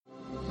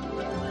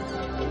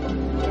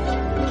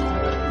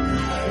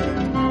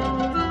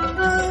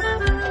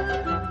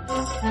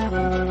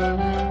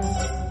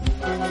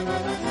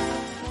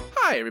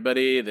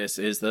everybody. This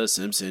is The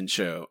Simpsons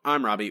Show.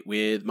 I'm Robbie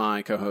with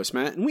my co-host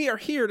Matt, and we are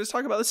here to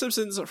talk about The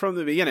Simpsons from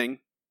the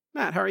beginning.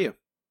 Matt, how are you?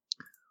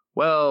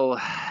 Well,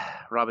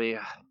 Robbie,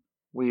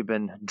 we've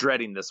been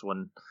dreading this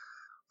one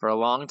for a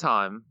long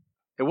time.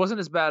 It wasn't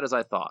as bad as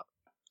I thought,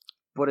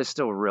 but it's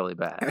still really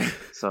bad.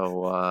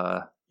 So,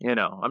 I'm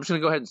just going to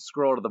go ahead and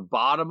scroll to the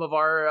bottom of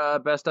our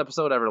best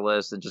episode ever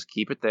list and just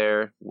keep it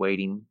there,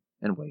 waiting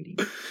and waiting.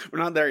 We're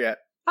not there yet.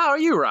 How are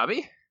you,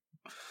 Robbie?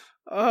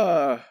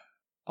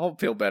 I'll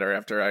feel better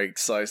after I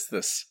excise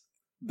this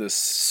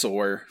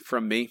sore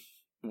from me,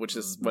 which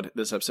is what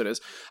this episode is.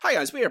 Hi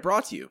guys, we are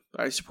brought to you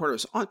by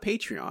supporters on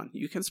Patreon.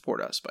 You can support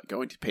us by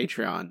going to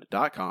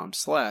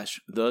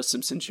patreon.com/The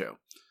Simpsons Show.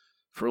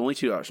 For only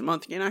 $2 a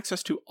month, you get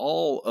access to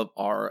all of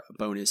our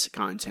bonus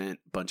content,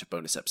 bunch of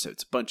bonus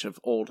episodes, bunch of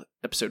old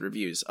episode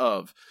reviews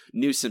of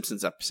new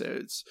Simpsons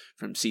episodes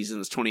from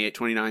seasons 28,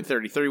 29,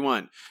 30,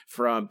 31,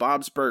 from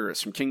Bob's Burgers,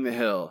 from King of the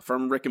Hill,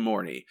 from Rick and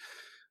Morty.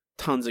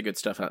 Tons of good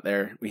stuff out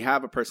there. We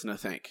have a person to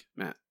thank,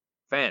 Matt.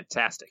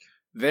 Fantastic.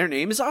 Their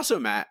name is also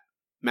Matt.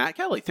 Matt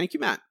Kelly. Thank you,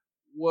 Matt.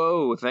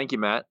 Whoa, thank you,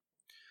 Matt.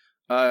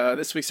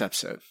 This week's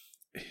episode.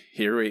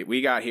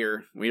 We are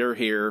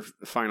here.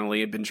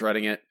 Finally, I've been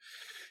dreading it.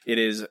 It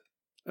is...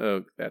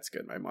 Oh, that's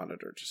good. My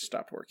monitor just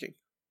stopped working.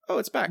 Oh,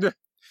 it's back.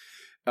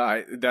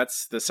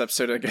 That's this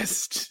episode, I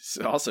guess,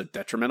 also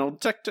detrimental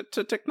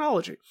to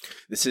technology.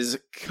 This is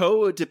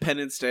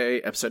Codependence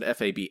Day, episode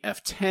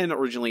FABF10,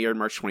 originally aired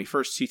March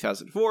 21st,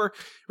 2004,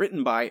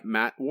 written by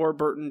Matt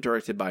Warburton,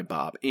 directed by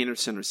Bob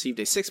Anderson, received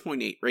a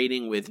 6.8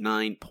 rating with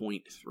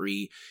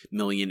 9.3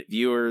 million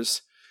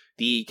viewers.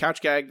 The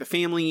couch gag, the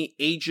family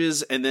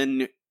ages and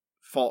then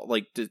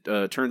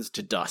turns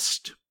to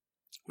dust,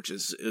 which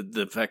is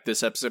the effect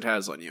this episode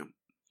has on you.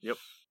 Yep.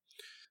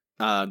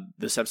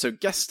 This episode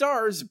guest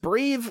stars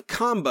Brave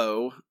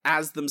Combo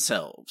as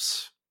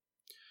themselves.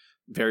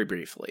 Very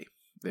briefly,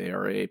 they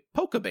are a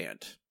polka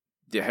band.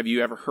 Have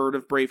you ever heard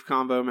of Brave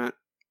Combo, Matt?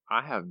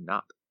 I have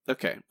not.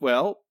 Okay,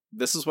 well,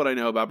 this is what I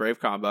know about Brave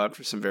Combo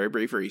after some very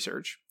brief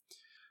research.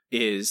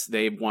 Is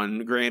they've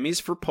won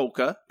Grammys for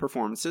polka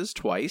performances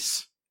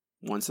twice,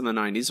 once in the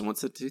 90s and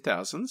once in the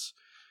 2000s.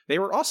 They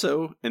were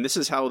also, and this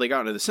is how they got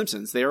into The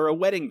Simpsons, they are a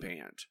wedding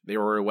band. They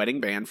were a wedding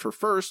band for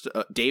first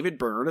David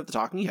Byrne of the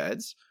Talking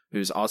Heads,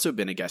 who's also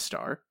been a guest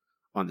star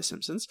on The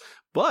Simpsons,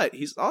 but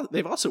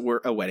they've also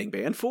were a wedding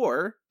band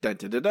for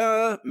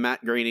Matt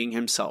Groening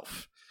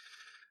himself.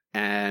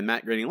 And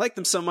Matt Groening liked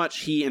them so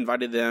much, he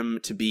invited them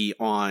to be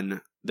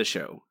on the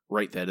show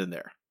right then and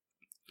there.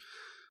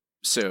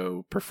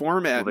 So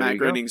perform at Matt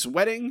Groening's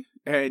wedding,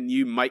 and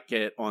you might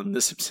get on The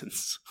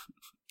Simpsons.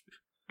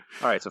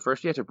 All right, so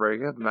first you have to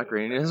break up Matt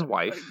Groening and his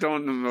wife,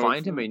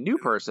 find him a new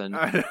person,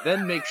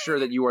 then make sure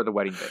that you are the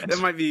wedding band. That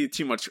might be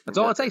too much. That's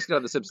all it takes to get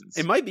on The Simpsons.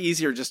 It might be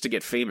easier just to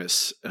get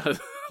famous,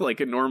 like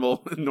a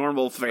normal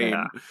fame.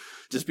 Yeah.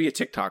 Just be a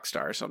TikTok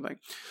star or something.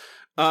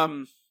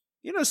 You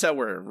notice how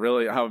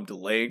I'm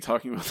delaying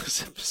talking about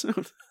this episode?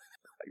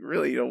 I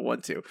really don't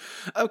want to.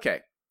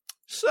 Okay.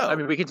 So,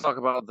 we can talk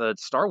about the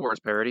Star Wars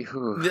parody.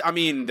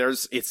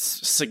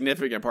 It's a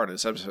significant part of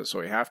this episode,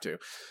 so we have to.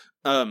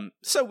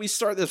 So we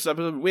start this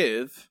episode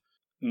with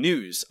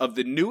news of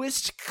the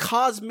newest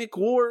Cosmic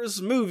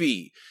Wars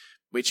movie,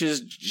 which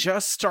is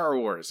just Star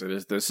Wars.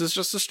 This is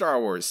just a Star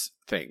Wars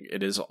thing.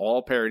 It is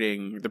all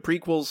parodying the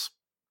prequels.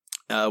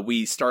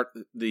 We start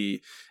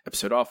the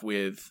episode off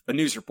with a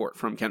news report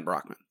from Kent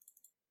Brockman.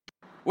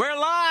 We're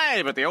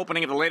live at the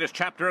opening of the latest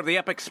chapter of the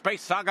epic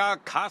space saga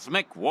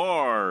Cosmic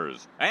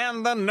Wars,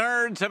 and the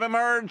nerds have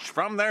emerged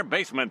from their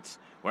basements,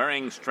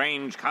 wearing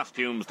strange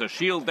costumes to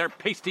shield their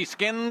pasty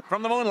skin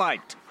from the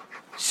moonlight.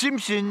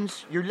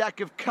 Simpsons, your lack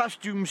of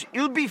costumes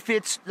ill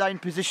befits line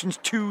positions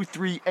 2,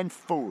 3, and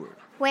 4.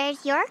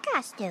 Where's your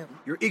costume?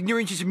 Your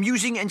ignorance is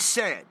amusing and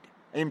sad.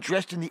 I am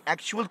dressed in the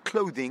actual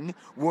clothing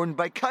worn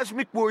by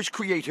Cosmic Wars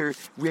creator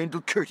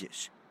Randall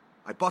Curtis.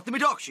 I bought them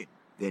at auction,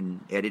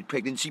 then added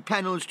pregnancy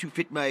panels to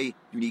fit my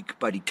unique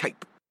body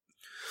type.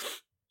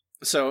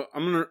 So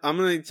I'm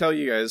gonna tell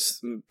you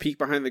guys, peek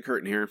behind the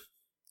curtain here.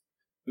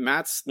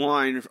 Matt's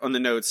line on the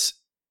notes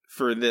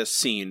for this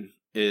scene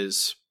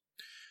is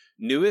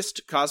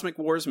newest Cosmic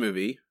Wars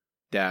movie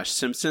 -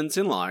 Simpsons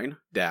in line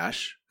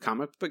 -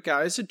 comic book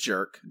guy is a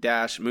jerk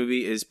 -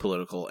 movie is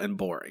political and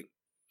boring.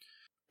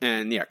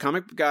 And yeah,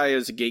 comic book guy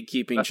is a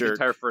gatekeeping that's jerk.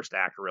 The entire first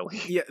act,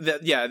 really.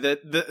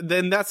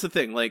 Then that's the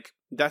thing. Like,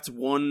 that's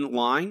one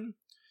line.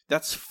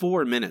 That's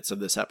 4 minutes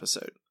of this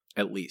episode,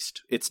 at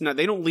least. It's not.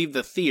 They don't leave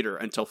the theater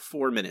until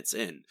 4 minutes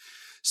in.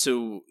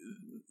 So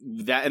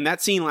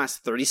that scene lasts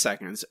 30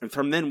 seconds, and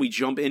from then we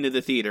jump into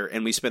the theater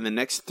and we spend the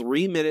next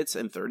 3 minutes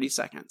and 30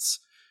 seconds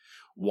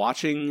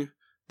watching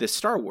this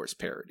Star Wars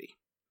parody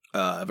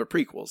of a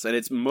prequels, and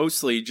it's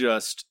mostly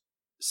just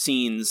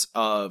scenes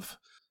of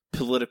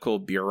political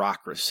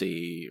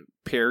bureaucracy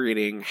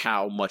parodying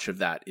how much of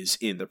that is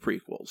in the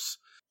prequels,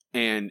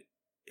 and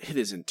it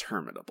is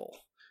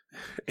interminable.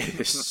 It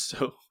is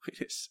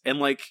and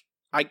like,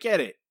 I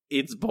get it.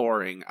 it's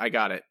boring. I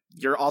got it.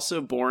 You're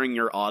also boring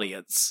your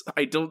audience.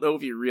 I don't know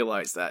if you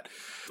realize that.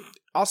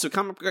 Also,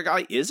 comic book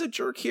guy is a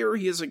jerk here.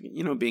 He is,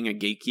 being a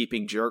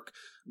gatekeeping jerk.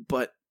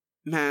 But,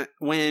 Matt,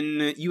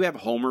 when you have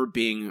Homer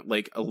being,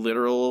 like, a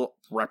literal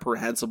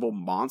reprehensible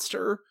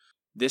monster,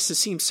 this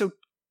just seems so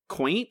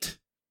quaint.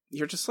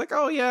 You're just like,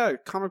 oh, yeah,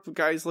 comic book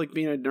guy's, like,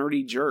 being a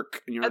nerdy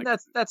jerk. And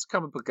that's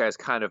comic book guy's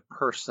kind of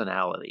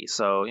personality,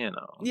 so,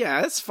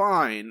 Yeah, it's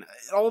fine.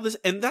 All this,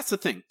 and that's the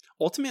thing.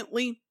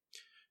 Ultimately,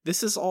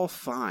 this is all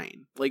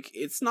fine. Like,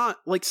 it's not,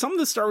 like, some of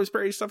the Star Wars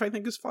parody stuff I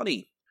think is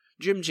funny.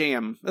 Jim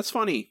Jam, that's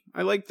funny.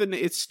 I like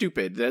it's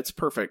stupid. That's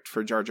perfect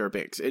for Jar Jar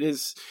Binks. It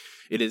is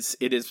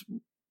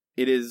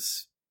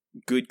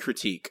good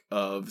critique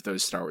of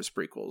those Star Wars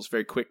prequels.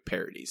 Very quick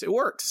parodies. It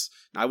works.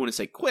 I wouldn't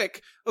say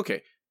quick.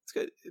 Okay, it's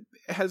good.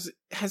 It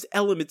has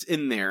elements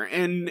in there,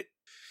 and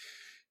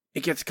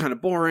it gets kind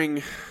of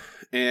boring,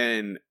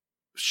 and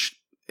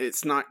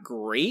it's not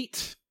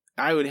great.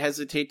 I would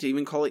hesitate to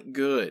even call it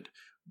good,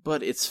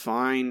 but it's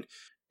fine,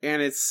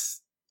 and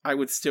I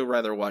would still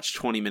rather watch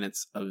 20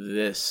 minutes of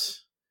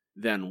this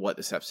than what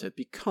this episode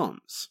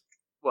becomes.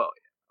 Well,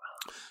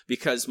 yeah.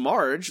 Because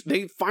Marge,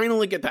 they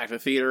finally get back to the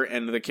theater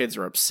and the kids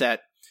are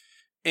upset.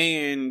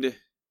 And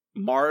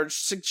Marge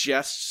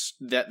suggests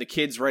that the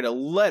kids write a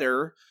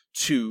letter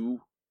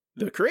to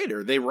the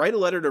creator. They write a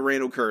letter to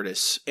Randall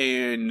Curtis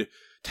and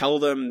tell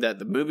them that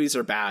the movies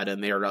are bad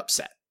and they are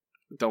upset.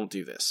 Don't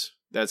do this.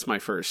 That's my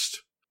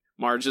first.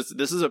 Marge,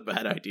 this is a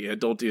bad idea.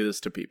 Don't do this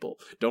to people.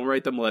 Don't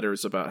write them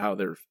letters about how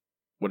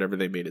whatever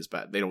they made is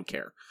bad. They don't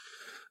care.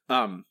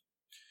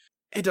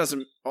 It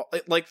doesn't,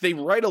 like, they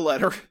write a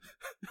letter,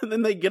 and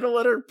then they get a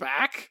letter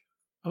back.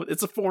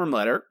 It's a form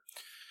letter.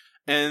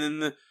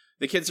 And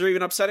the kids are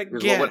even upset again.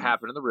 Here's what would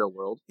happen in the real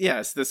world.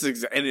 Yes,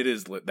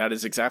 that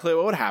is exactly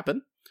what would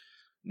happen.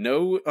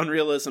 No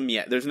unrealism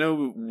yet. There's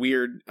no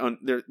weird,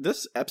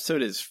 this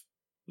episode is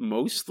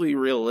mostly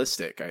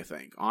realistic, I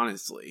think,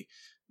 honestly.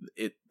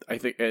 I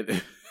think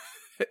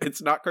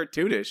it's not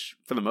cartoonish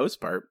for the most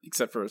part,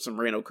 except for some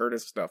Randall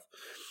Curtis stuff.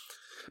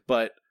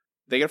 But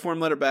they get a form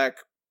letter back.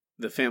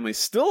 The family's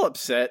still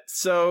upset,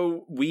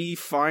 so we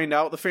find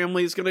out the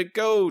family is going to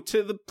go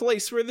to the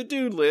place where the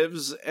dude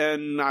lives,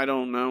 and I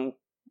don't know.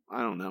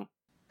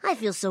 I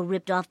feel so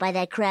ripped off by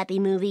that crappy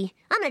movie.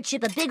 I'm going to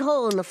chip a big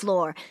hole in the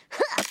floor.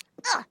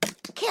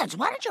 Kids,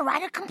 why did you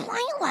write a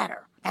complaint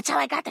letter? That's how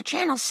I got the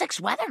Channel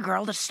 6 weather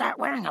girl to start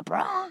wearing a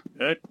bra.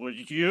 That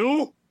was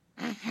you?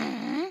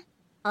 Mm-hmm.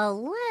 A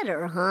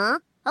letter, huh?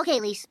 Okay,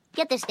 Lise,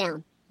 get this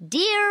down.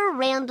 Dear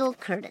Randall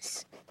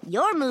Curtis,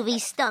 your movie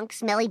stunk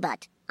smelly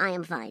butt. I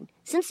am fine.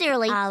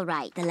 Sincerely, I'll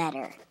write the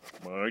letter.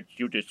 Marge,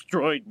 you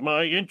destroyed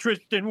my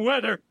interest in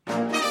weather.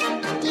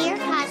 Dear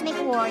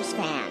Cosmic Wars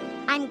fan,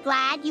 I'm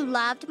glad you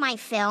loved my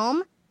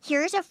film.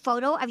 Here's a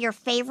photo of your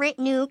favorite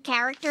new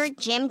character,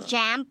 Jim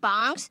Jam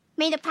Bonks.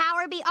 May the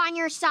power be on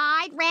your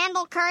side,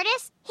 Randall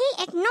Curtis. He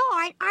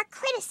ignored our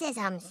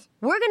criticisms.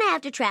 We're going to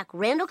have to track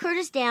Randall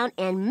Curtis down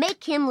and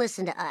make him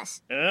listen to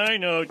us. I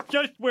know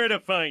just where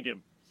to find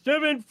him.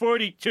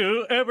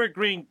 742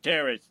 Evergreen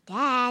Terrace.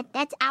 Dad,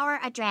 that's our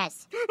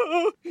address.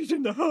 Oh, he's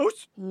in the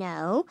house?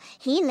 No,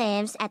 he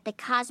lives at the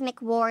Cosmic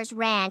Wars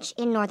Ranch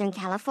in Northern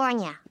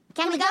California.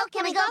 Can we go?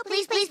 Can we go?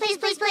 Please, please, please,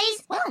 please,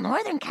 please. Well,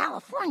 Northern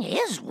California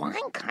is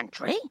wine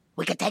country.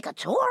 We could take a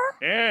tour.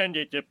 And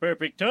it's a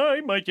perfect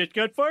time. I just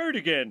got fired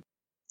again.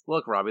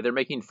 Look, Robbie, they're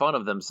making fun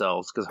of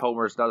themselves because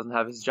Homer doesn't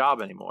have his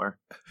job anymore.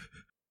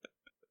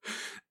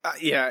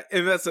 Yeah,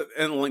 and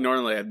like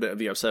normally I'd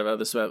be upset about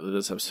this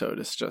episode.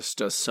 It's just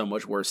does so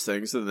much worse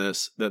things than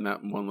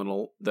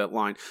that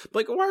line. But,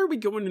 like, why are we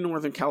going to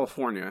Northern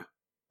California?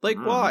 Like,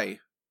 why?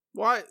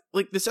 Why?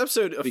 Like, this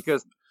episode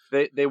because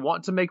they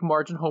want to make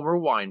Marge and Homer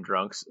wine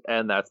drunks,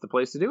 and that's the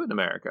place to do it in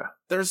America.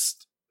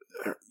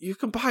 You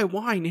can buy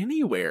wine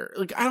anywhere.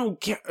 Like, I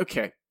don't get.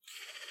 Okay,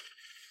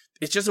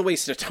 it's just a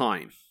waste of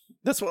time.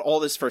 That's what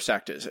all this first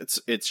act is.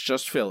 It's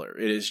just filler.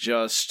 It is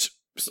just.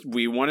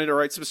 We wanted to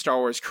write some Star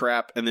Wars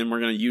crap, and then we're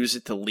going to use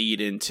it to lead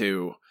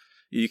into...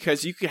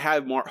 Because you could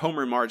have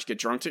Homer and Marge get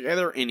drunk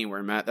together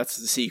anywhere, Matt. That's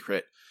the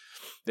secret.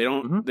 They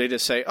don't... They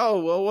just say,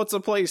 oh, well, what's a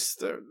place?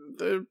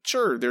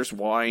 Sure, there's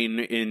wine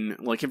in...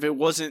 Like, if there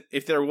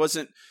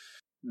wasn't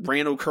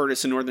Randall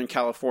Curtis in Northern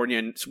California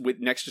and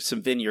next to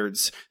some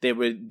vineyards, they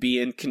would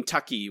be in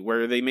Kentucky,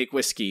 where they make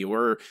whiskey,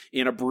 or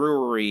in a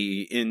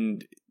brewery in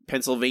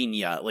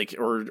Pennsylvania, like,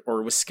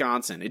 or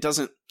Wisconsin. It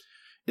doesn't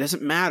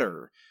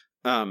matter.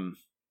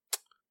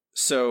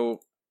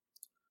 So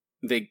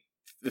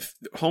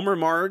Homer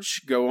and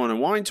Marge go on a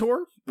wine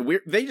tour.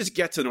 They just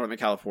get to Northern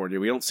California.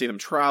 We don't see them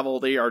travel.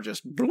 They are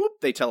just bloop,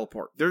 they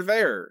teleport. They're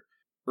there.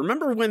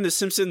 Remember when The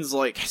Simpsons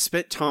like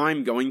spent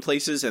time going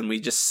places and we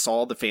just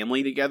saw the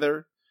family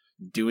together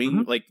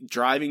doing like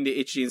driving to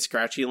Itchy and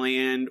Scratchy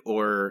Land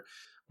or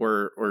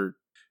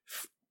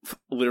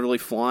literally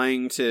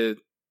flying to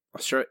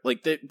Australia?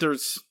 Like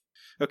there's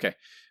okay.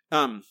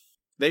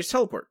 They just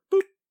teleport.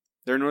 Boop.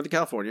 They're in Northern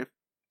California.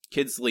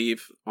 Kids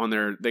leave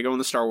they go on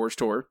the Star Wars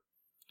tour.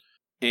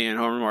 And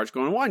Homer and Marge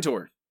go on a wine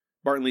tour.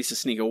 Bart and Lisa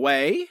sneak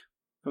away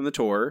from the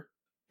tour.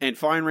 and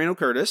find Randall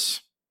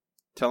Curtis.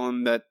 Tell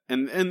him that,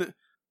 and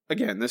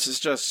again, this is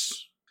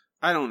just,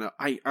 I don't know.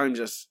 I'm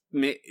just,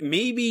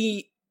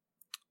 maybe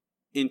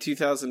in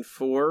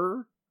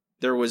 2004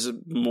 there was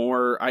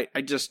more.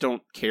 I just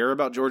don't care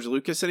about George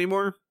Lucas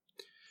anymore.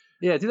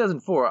 Yeah,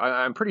 2004.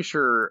 I'm pretty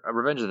sure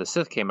Revenge of the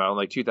Sith came out in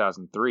like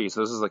 2003.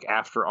 So this is like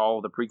after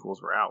all the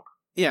prequels were out.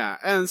 Yeah,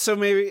 and so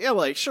maybe,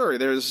 sure,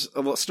 there's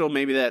still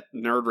maybe that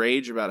nerd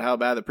rage about how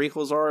bad the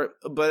prequels are,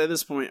 but at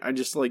this point, I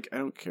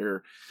don't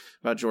care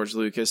about George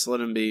Lucas. Let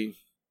him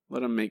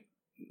make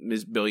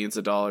his billions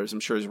of dollars. I'm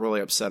sure he's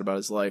really upset about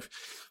his life.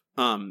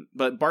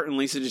 But Bart and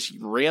Lisa just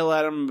rail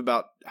at him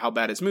about how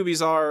bad his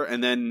movies are,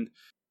 and then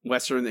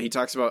Western, he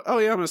talks about, oh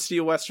yeah, I'm going to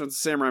steal Western's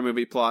samurai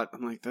movie plot.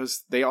 I'm like,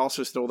 they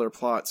also stole their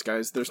plots,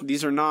 guys.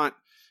 These are not,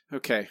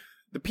 okay.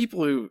 The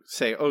people who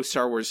say, oh,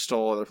 Star Wars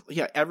stole,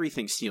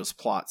 everything steals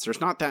plots.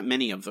 There's not that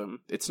many of them.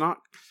 It's not,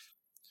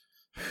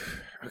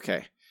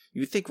 okay.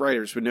 You'd think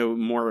writers would know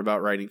more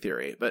about writing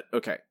theory, but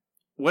okay.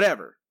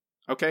 Whatever.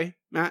 Okay,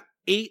 Matt?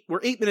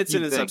 We're 8 minutes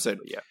in this episode.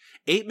 Yeah.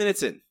 8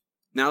 minutes in.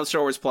 Now the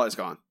Star Wars plot is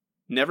gone.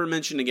 Never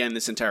mentioned again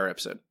this entire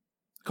episode.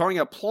 Calling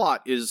a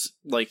plot is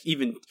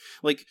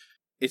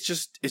it's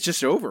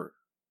just over.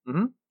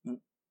 Mm-hmm.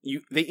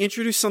 They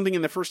introduce something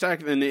in the first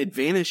act and then it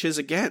vanishes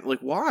again. Like,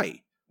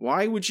 why?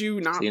 Why would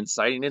you not? The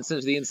inciting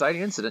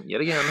incident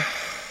yet again.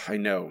 I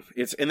know.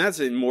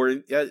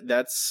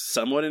 That's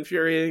somewhat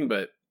infuriating,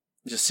 but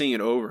just seeing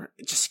it over,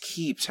 it just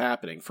keeps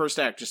happening. First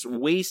act, just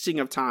wasting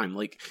of time.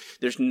 Like,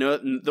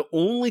 the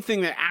only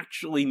thing that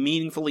actually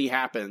meaningfully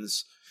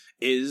happens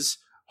is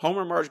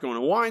Homer and Marge go on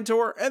a wine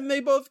tour, and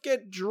they both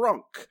get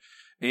drunk.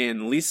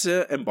 And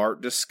Lisa and Bart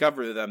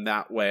discover them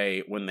that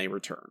way when they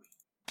return.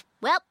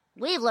 Well,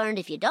 we've learned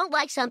if you don't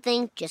like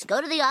something, just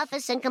go to the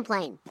office and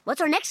complain.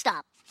 What's our next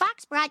stop?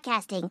 Fox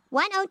Broadcasting,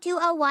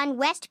 10201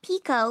 West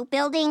Pico,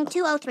 Building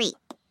 203.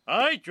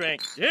 I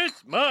drank this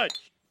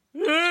much.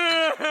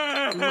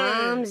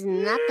 Mom's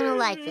not gonna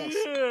like this.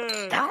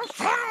 Don't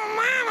tell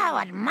Mama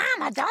what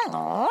Mama don't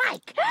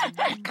like.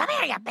 Come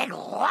here, you big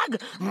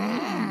lug.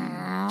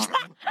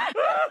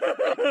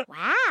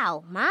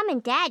 Wow, Mom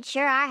and Dad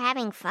sure are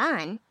having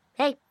fun.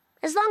 Hey,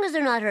 as long as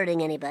they're not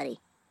hurting anybody.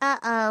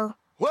 Uh-oh.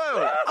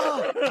 Whoa!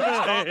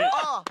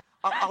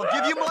 I'll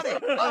give you money.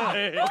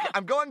 Okay,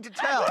 I'm going to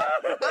tell.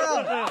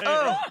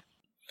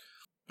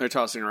 They're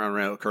tossing around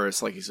Randall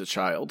Curtis like he's a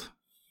child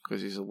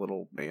because he's a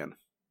little man.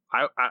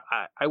 I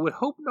would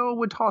hope no one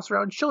would toss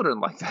around children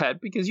like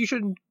that, because you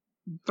shouldn't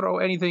throw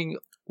anything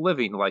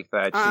living like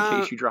that just in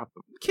case you drop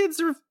them.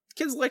 Kids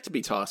like to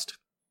be tossed.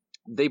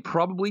 They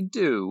probably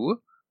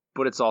do,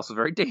 but it's also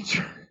very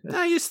dangerous.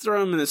 Nah, you just throw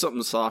them into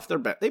something soft.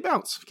 They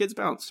bounce. Kids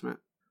bounce, man.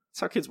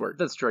 That's how kids work.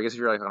 That's true. I guess if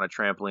you're like on a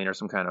trampoline or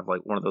some kind of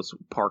like one of those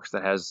parks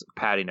that has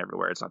padding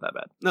everywhere, it's not that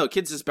bad. No,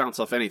 kids just bounce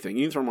off anything.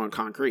 You can throw them on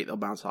concrete; they'll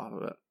bounce off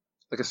of it.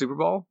 Like a Super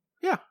Bowl?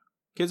 Yeah,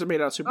 kids are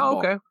made out of Super Bowl. Oh,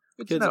 okay.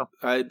 Good Kids, to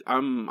know.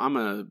 I'm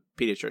a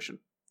pediatrician.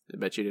 I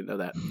bet you didn't know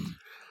that.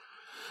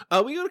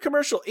 We go to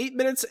commercial 8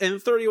 minutes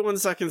and 31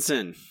 seconds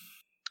in.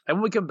 And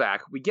when we come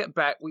back, we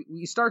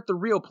start the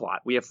real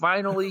plot. We have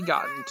finally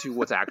gotten to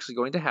what's actually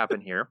going to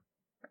happen here.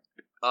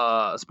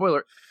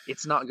 Spoiler,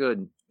 it's not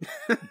good.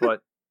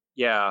 But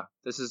yeah,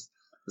 this is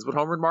what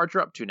Homer and Marge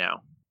are up to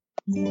now.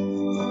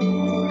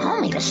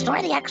 Homie, to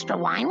store the extra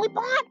wine we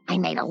bought, I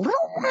made a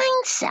little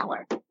wine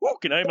cellar. Oh,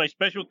 can I have my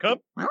special cup?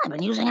 Well, I've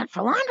been using it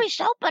for laundry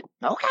soap, but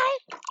okay.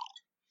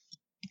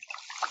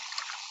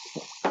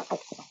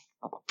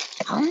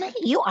 Homie,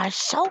 you are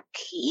so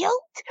cute.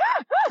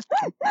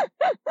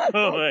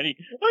 Oh, honey,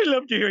 I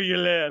love to hear you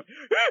laugh.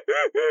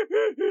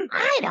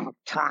 I don't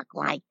talk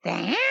like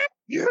that.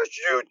 Yes,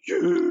 you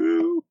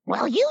do.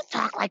 Well, you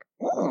talk like,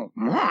 oh,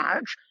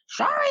 Marge,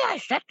 sorry I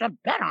set the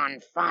bed on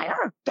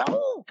fire.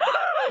 Oh.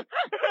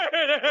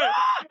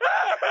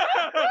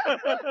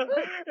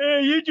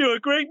 Hey, you do a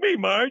great me,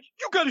 Marge.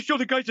 You gotta show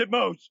the guys at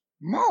Moe's.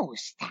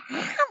 Moe's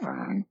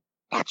Tavern?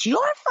 That's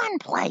your fun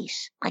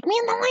place, like me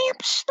in the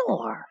lamp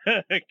store.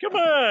 Come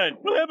on,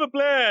 we'll have a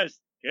blast.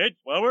 Kids,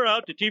 while we're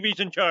out, the TV's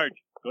in charge.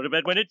 Go to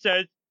bed when it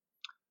says.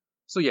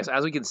 So yes,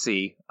 as we can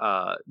see,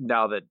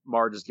 now that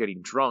Marge is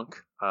getting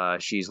drunk,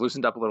 she's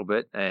loosened up a little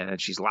bit, and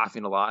she's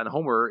laughing a lot, and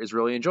Homer is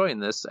really enjoying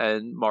this,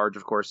 and Marge,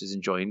 of course, is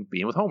enjoying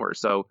being with Homer.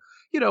 So,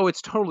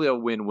 it's totally a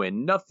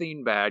win-win.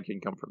 Nothing bad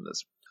can come from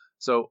this.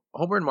 So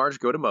Homer and Marge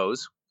go to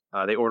Moe's.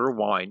 They order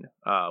wine,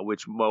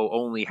 which Moe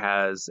only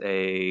has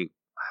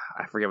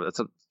I forget what that's,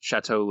 a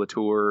Chateau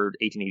Latour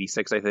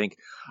 1886, I think,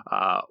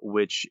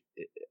 which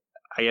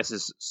I guess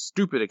is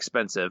stupid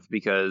expensive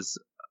because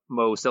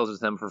Moe sells it to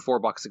them for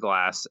 $4 a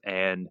glass,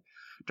 and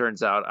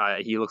turns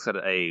out he looks at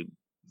a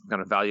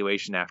kind of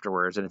valuation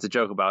afterwards, and it's a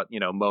joke about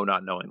Moe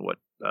not knowing what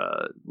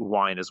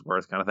wine is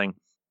worth, kind of thing.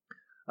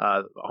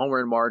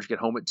 Homer and Marge get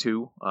home at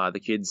 2. The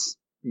kids,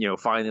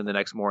 find them the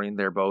next morning.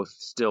 They're both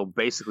still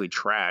basically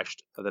trashed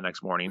the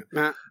next morning.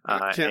 Matt,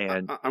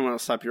 I'm going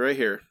to stop you right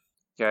here.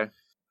 Okay.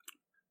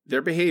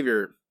 Their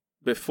behavior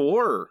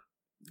before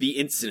the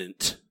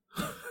incident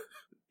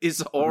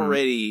is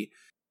already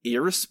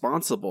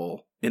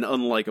irresponsible and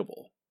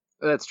unlikable.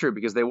 That's true,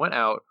 because they went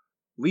out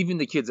leaving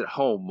the kids at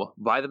home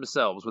by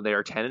themselves when they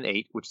are 10 and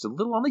 8, which is a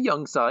little on the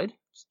young side,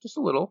 just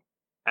a little.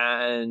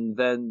 And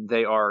then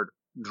they are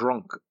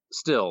drunk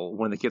still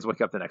when the kids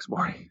wake up the next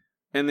morning.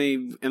 And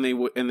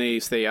they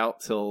stay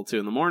out till 2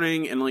 a.m,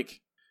 and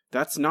like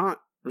that's not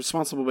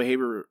responsible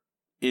behavior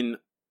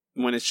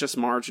when it's just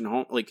Marge and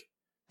home. Like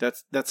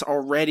that's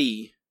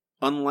already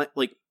unlike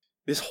like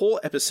this whole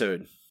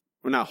episode.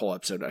 Well, not whole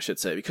episode, I should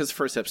say, because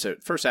the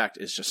first act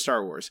is just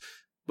Star Wars,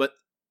 but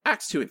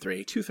acts 2 and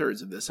 3,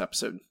 2/3 of this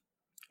episode,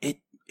 it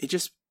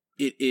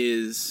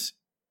is.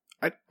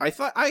 I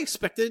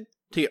expected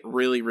to get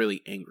really,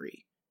 really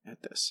angry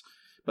at this,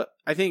 but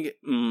I think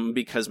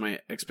because my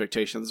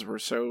expectations were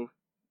so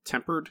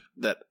tempered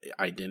that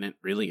I didn't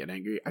really get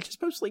angry. I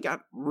just mostly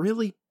got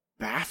really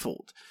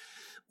baffled.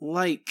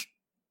 Like,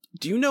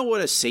 do you know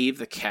what a save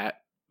the cat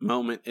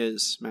moment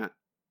is, Matt?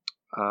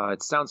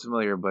 It sounds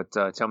familiar, but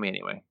tell me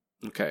anyway.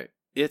 Okay,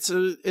 it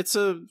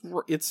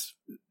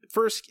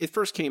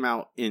first came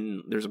out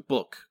in, there's a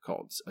book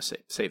called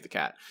Save the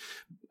Cat.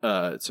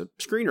 It's a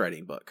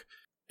screenwriting book,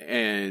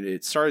 and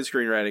it started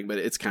screenwriting, but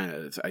it's kind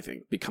of, I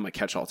think, become a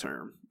catch-all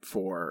term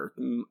for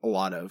a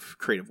lot of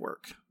creative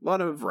work, a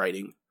lot of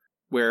writing,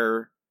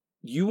 where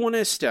you want to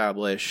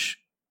establish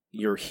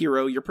your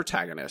hero, your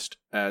protagonist,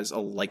 as a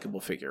likable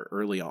figure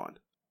early on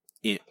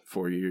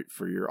for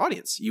your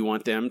audience. You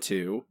want them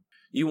to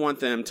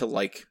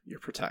like your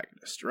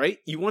protagonist, right?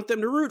 You want them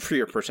to root for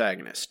your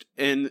protagonist.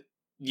 And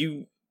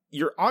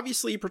you're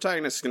obviously, your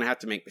protagonist is going to have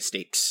to make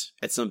mistakes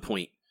at some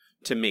point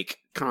to make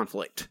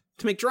conflict,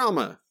 to make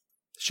drama,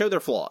 show their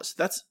flaws.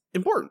 That's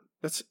important.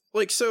 That's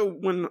like, so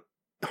when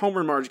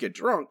Homer and Marge get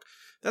drunk,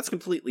 that's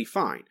completely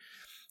fine.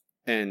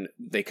 And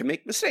they can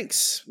make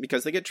mistakes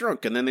because they get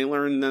drunk, and then they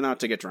learn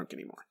not to get drunk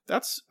anymore.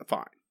 That's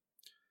fine.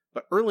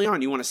 But early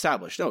on, you want to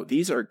establish, no,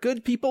 these are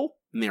good people,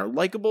 and they are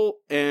likable,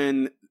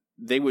 and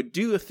they would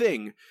do a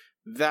thing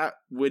that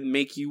would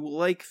make you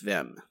like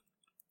them.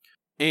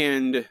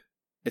 And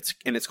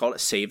it's called a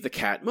save the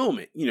cat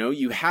moment. You know,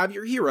 you have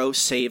your hero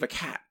save a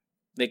cat.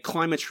 They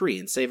climb a tree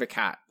and save a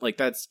cat. Like,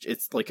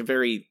 it's like a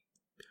very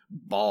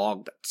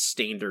bogged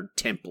standard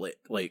template.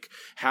 Like,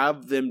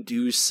 have them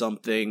do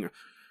something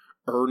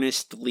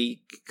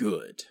earnestly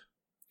good.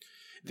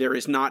 There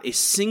is not a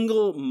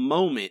single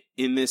moment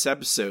in this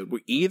episode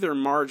where either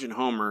Marge and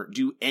Homer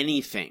do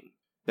anything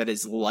that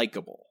is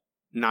likable.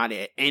 Not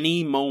at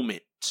any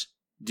moment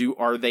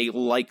are they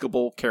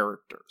likable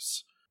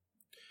characters.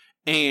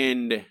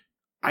 And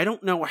I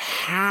don't know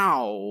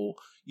how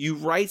you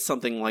write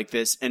something like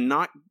this and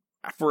not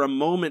for a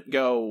moment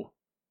go,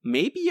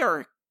 maybe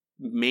our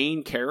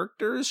main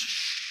characters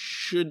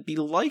should be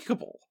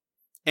likable.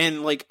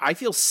 And, like, I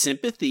feel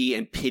sympathy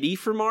and pity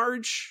for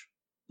Marge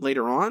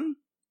later on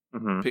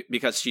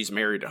because she's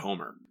married to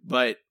Homer.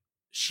 But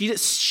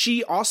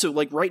she also,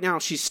 like, right now,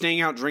 she's staying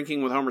out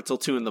drinking with Homer till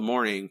 2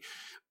 a.m,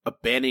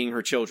 abandoning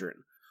her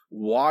children.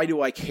 Why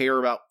do I care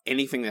about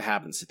anything that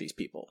happens to these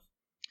people?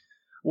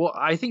 Well,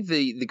 I think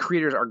the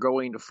creators are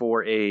going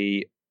for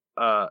a...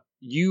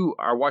 you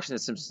are watching The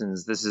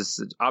Simpsons. This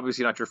is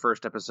obviously not your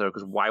first episode,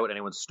 because why would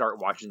anyone start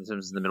watching The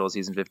Simpsons in the middle of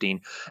season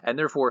 15? And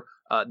therefore,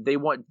 they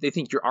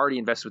think you're already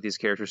invested with these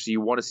characters, so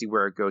you want to see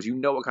where it goes. You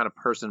know what kind of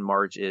person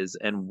Marge is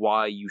and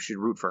why you should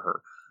root for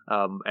her.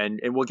 And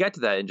we'll get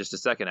to that in just a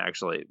second,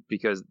 actually,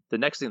 because the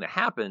next thing that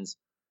happens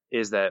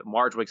is that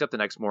Marge wakes up the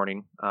next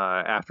morning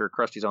after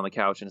Krusty's on the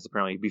couch and has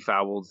apparently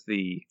befouled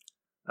the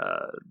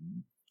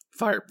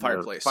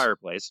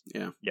fireplace.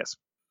 Yeah. Yes.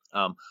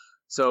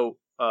 So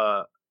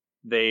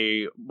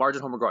Marge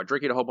and Homer go out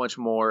drinking a whole bunch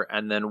more,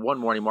 and then one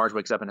morning Marge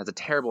wakes up and has a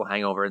terrible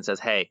hangover and says,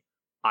 "Hey,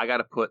 I got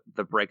to put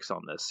the brakes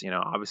on this. You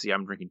know, obviously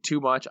I'm drinking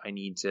too much. We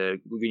need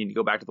to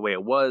go back to the way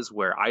it was,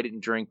 where I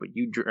didn't drink but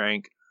you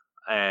drank."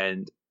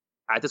 And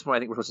at this point, I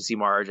think we're supposed to see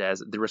Marge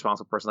as the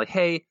responsible person, like,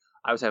 "Hey,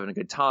 I was having a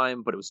good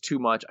time, but it was too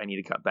much. I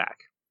need to cut back."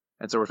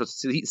 And so we're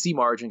supposed to see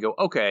Marge and go,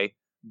 "Okay,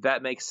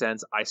 that makes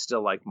sense. I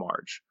still like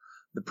Marge."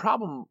 The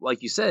problem,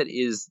 like you said,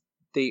 is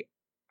they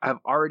have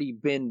already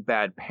been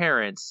bad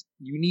parents.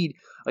 You need,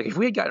 like, if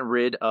we had gotten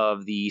rid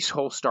of the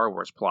whole Star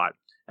Wars plot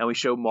and we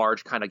show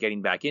Marge kind of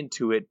getting back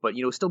into it, but,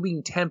 you know, still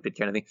being tempted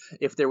kind of thing.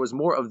 If there was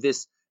more of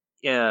this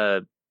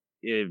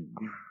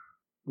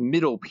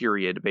middle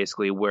period,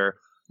 basically, where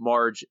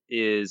Marge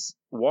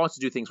wants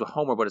to do things with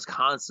Homer, but is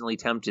constantly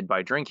tempted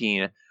by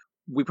drinking,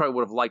 we probably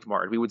would have liked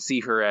Marge. We would see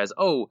her as,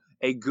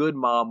 a good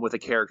mom with a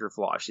character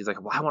flaw. She's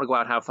like, well, I want to go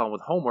out and have fun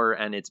with Homer,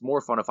 and it's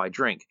more fun if I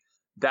drink.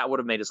 That would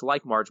have made us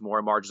like Marge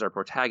more. Marge is our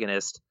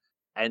protagonist,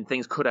 and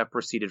things could have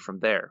proceeded from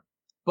there.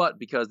 But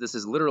because this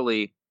is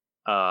literally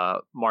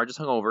Marge is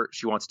hungover,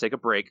 she wants to take a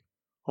break.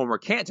 Homer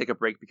can't take a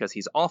break because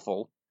he's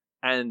awful,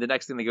 and the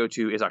next thing they go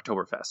to is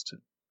Oktoberfest.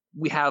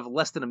 We have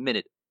less than a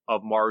minute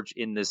of Marge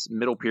in this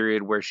middle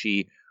period where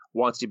she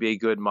wants to be a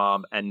good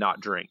mom and not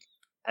drink.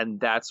 And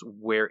that's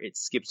where it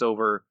skips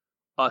over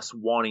us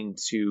wanting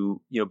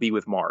to, you know, be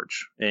with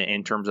Marge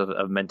in terms of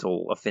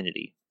mental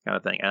affinity kind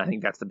of thing. And I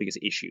think that's the biggest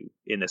issue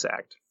in this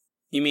act.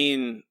 You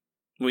mean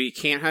we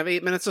can't have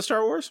 8 minutes of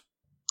Star Wars?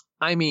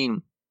 I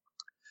mean,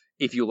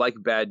 if you like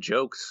bad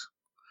jokes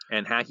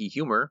and hacky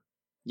humor,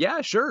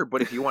 yeah, sure.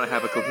 But if you want to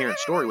have a coherent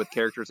story with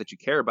characters that you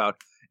care about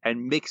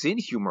and mix in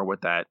humor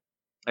with that,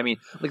 I mean,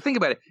 like, think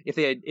about it.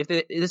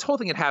 If this whole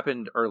thing had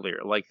happened earlier,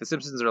 like the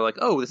Simpsons are like,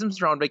 oh, the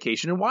Simpsons are on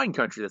vacation in wine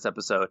country this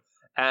episode,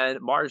 and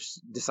Marge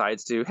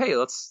decides to, hey,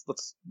 let's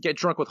get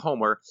drunk with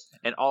Homer,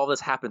 and all this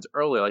happens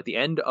earlier. Like the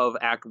end of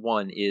Act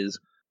 1 is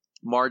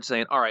Marge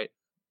saying, all right,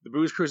 the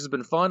booze cruise has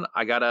been fun,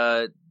 I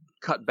gotta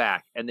cut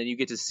back, and then you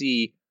get to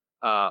see,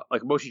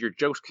 like, most of your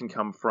jokes can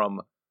come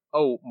from,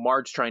 oh,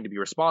 Marge trying to be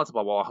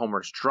responsible while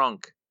Homer's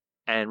drunk,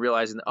 and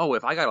realizing, oh,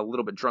 if I got a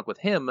little bit drunk with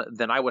him,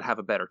 then I would have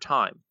a better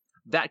time.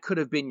 That could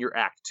have been your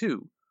Act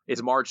 2,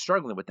 is Marge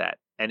struggling with that.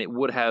 And it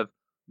would have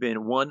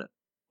been, 1,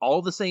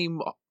 all the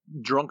same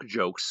drunk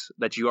jokes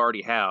that you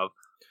already have,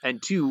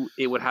 and 2,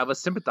 it would have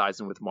us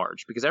sympathizing with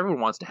Marge, because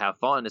everyone wants to have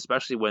fun,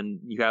 especially when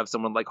you have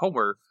someone like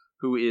Homer,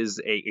 who is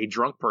a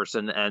drunk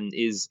person and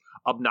is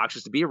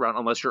obnoxious to be around,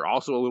 unless you're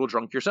also a little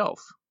drunk yourself.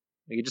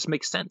 Like, it just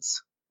makes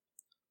sense.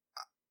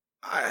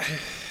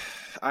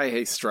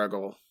 I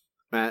struggle,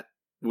 Matt,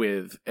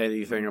 with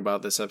anything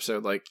about this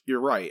episode. Like,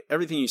 you're right.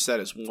 Everything you said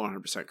is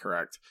 100%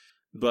 correct.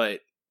 But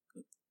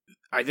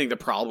I think the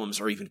problems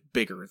are even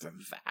bigger than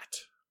that.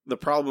 The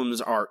problems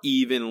are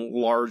even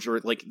larger.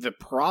 Like, the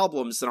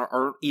problems that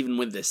aren't even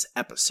with this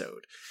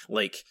episode.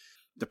 Like,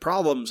 the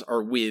problems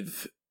are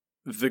with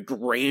the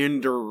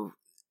grander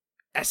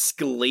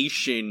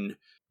escalation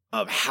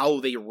of how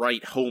they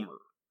write Homer.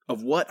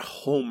 Of what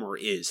Homer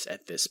is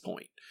at this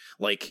point.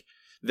 Like,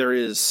 there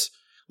is,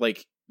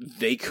 like,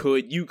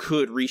 you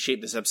could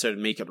reshape this episode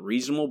and make it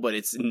reasonable, but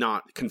it's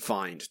not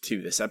confined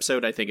to this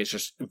episode. I think it's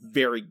just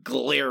very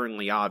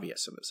glaringly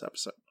obvious in this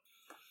episode.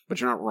 But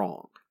you're not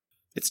wrong.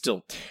 It's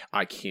still,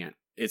 I can't.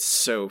 It's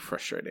so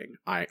frustrating.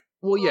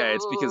 Well, yeah,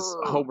 it's because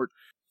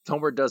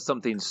Homer does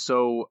something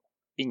so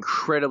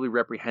incredibly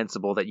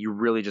reprehensible that you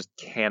really just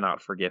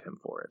cannot forgive him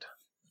for it.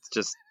 It's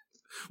just...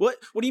 What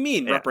do you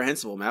mean,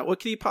 reprehensible, Matt?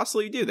 What could he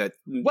possibly do that?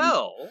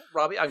 Well,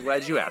 Robbie, I'm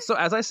glad you asked. So,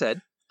 as I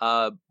said,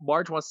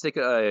 Marge wants to take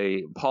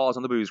a pause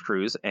on the booze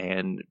cruise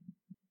and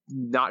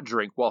not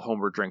drink while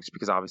Homer drinks,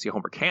 because obviously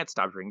Homer can't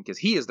stop drinking because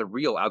he is the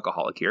real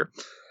alcoholic here,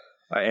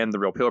 and the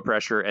real peer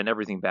pressure and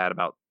everything bad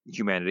about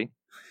humanity.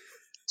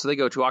 So they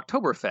go to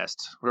Oktoberfest,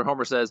 where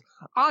Homer says,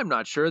 I'm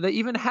not sure they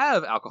even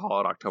have alcohol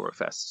at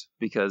Oktoberfest,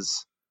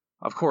 because,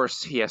 of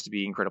course, he has to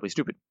be incredibly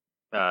stupid.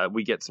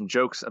 We get some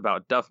jokes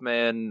about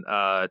Duffman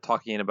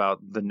talking about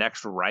the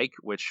next Reich,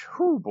 which,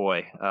 whoo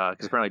boy,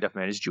 because apparently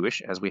Duffman is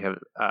Jewish, as we have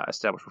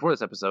established before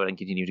this episode and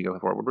continue to go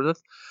forward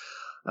with.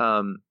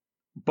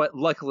 But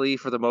luckily,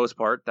 for the most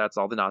part, that's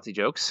all the Nazi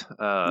jokes.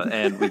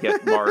 And we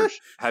get Marge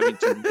having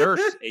to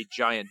nurse a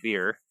giant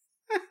beer.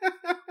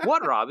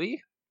 What,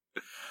 Robbie?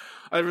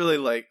 I really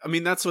like. I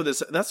mean, that's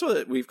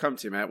what we've come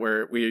to, Matt.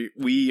 Where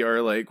we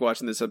are like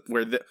watching this up.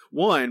 Where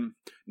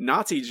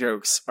Nazi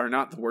jokes are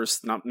not the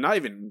worst. Not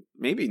even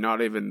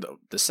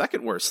the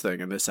second worst thing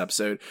in this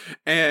episode.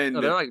 And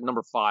no, they're like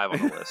number 5 on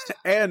the list.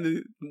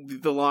 And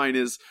the line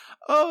is,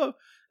 "Oh,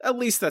 at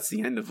least that's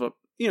the end of it."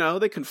 You know,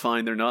 they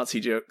confine their Nazi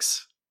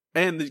jokes,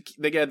 and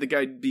they had the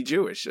guy be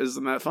Jewish.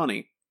 Isn't that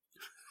funny?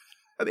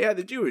 They had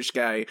the Jewish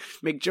guy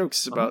make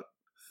jokes about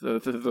the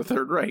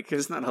Third Reich.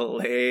 Isn't that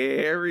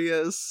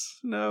hilarious?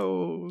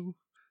 No,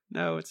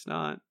 it's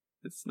not.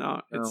 It's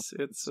not. No,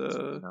 it's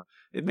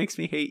it makes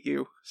me hate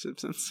you,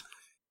 Simpsons.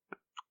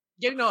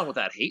 Getting on with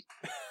that hate.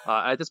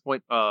 At this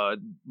point,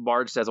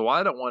 Marge says, well,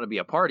 I don't want to be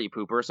a party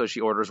pooper, so she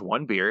orders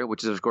 1 beer,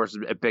 which is, of course,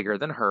 bigger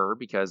than her,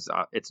 because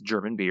it's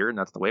German beer, and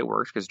that's the way it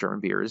works, because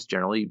German beer is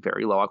generally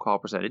very low alcohol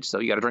percentage, so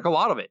you got to drink a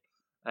lot of it.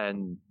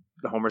 And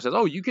Homer says,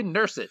 oh, you can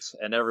nurse it.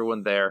 And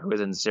everyone there who is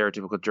in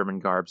stereotypical German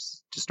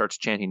garbs just starts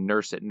chanting,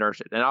 nurse it,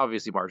 nurse it. And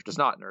obviously Marge does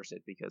not nurse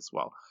it because,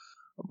 well,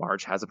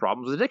 Marge has a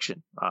problem with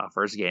addiction.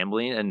 First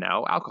gambling and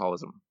now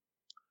alcoholism.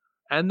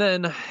 And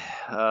then,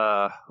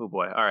 oh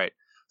boy, all right.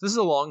 This is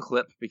a long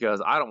clip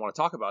because I don't want to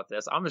talk about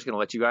this. I'm just going to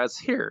let you guys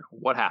hear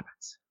what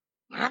happens.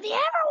 Have you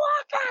ever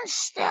walked on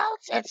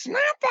stilts? It's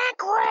not that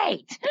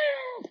great.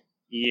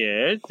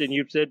 Yes, and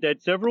you've said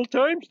that several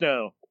times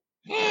now.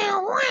 Yeah,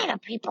 why do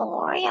people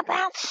worry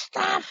about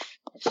stuff?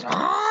 It's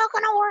all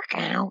gonna work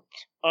out.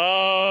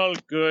 All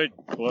good,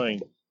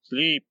 fine.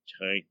 Sleep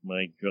tight,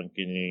 my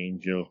drunken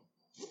angel.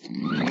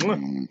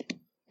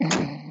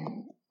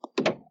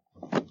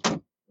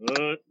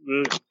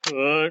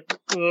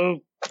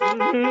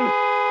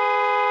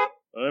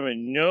 I'm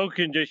in no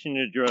condition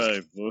to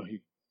drive,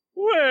 boy.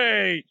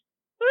 Wait!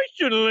 I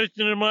should have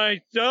listened to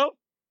myself.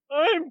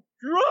 I'm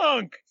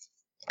drunk!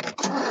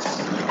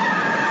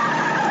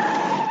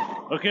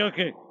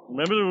 Okay.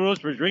 Remember the rules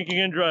for drinking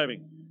and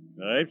driving.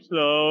 Drive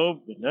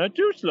slow, but not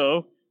too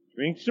slow.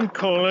 Drink some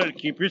cola to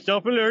keep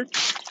yourself alert.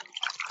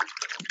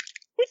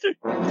 What's it?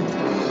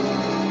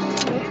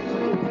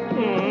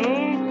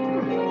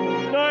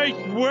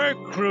 Nice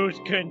work, cruise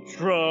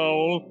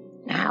control.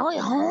 Are we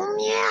home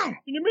yet?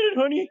 In a minute,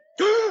 honey.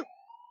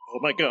 Oh,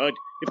 my God.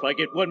 If I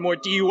get one more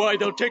DUI,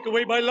 they'll take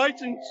away my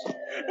license.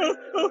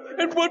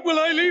 And what will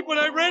I leave when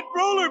I rent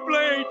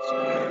rollerblades?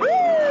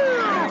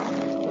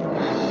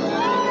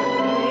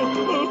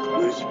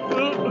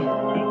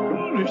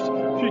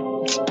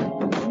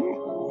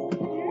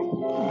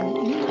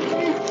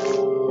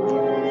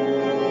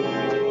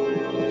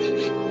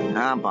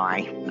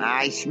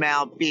 I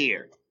smell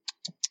beer.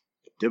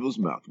 Devil's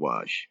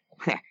mouthwash.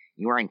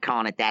 You weren't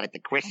calling it that at the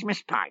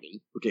Christmas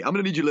party. Okay, I'm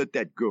gonna need you to let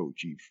that go,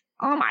 Chief.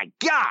 Oh my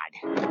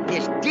God!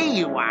 This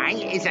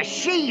DUI is a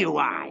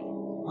she-UI.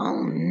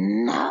 Oh,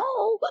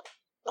 no.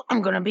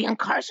 I'm going to be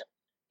incarcerated.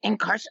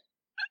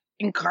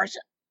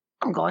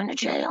 I'm going to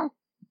jail.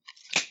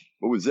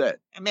 What was that?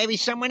 Maybe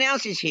someone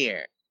else is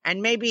here.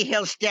 And maybe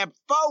he'll step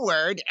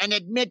forward and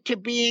admit to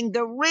being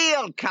the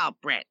real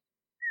culprit.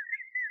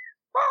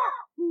 Oh,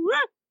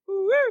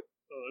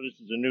 this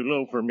is a new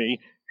low for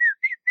me.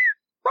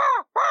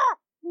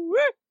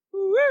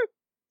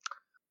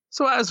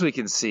 So as we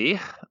can see,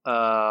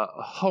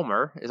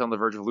 Homer is on the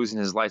verge of losing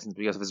his license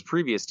because of his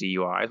previous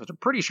DUIs, which I'm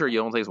pretty sure you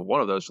only takes one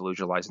of those to lose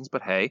your license,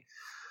 but hey.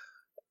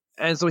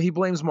 And so he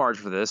blames Marge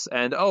for this,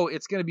 and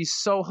it's going to be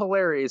so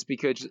hilarious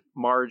because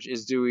Marge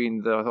is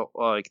doing the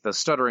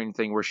stuttering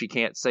thing where she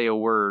can't say a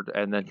word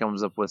and then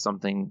comes up with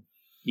something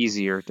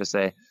easier to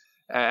say.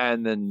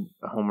 And then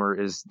Homer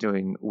is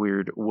doing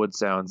weird wood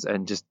sounds,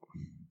 and just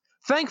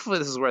thankfully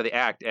this is where the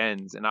act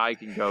ends and I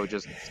can go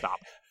just stop.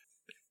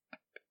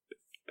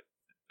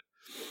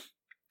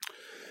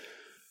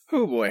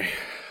 Oh boy.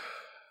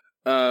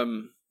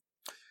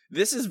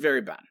 This is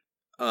very bad.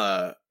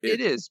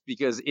 It is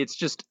because it's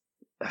just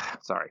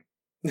sorry.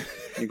 You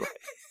go ahead.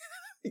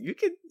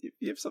 If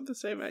you have something to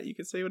say, Matt, you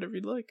can say whatever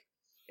you'd like.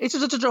 It's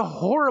just such a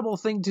horrible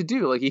thing to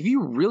do. Like, if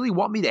you really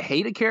want me to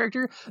hate a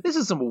character, this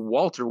is some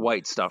Walter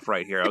White stuff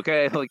right here,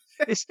 okay? Like,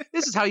 this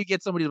is how you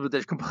get somebody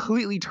to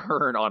completely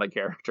turn on a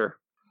character.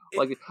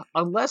 Like,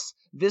 unless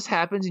this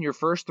happens in your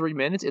first 3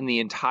 minutes and the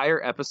entire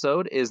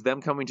episode is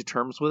them coming to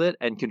terms with it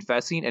and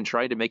confessing and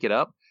trying to make it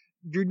up,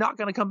 you're not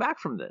going to come back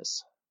from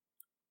this.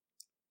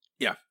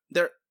 Yeah.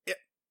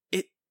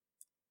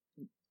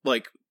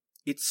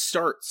 It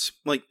starts,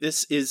 like,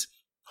 this is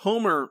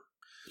Homer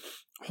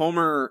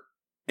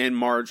and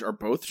Marge are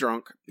both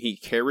drunk. He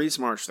carries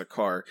Marge to the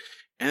car,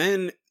 and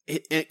then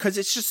because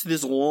it's just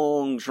this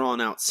long,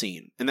 drawn-out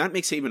scene, and that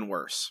makes it even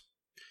worse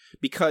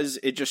because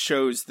it just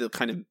shows the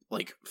kind of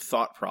like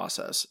thought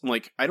process.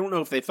 Like, I don't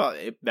know if they thought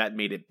that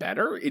made it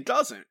better. It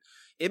doesn't.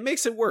 It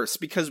makes it worse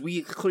because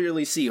we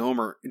clearly see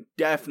Homer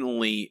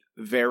definitely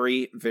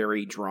very,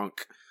 very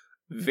drunk,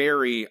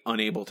 very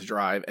unable to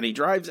drive, and he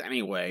drives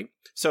anyway.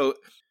 So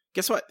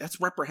guess what? That's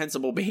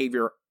reprehensible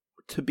behavior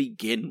to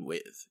begin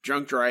with.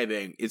 Drunk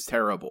driving is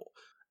terrible.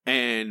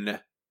 And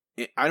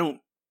I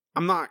don't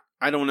know.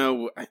 I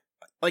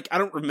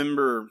don't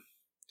remember.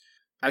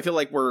 I feel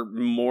like we're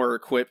more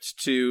equipped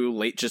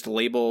to just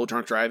label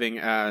drunk driving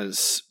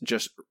as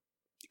just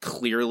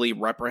clearly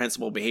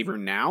reprehensible behavior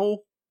now,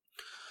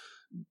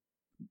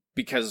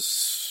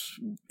 because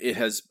it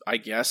has, I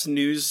guess,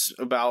 news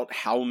about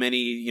how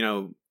many,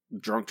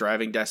 drunk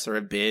driving deaths there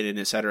have been, and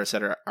et cetera,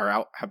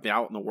 have been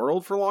out in the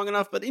world for long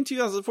enough. But in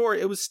 2004,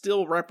 it was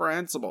still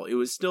reprehensible. It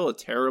was still a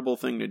terrible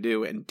thing to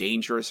do and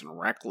dangerous and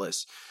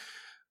reckless.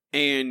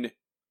 And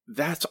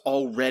that's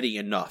already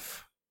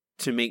enough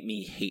to make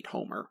me hate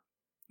Homer.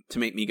 To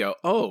make me go,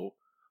 oh,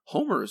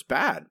 Homer is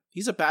bad.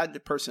 He's a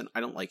bad person.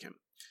 I don't like him.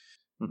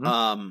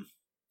 Mm-hmm.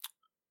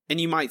 And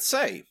you might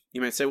say,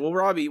 well,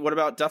 Robbie, what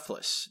about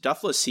Duffless?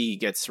 Duffless, he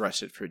gets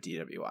arrested for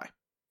DWI.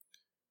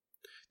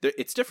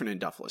 It's different in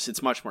Duffless.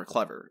 It's much more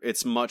clever.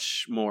 It's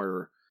much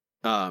more,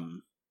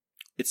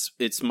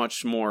 it's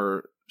much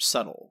more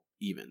subtle,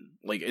 even.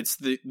 Like, it's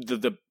the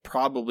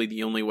probably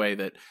the only way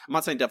that, I'm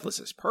not saying Duffless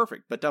is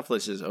perfect, but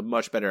Duffless is a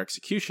much better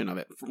execution of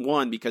it.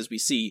 One, because we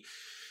see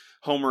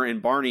Homer and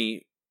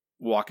Barney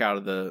walk out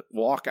of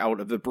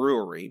the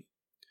brewery.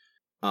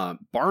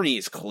 Barney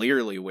is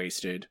clearly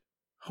wasted.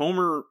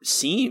 Homer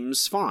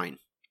seems fine.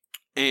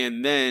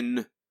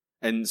 And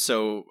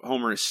so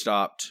Homer is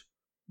stopped,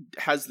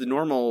 has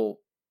the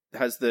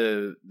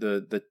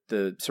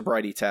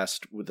sobriety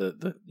test with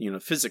the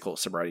physical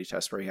sobriety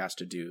test where he has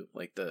to do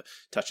like the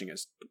touching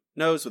his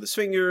nose with his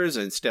fingers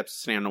and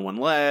stand on one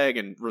leg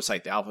and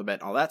recite the alphabet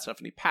and all that stuff,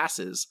 and he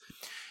passes.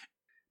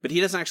 But he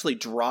doesn't actually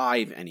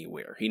drive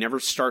anywhere. He never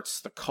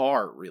starts the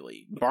car,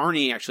 really.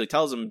 Barney actually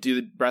tells him, do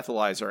the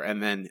breathalyzer,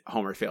 and then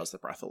Homer fails the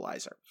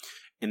breathalyzer.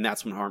 And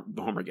that's when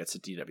Homer gets a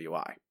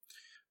DWI.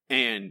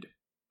 And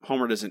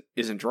Homer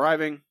isn't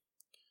driving.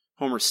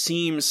 Homer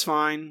seems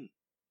fine.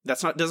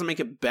 Doesn't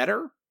make it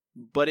better,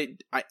 but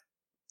it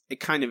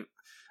kind of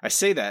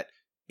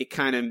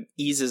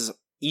eases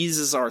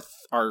our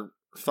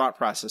thought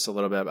process a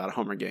little bit about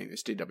Homer getting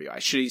this DWI.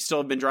 Should he still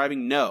have been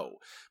driving? No,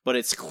 but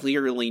it's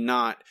clearly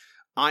not.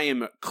 I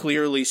am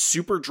clearly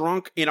super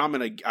drunk, and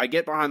I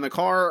get behind the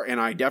car,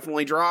 and I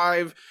definitely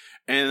drive,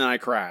 and then I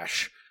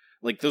crash.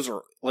 Like, those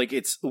are, like,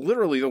 it's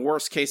literally the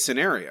worst case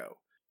scenario.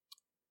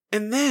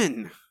 And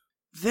then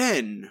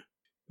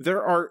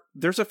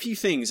there's a few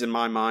things in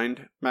my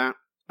mind, Matt,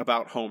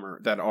 about Homer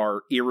that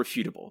are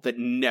irrefutable, that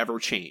never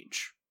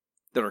change,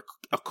 that are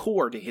a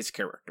core to his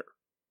character.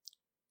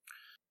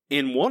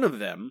 And one of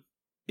them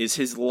is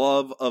his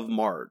love of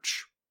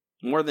Marge,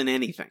 more than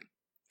anything.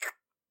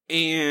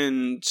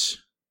 And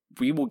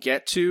we will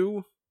get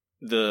to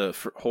the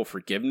whole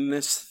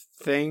forgiveness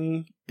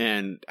thing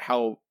and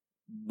how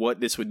what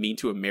this would mean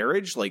to a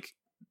marriage, like,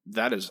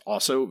 that is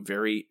also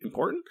very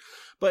important.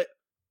 But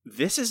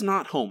this is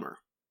not Homer.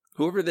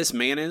 Whoever this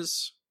man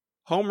is,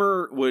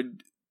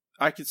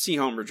 I could see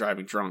Homer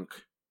driving drunk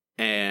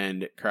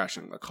and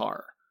crashing the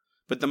car.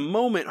 But the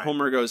moment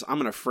Homer goes, I'm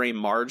going to frame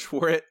Marge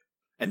for it,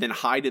 and then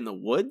hide in the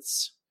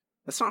woods,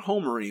 that's not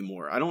Homer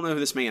anymore. I don't know who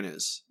this man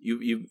is.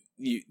 We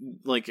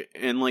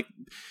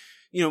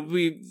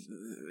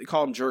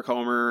call him Jerk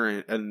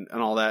Homer and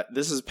all that.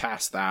 This is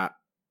past that,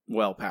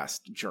 well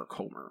past Jerk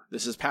Homer.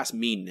 This is past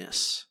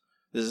meanness.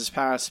 This is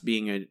past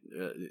being a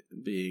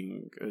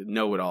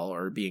know-it-all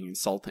or being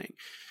insulting.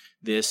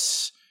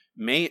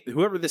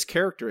 Whoever this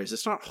character is,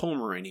 it's not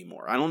Homer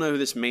anymore. I don't know who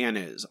this man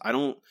is.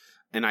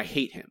 And I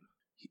hate him.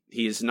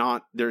 He is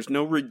not. There's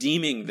no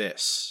redeeming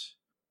this.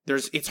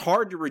 It's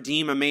hard to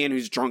redeem a man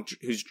who's drunk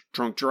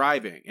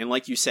driving. And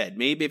like you said,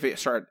 maybe if it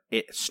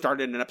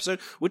started an episode,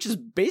 which is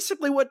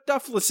basically what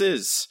Duffless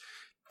is.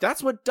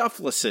 That's what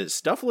Duffless is.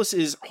 Duffless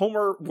is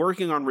Homer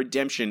working on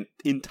redemption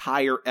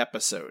entire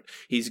episode.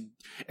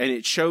 And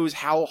it shows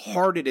how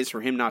hard it is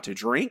for him not to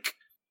drink,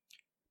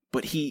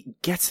 but he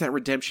gets that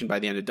redemption by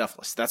the end of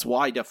Duffless. That's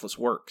why Duffless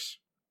works.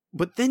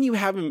 But then you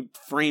have him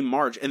frame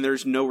Marge, and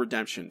there's no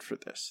redemption for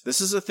this.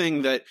 This is a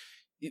thing that,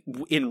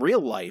 in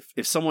real life,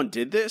 if someone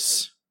did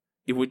this,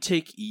 it would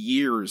take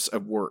years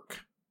of work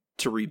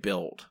to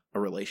rebuild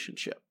a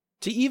relationship,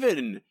 to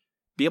even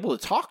be able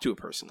to talk to a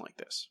person like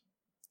this.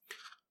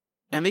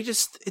 And I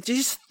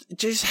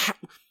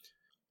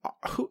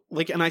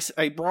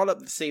brought up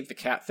the Save the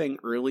Cat thing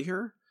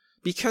earlier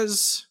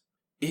because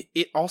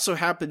it also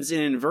happens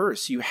in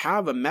inverse. You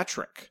have a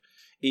metric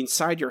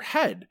inside your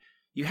head.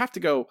 You have to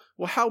go,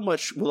 well, how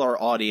much will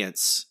our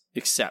audience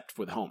accept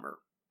with Homer?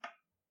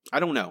 I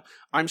don't know.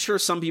 I'm sure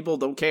some people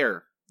don't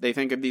care. They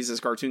think of these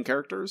as cartoon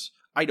characters.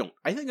 I don't.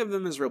 I think of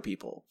them as real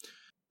people.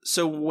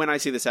 So when I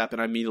see this happen,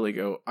 I immediately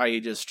go,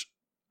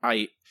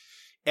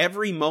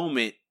 every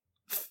moment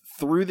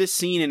through this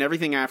scene and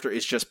everything after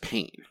is just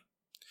pain.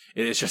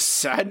 It is just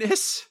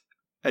sadness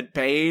and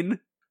pain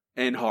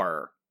and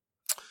horror.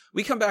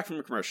 We come back from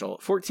a commercial,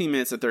 14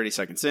 minutes and 30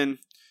 seconds in.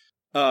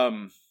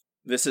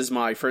 This is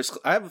my first.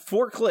 I have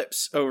 4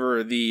 clips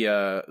over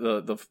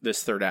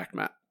this third act,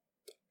 Matt.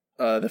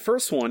 The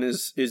first one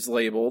is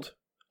labeled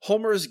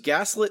Homer's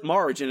gaslit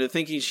Marge into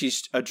thinking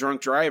she's a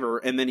drunk driver,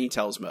 and then he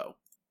tells Moe.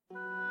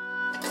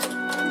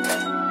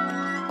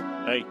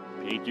 I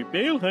paid your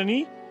bail,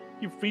 honey.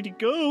 You're free to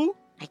go.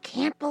 I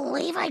can't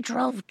believe I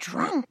drove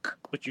drunk.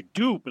 But you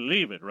do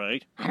believe it,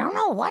 right? I don't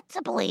know what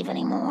to believe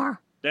anymore.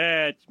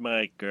 That's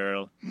my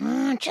girl.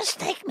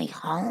 Just take me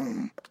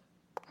home.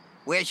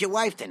 Where's your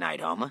wife tonight,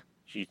 Homer?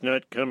 She's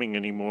not coming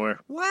anymore.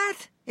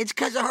 What? It's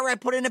because of her I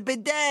put in a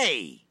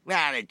bidet.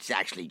 Well, it's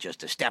actually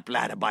just a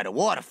stepladder by the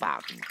water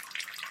fountain.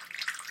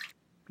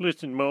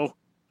 Listen, Mo,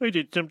 I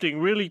did something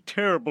really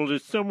terrible to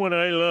someone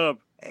I love.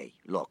 Hey,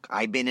 look,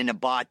 I've been in the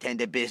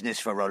bartender business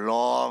for a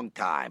long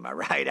time, all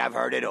right? I've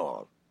heard it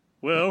all.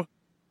 Well,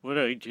 what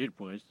I did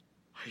was,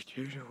 I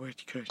did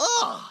what could.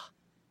 Ugh!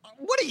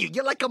 What are you?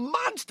 You're like a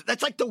monster.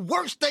 That's like the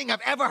worst thing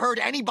I've ever heard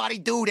anybody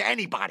do to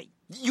anybody.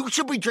 You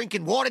should be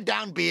drinking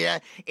watered-down beer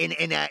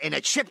in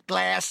a chipped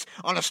glass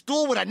on a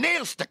stool with a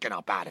nail sticking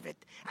up out of it.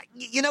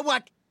 You know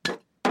what?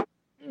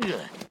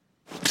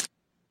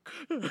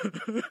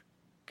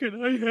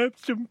 Can I have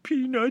some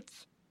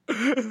peanuts?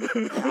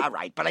 All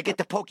right, but I get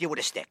to poke you with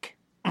a stick.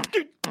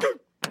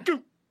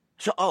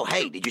 So,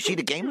 hey, did you see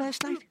the game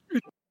last night?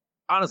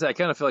 Honestly, I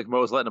kind of feel like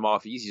Moe's letting him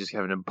off easy, just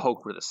having him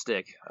poke with a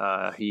stick.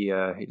 He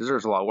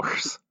deserves a lot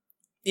worse.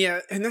 Yeah,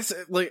 and that's,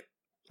 like,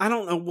 I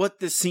don't know what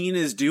this scene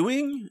is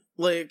doing.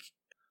 Like,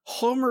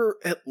 Homer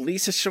at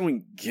least is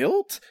showing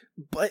guilt,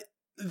 but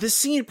the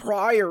scene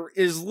prior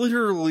is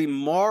literally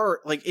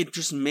like, it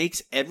just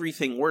makes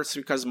everything worse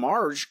because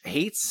Marge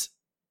hates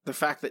the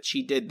fact that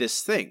she did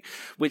this thing,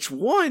 which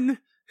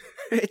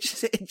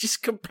it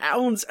just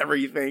compounds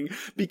everything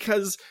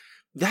because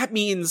that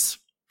means,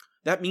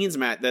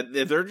 Matt,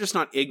 that they're just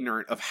not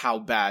ignorant of how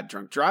bad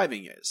drunk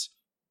driving is.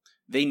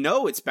 They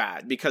know it's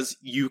bad because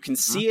you can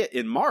see it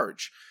in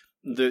Marge.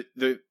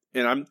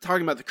 And I'm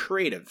talking about the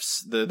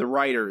creatives, the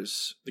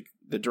writers,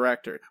 the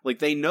director. Like,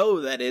 they know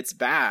that it's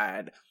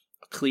bad,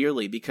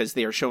 clearly, because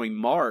they are showing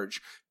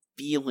Marge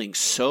feeling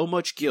so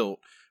much guilt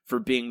for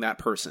being that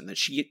person that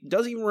she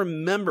doesn't even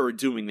remember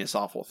doing this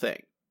awful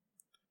thing.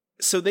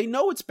 So they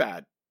know it's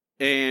bad.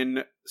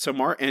 And so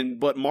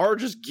but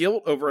Marge's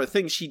guilt over a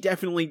thing she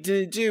definitely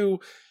didn't do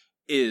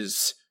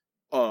is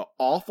an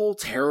awful,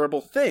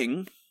 terrible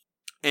thing.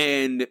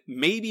 And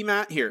maybe,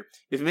 Matt,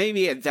 if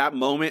maybe at that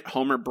moment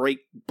Homer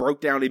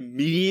broke down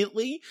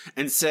immediately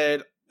and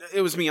said,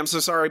 it was me, I'm so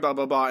sorry, blah,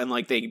 blah, blah, and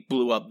like they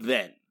blew up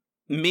then,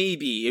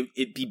 maybe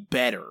it'd be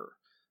better.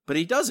 But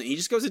he doesn't. He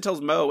just goes and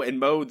tells Moe, and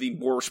Moe, the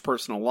worst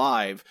person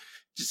alive,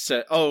 just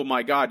said, oh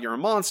my God, you're a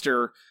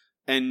monster.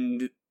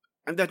 And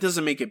that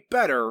doesn't make it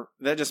better.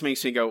 That just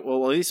makes me go,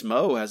 well, at least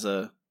Moe has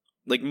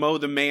Moe,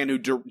 the man who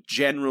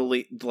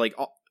generally, like,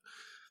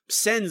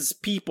 sends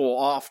people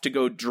off to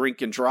go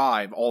drink and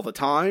drive all the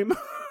time.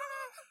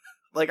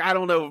 Like, I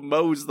don't know if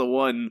Moe's the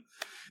one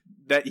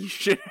that you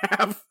should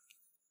have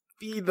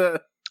be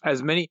the...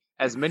 As many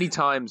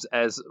times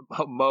as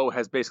Moe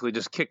has basically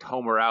just kicked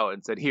Homer out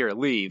and said, "Here,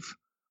 leave,"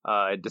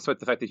 despite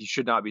the fact that he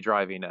should not be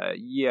driving.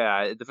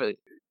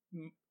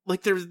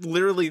 Like, there's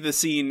literally the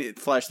scene it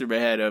flashed through my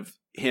head of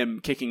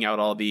him kicking out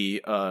all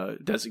the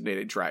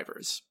designated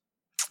drivers.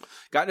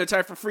 Got no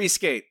time for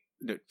cheapskates.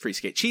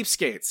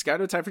 Got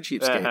no time for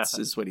cheapskates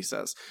is what he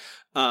says.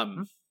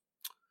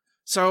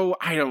 So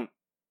I don't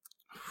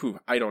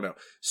know.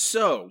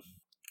 So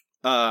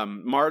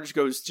Marge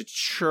goes to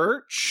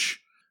church.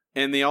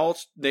 And they all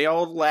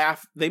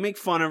laugh. They make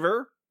fun of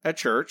her at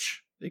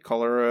church. They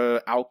call her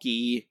a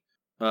alkie.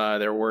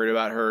 They're worried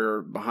about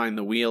her behind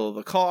the wheel of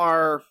the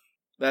car.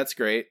 That's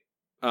great.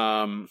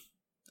 What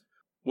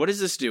is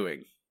this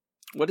doing?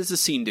 What does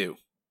this scene do?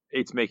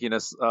 It's making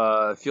us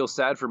feel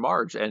sad for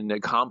Marge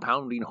and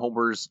compounding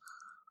Homer's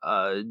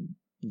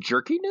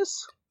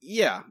jerkiness.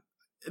 Yeah,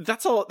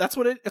 that's all. That's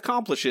what it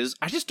accomplishes.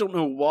 I just don't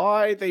know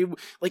why they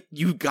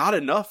you got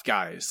enough,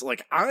 guys.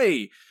 Like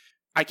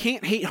I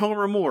can't hate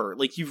Homer more.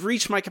 Like, you've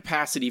reached my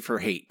capacity for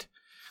hate.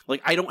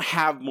 Like, I don't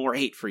have more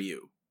hate for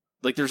you.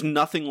 Like, there's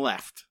nothing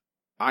left.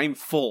 I'm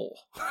full.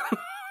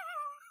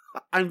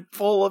 I'm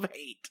full of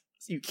hate.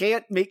 You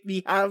can't make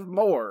me have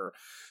more.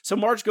 So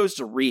Marge goes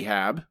to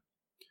rehab.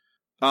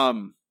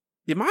 Was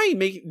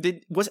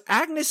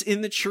Agnes in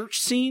the church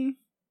scene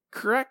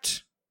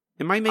correct?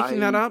 Am I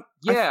making that up?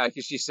 Yeah,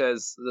 because she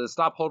says,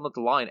 "Stop holding up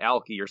the line,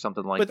 alkie," or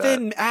something like that. But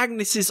then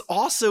Agnes is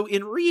also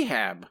in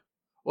rehab.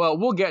 Well,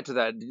 we'll get to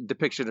that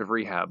depiction of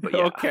rehab, but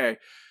yeah. Okay.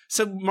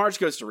 So Marge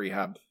goes to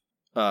rehab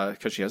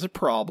because she has a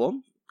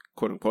problem,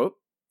 quote unquote.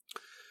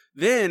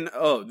 Then,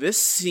 this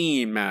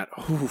scene, Matt.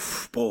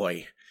 Oof,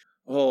 boy.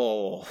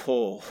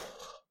 Oh.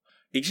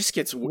 It just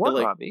gets...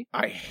 What, Robbie?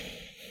 I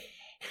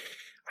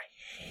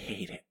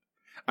hate it.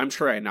 I'm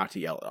trying not to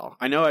yell at all.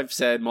 I know I've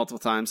said multiple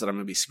times that I'm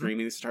going to be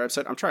screaming this entire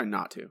episode. I'm trying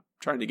not to. I'm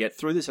trying to get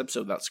through this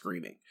episode without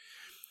screaming.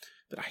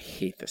 But I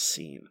hate this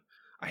scene.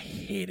 I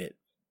hate it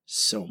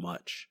so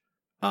much.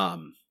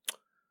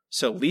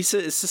 So Lisa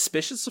is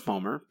suspicious of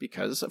Homer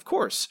because, of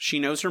course, she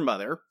knows her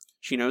mother.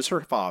 She knows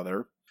her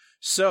father.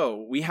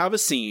 So we have a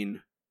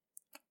scene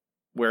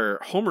where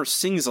Homer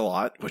sings a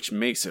lot, which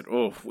makes it,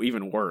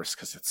 even worse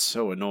because it's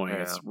so annoying.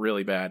 Yeah. It's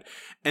really bad.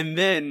 And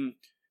then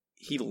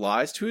he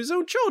lies to his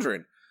own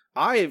children.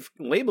 I've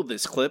labeled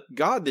this clip,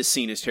 "God, this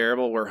scene is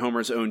terrible," where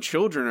Homer's own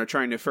children are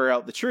trying to ferret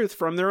out the truth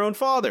from their own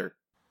father.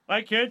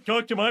 I can't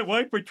talk to my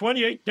wife for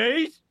 28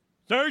 days?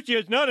 Sir, she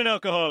is not an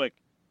alcoholic.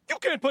 You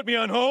can't put me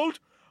on hold.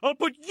 I'll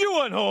put you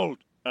on hold.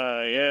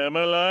 I am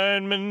a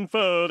lineman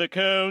for the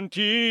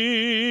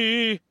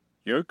county.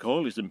 Your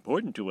call is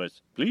important to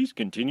us. Please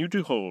continue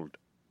to hold.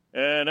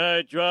 And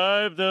I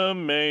drive the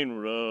main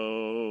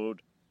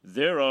road.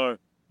 There are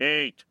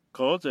 8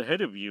 calls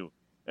ahead of you.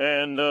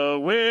 And the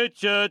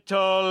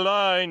Wichita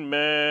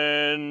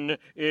lineman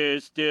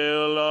is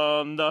still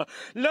on the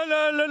la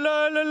la la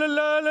la la la la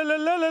la la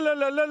la la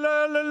la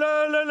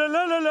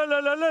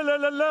la la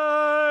la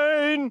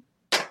line.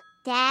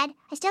 Dad,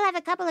 I still have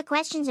a couple of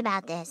questions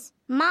about this.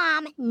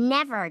 Mom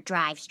never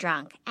drives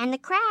drunk, and the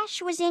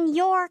crash was in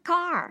your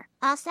car.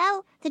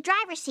 Also, the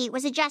driver's seat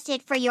was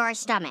adjusted for your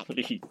stomach.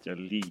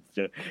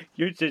 Lisa,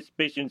 your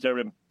suspicions are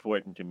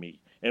important to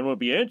me and will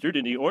be answered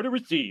in the order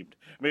received.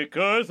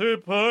 MacArthur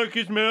Park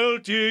is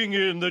melting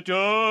in the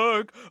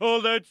dark, all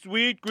that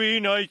sweet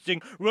green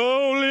icing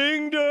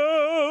rolling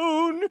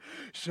down.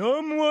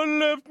 Someone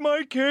left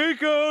my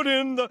cake out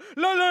in the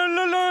la la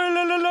la la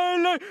la la la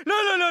la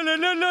la la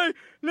la la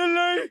la la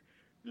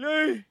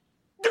la.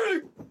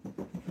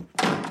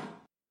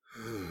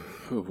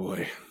 Oh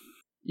boy.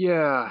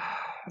 Yeah.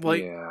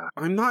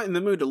 I'm not in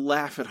the mood to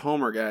laugh at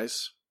Homer,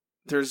 guys.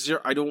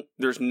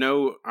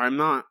 I'm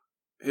not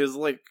his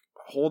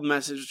whole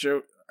message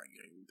joke.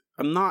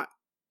 I'm not.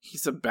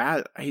 He's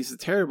a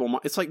terrible.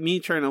 It's like me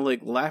trying to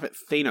laugh at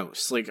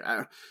Thanos.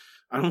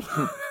 I don't.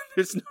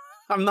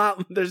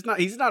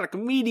 He's not a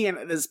comedian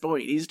at this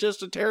point. He's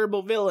just a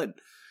terrible villain.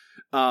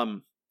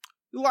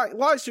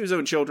 Lies to his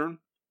own children,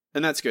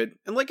 and that's good.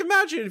 And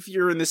imagine if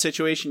you're in this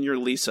situation. You're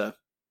Lisa.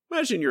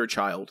 Imagine you're a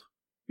child.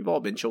 We've all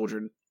been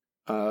children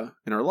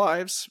in our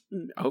lives.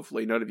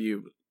 Hopefully, none of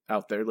you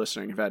out there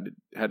listening have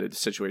had a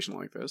situation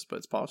like this, but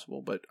it's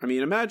possible. But I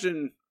mean,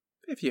 imagine.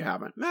 If you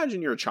haven't,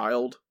 imagine you're a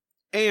child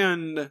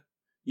and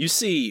you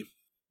see,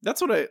 that's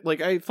what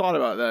I thought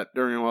about that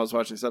during while I was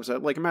watching this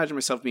episode. Imagine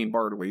myself being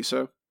Bart or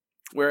Lisa,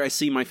 where I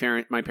see my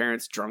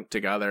parents drunk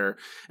together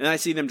and I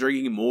see them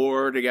drinking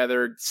more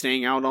together,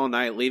 staying out all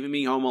night, leaving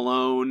me home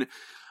alone.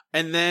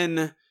 And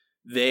then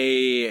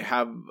they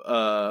have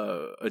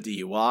a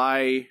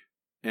DUI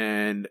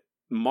and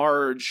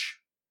Marge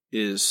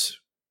is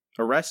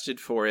arrested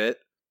for it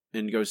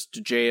and goes to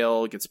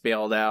jail, gets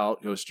bailed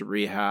out, goes to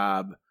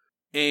rehab.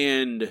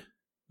 And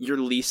you're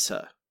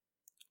Lisa.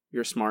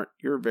 You're smart.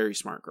 You're a very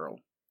smart girl.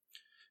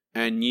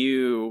 And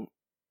you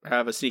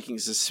have a sneaking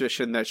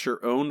suspicion that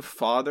your own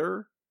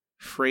father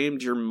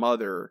framed your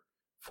mother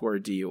for a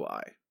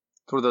DUI.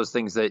 It's one of those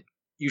things that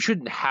you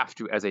shouldn't have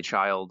to, as a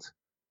child,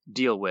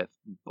 deal with.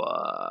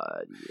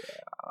 But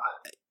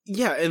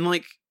yeah, and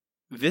like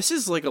this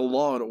is like a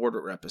Law and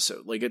Order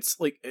episode. Like it's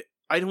like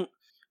I don't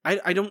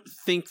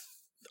think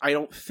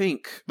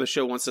the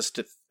show wants us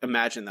to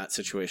imagine that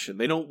situation.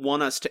 They don't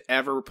want us to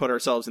ever put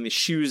ourselves in the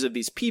shoes of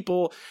these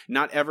people,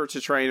 not ever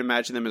to try and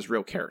imagine them as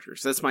real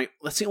characters. That's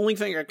the only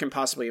thing I can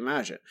possibly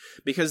imagine.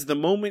 Because the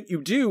moment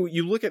you do,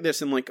 you look at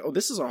this and like, oh,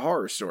 this is a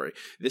horror story.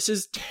 This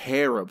is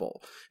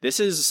terrible.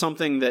 This is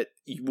something that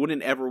you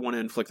wouldn't ever want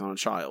to inflict on a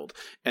child.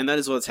 And that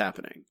is what's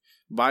happening.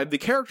 By the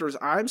characters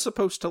I'm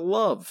supposed to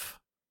love.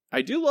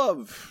 I do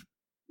love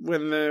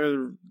when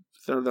they're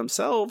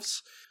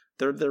themselves.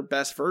 They're their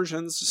best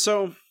versions.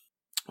 So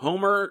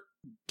Homer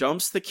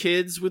dumps the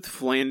kids with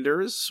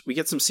Flanders. We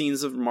get some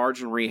scenes of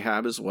Marge in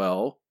rehab as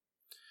well.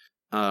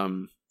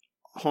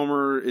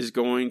 Homer is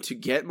going to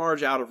get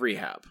Marge out of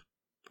rehab.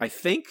 I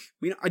think.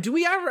 Do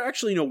we ever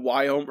actually know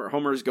why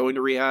Homer is going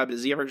to rehab?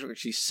 Does he ever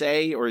actually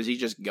say, or is he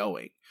just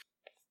going?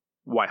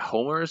 Why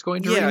Homer is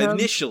going to rehab? Yeah,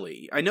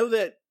 initially. I know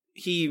that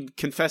he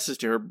confesses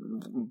to her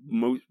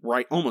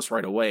almost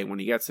right away when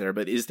he gets there,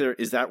 but is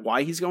that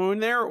why he's going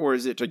there, or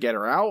is it to get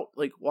her out?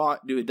 Like, what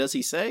does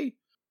he say?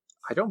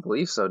 I don't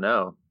believe so,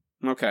 no.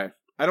 Okay.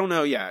 I don't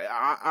know,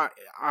 yeah.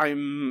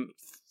 I'm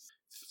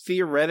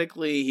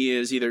theoretically he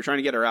is either trying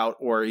to get her out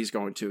or he's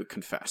going to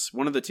confess.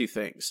 One of the two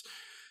things.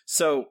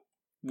 So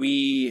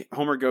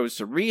Homer goes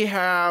to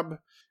rehab.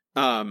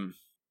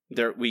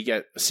 There we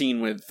get a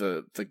scene with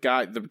the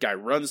guy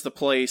runs the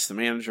place, the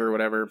manager or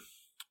whatever.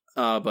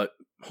 But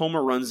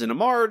Homer runs into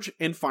Marge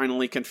and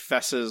finally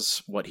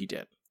confesses what he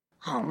did.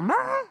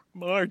 Homer?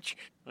 Marge,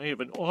 I have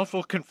an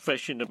awful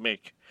confession to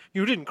make.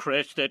 You didn't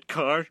crash that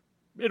car.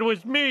 It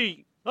was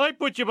me. I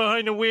put you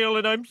behind the wheel,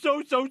 and I'm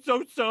so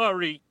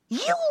sorry.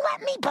 You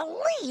let me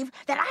believe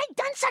that I'd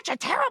done such a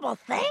terrible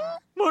thing?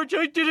 Marge,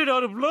 I did it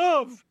out of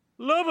love.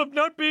 Love of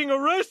not being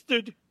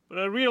arrested. But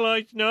I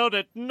realize now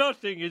that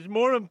nothing is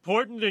more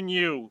important than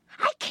you.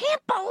 I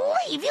can't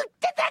believe you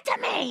did that to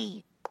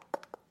me.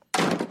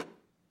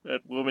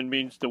 That woman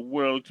means the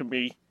world to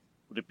me.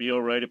 Would it be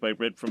all right if I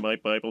read from my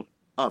Bible?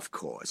 Of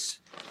course.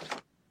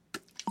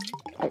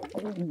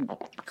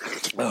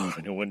 Oh,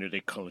 no wonder they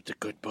call it the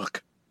good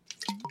book.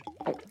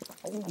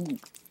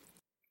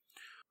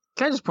 Can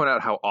I just point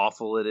out how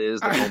awful it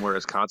is that Homer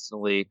is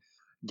constantly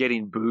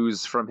getting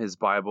booze from his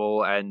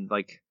Bible? And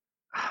like,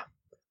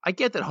 I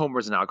get that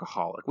Homer's an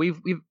alcoholic. We've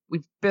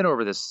been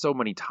over this so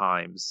many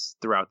times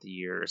throughout the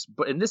years,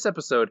 but in this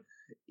episode,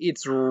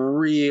 it's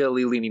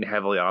really leaning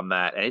heavily on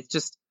that, and it's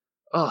just,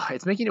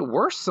 it's making it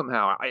worse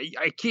somehow.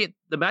 I can't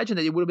imagine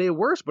that it would have made it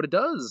worse, but it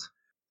does.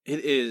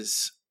 It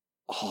is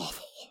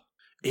awful.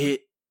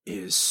 It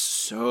is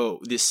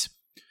so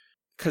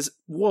because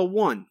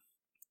one,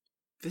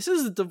 this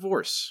is a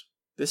divorce.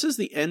 This is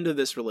the end of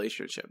this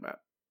relationship, Matt.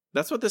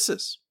 That's what this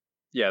is.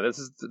 Yeah, this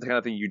is the kind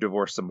of thing you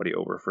divorce somebody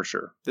over for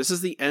sure. This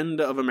is the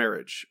end of a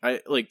marriage.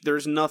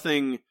 There's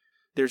nothing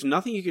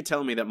you could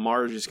tell me that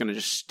Marge is going to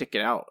just stick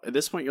it out. At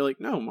this point, you're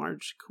like, no,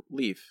 Marge,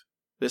 leave.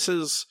 This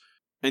is,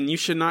 and you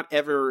should not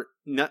ever,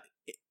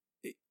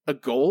 a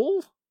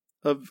goal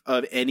of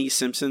any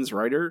Simpsons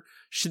writer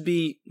should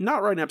be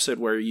not write an episode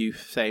where you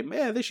say,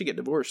 yeah, they should get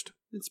divorced.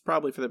 It's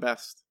probably for the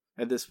best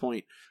at this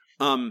point.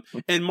 And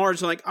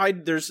Marge, like,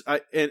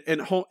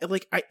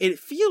 it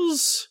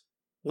feels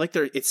like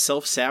it's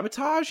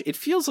self-sabotage. It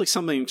feels like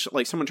something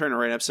like someone trying to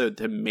write an episode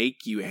to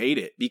make you hate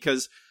it,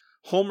 because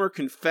Homer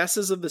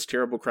confesses of this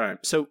terrible crime.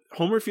 So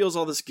Homer feels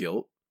all this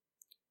guilt,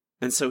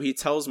 and so he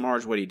tells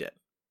Marge what he did.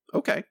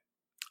 Okay.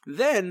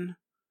 Then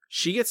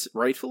she gets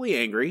rightfully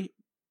angry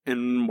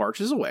and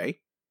marches away.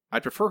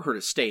 I'd prefer her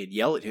to stay and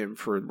yell at him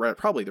for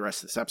probably the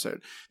rest of this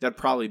episode. That'd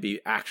probably be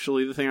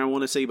actually the thing I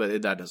want to say,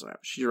 but that doesn't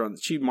happen.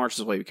 She marches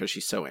away because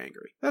she's so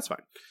angry. That's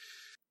fine.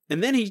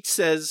 And then he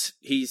says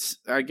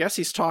I guess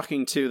he's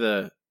talking to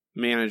the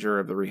manager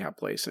of the rehab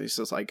place, and he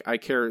says, like,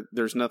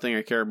 there's nothing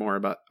I care more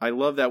about. I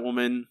love that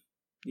woman.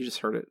 You just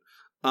heard it.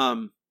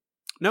 No,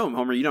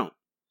 Homer, you don't.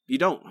 You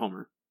don't,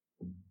 Homer.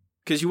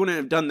 Because you wouldn't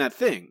have done that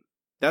thing.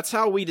 That's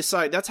how we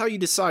decide. That's how you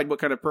decide what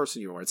kind of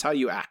person you are. It's how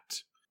you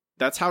act.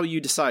 That's how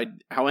you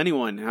decide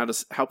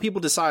how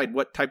people decide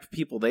what type of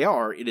people they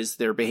are. It is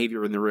their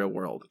behavior in the real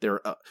world.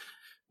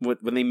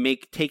 When they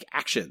take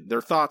action,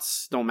 their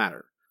thoughts don't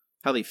matter.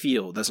 How they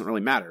feel doesn't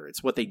really matter.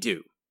 It's what they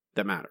do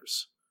that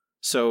matters.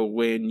 So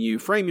when you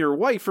frame your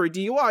wife for a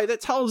DUI,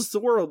 that tells the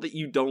world that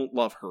you don't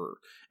love her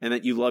and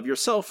that you love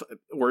yourself.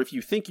 Or if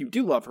you think you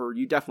do love her,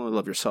 you definitely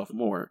love yourself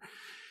more.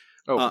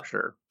 Oh, for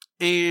sure.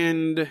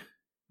 And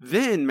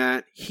then,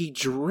 Matt, he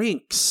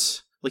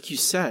drinks. Like you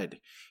said,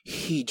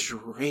 he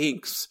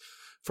drinks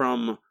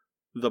from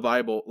the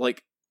Bible.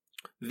 Like,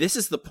 this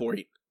is the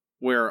point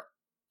where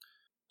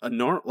a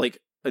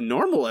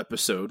normal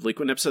episode, like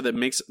an episode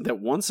that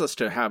wants us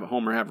to have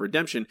Homer have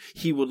redemption,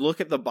 he would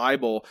look at the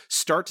Bible,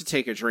 start to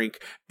take a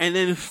drink, and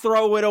then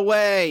throw it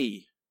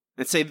away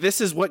and say, "This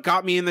is what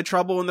got me in the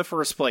trouble in the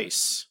first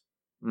place,"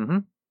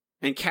 and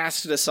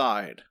cast it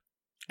aside.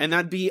 And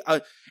that'd be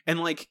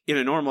like in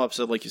a normal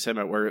episode, like you said,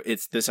 Matt, where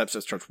this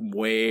episode starts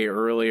way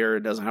earlier,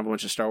 it doesn't have a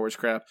bunch of Star Wars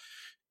crap.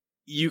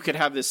 you could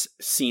have this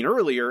scene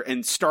earlier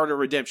and start a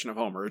redemption of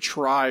Homer, or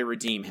try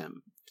redeem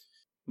him.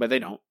 But they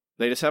don't.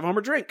 They just have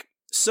Homer drink.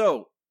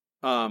 So,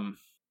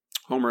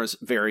 Homer is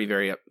very,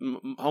 very...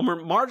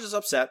 Marge is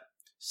upset.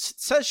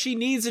 Says she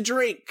needs a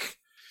drink.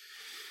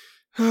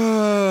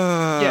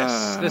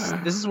 Yes,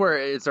 this is where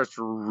it starts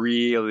to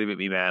really make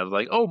me mad.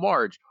 Like, oh,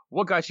 Marge,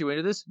 what got you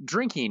into this?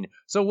 Drinking.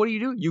 So what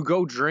do? You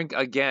go drink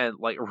again.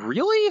 Like,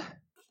 really?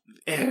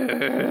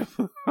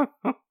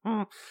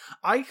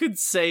 I could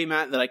say,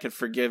 Matt, that I could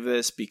forgive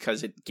this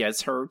because it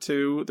gets her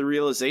to the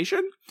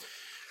realization.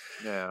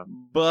 Yeah.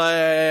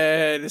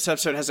 But this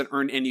episode hasn't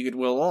earned any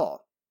goodwill at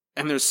all.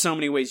 And there's so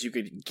many ways you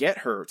could get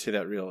her to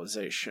that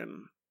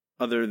realization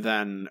other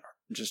than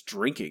just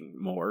drinking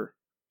more.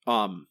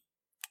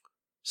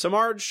 So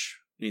Marge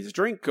needs a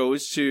drink,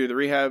 goes to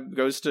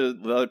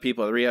the other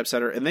people at the rehab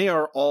center, and they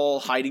are all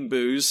hiding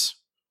booze.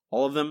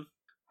 All of them?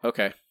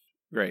 Okay,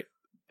 great.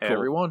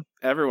 Cool.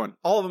 Everyone.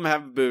 All of them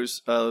have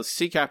booze.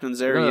 Sea Captain's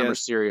there. None of them are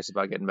serious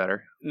about getting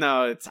better.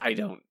 No, I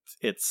don't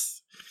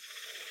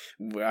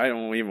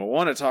even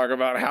want to talk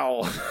about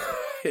how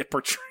it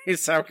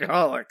portrays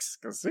alcoholics.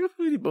 Because,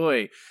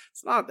 boy,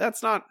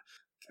 that's not,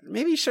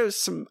 maybe shows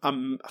some,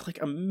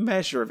 like a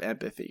measure of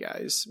empathy,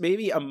 guys.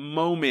 Maybe a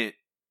moment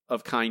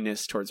of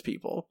kindness towards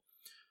people.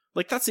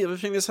 Like, that's the other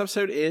thing this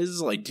episode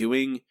is, like,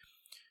 doing.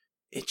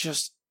 It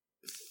just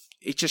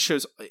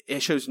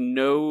shows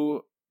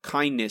no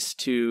kindness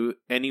to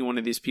any one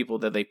of these people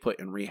that they put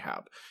in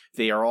rehab.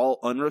 They are all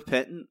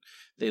unrepentant.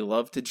 They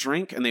love to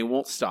drink, and they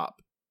won't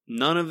stop.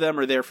 None of them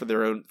are there for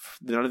their own.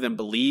 None of them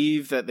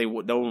believe that they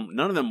don't.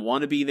 None of them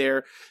want to be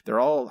there. They're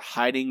all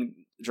hiding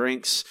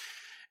drinks.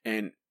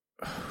 And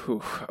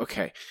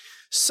okay,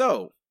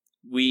 so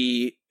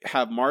we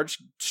have Marge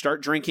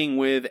start drinking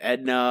with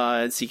Edna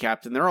and Sea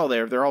Captain. They're all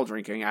there. They're all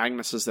drinking.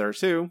 Agnes is there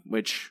too.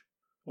 Which,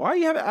 why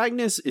you have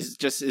Agnes? Is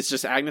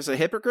just Agnes a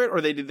hypocrite,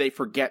 or did they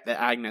forget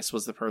that Agnes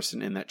was the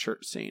person in that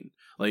church scene?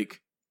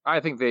 Like, I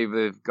think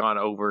they've gone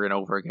over and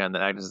over again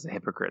that Agnes is a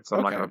hypocrite, so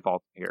I'm not going to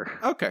fault here.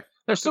 Okay.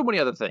 There's so many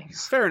other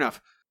things. Fair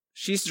enough.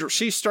 She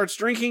starts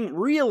drinking,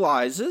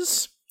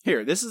 realizes...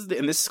 Here,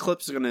 this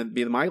clip is going to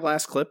be my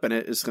last clip, and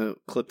it is going to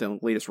clip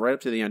and lead us right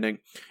up to the ending.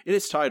 It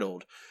is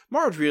titled,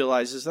 Marge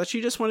realizes that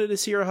she just wanted to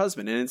see her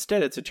husband, and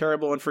instead it's a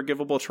terrible,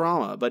 unforgivable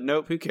trauma. But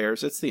nope, who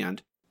cares? It's the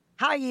end.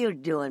 How you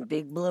doing,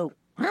 Big Blue?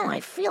 Well,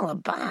 I feel a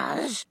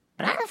buzz,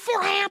 but I don't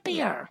feel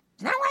happier.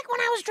 It's not like when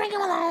I was drinking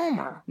with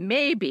Homer.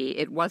 Maybe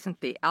it wasn't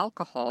the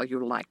alcohol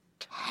you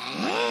liked.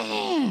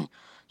 Hey,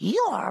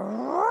 you are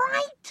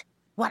right.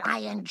 What I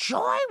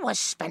enjoy was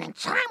spending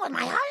time with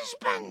my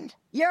husband.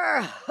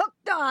 You're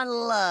hooked on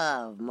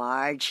love,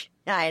 Marge.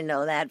 I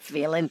know that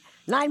feeling.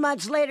 9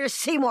 months later,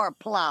 Seymour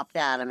plopped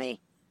out of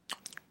me.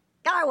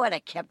 I would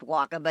have kept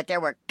walking, but there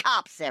were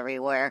cops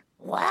everywhere.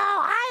 Well,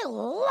 I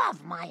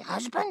love my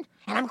husband,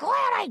 and I'm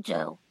glad I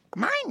do.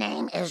 My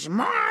name is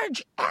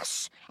Marge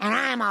S., and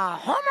I'm a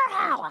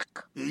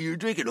Homerholic. You're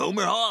drinking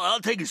Homer, huh? I'll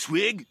take a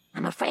swig.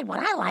 I'm afraid what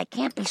I like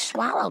can't be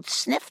swallowed,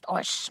 sniffed,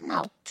 or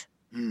smoked.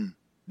 Then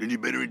you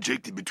better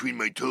inject it between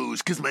my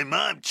toes, 'cause my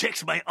mom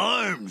checks my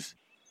arms.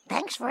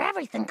 Thanks for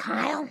everything,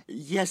 Kyle.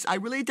 Yes, I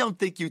really don't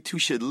think you two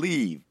should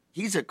leave.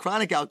 He's a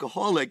chronic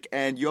alcoholic,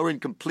 and you're in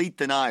complete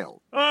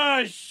denial.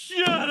 Ah,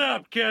 shut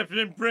up,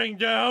 Captain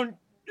Bringdown.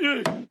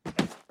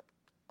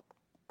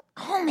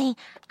 Homie,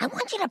 I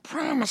want you to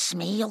promise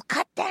me you'll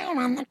cut down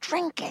on the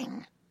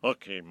drinking.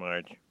 Okay,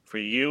 Marge. For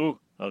you,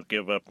 I'll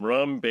give up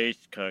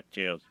rum-based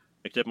cocktails,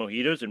 except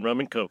mojitos and rum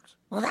and cokes.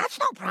 Well, that's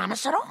no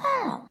promise at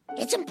all.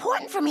 It's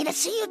important for me to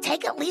see you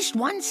take at least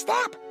one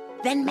step.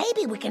 Then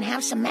maybe we can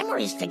have some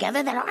memories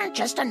together that aren't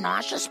just a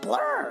nauseous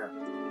blur.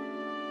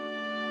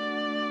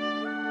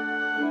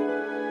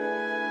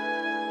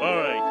 All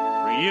right,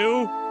 for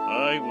you,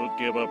 I will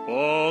give up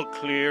all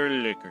clear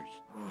liquors.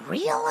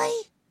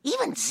 Really?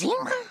 Even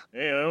Zima?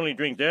 Hey, I only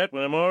drink that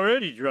when I'm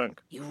already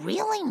drunk. You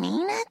really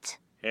mean it?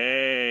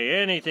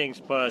 Hey, anything's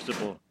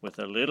possible with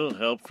a little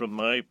help from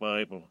my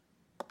Bible.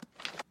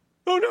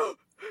 Oh, no!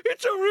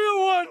 It's a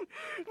real one!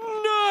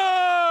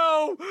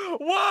 No!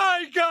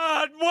 Why,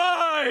 God?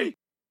 Why?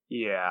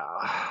 Yeah.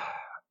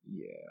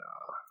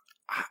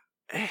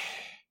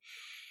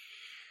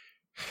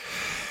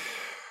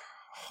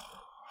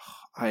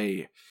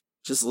 I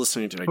just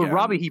listening to it again. But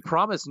Robbie, he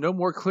promised no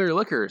more clear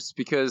liquors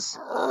because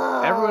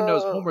everyone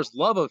knows Homer's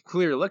love of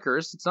clear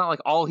liquors. It's not like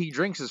all he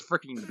drinks is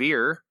freaking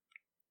beer.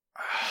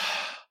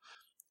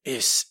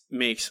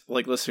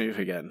 Listening to it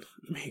again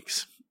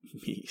makes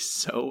me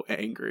so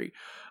angry.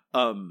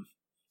 And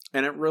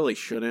it really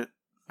shouldn't.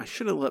 I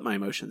shouldn't let my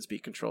emotions be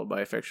controlled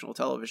by a fictional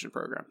television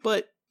program.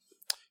 But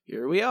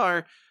here we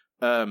are.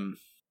 Time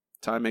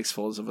makes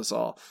fools of us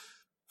all.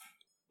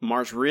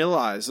 Marge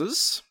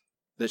realizes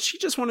that she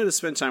just wanted to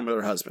spend time with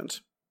her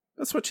husband.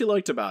 That's what she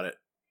liked about it.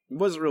 It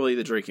wasn't really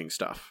the drinking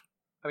stuff.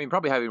 I mean,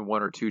 probably having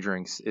one or two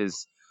drinks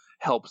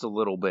helps a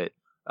little bit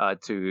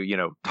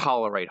to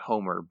tolerate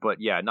Homer, but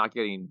yeah, not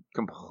getting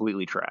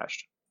completely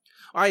trashed.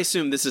 I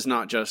assume this is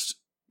not just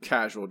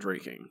casual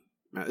drinking.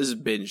 This is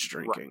binge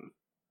drinking.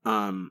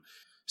 Right.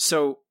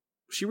 So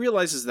she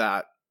realizes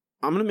that.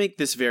 I'm going to make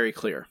this very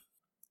clear.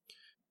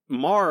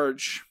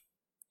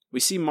 We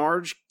see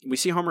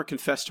Homer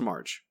confess to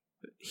Marge.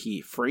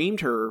 He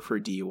framed her for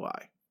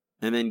DUI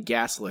and then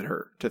gaslit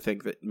her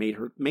to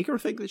make her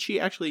think that she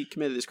actually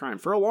committed this crime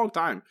for a long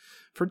time,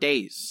 for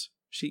days.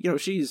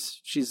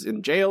 She's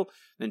in jail,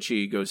 then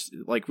she goes,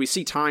 like, we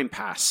see time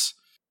pass.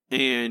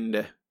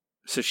 And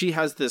so she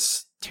has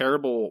this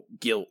terrible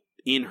guilt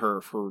in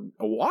her for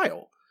a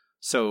while.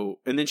 So,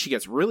 and then she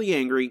gets really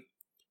angry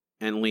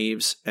and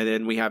leaves, and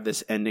then we have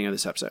this ending of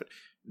this episode.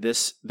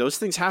 Those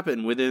things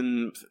happen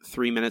within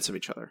 3 minutes of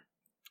each other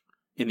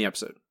in the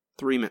episode.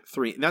 3 minutes.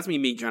 That's me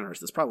being generous.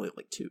 That's probably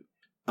like 2.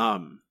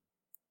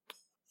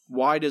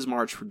 Why does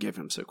Marge forgive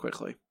him so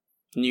quickly?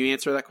 Can you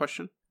answer that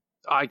question?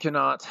 I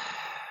cannot.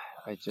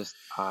 I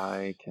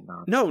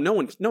cannot. No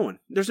one.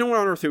 There's no one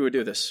on Earth who would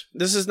do this.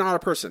 This is not a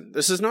person.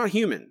 This is not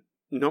human.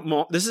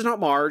 No, this is not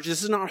Marge.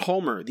 This is not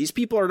Homer. These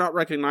people are not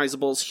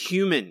recognizable as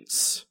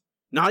humans.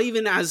 Not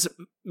even as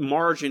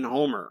Marge and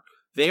Homer.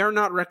 They are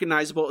not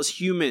recognizable as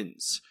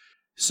humans.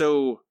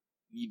 So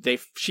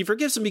she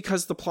forgives him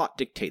because the plot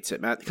dictates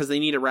it, Matt. Because they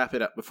need to wrap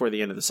it up before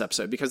the end of this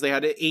episode. Because they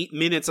had 8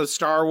 minutes of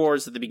Star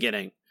Wars at the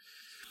beginning.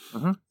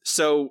 Mm-hmm.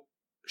 So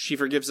she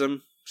forgives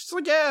him. She's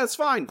like, yeah, it's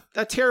fine.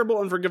 That terrible,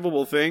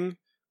 unforgivable thing,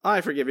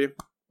 I forgive you.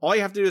 All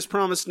you have to do is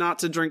promise not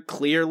to drink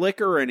clear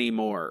liquor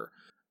anymore.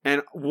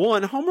 And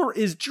Homer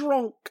is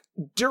drunk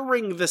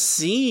during the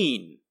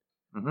scene.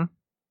 Mm-hmm.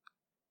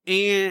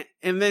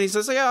 And then he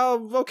says, yeah,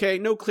 okay,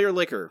 no clear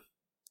liquor.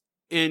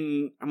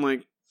 And I'm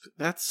like,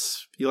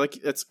 that's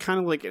kind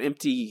of like an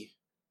empty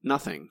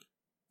nothing.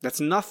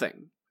 That's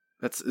nothing.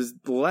 That's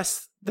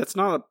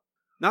not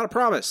a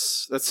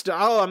promise.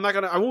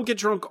 I won't get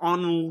drunk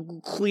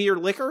on clear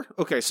liquor.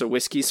 Okay, so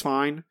whiskey's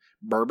fine.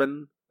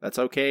 Bourbon, that's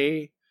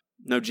okay.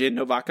 No gin,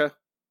 no vodka.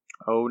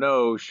 Oh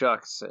no,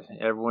 shucks.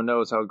 Everyone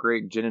knows how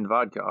great gin and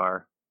vodka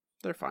are.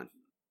 They're fine.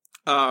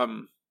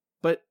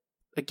 But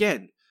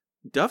again,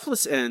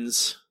 Duffless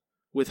ends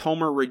with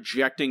Homer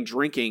rejecting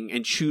drinking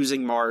and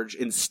choosing Marge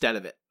instead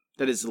of it.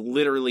 That is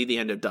literally the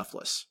end of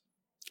Duffless.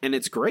 And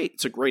it's great.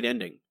 It's a great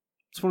ending.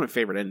 It's one of my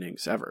favorite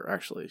endings ever,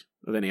 actually,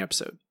 of any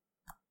episode.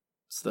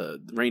 It's the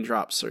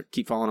raindrops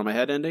keep falling on my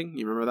head ending.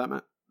 You remember that,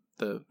 Matt?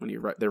 When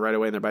they ride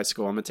away in their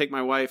bicycle. I'm going to take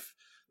my wife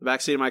in the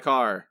backseat of my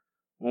car.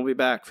 Won't be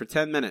back for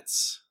 10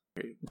 minutes.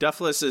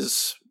 Duffless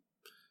is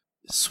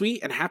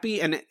sweet and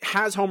happy, and it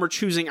has Homer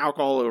choosing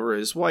alcohol over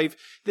his wife.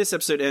 This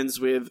episode ends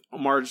with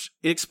Marge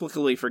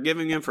inexplicably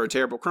forgiving him for a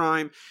terrible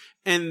crime,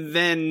 and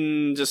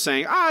then just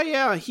saying,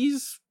 yeah,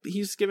 he's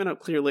given up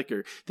clear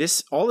liquor.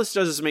 All this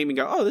does is make me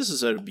go, oh, this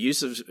is an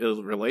abusive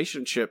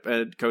relationship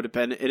and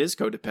codependent. It is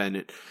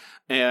codependent,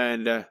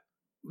 and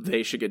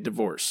they should get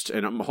divorced,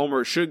 and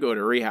Homer should go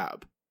to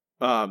rehab.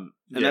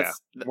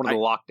 That's one of the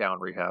lockdown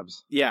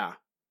rehabs. Yeah.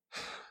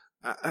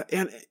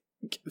 And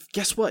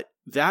guess what?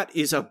 That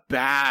is a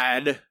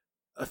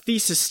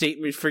thesis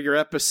statement for your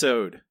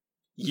episode.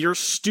 You're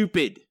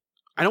stupid.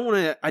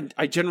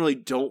 I generally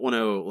don't want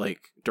to, like,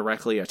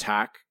 directly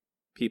attack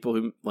people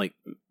who, like,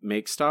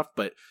 make stuff,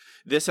 but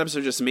this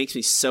episode just makes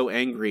me so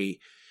angry.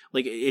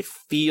 Like, it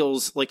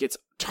feels like it's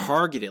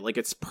targeted, like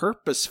it's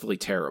purposefully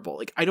terrible.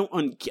 Like, I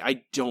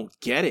don't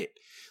get it.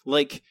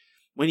 Like,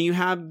 when you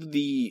have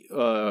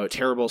the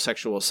terrible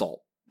sexual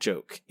assault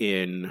joke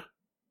in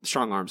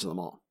Strong Arms of the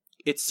Mall,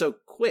 it's so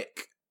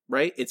quick,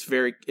 right? It's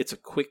a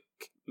quick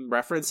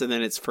reference and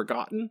then it's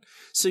forgotten.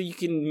 So you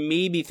can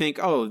maybe think,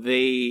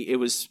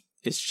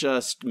 it's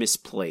just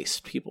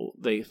misplaced. People,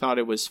 they thought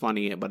it was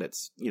funny, but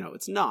it's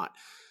not.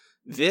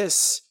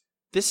 This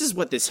is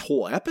what this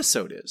whole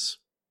episode is.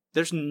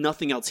 There's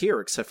nothing else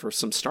here except for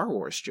some Star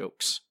Wars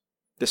jokes.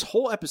 This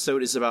whole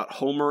episode is about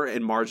Homer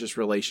and Marge's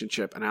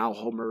relationship and how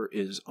Homer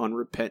is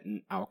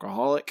unrepentant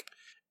alcoholic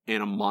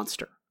and a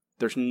monster.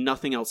 There's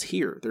nothing else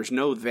here. There's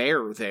no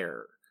there.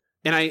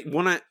 And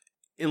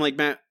like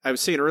Matt, I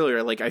was saying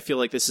earlier, like, I feel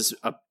like this is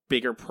a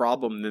bigger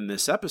problem than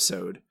this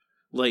episode.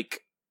 Like,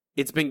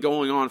 it's been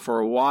going on for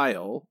a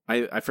while.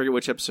 I forget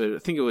which episode. I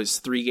think it was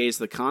 3 Gays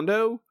to the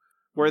Condo,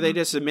 where they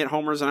just admit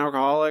Homer's an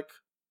alcoholic.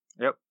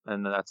 Yep,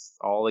 and that's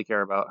all they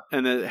care about.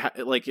 And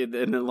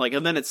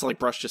then it's like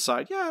brushed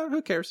aside. Yeah,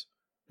 who cares?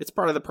 It's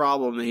part of the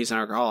problem that he's an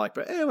alcoholic,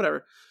 but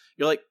whatever.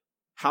 You're like,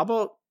 how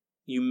about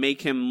you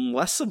make him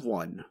less of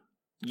one?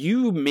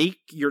 You make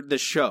the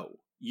show.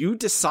 You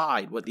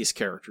decide what these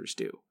characters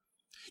do.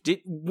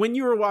 When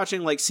you were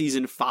watching, like,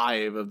 season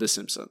 5 of The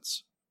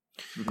Simpsons,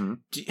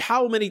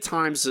 how many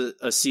times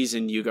a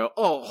season you go,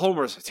 oh,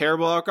 Homer's a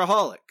terrible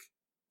alcoholic?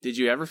 Did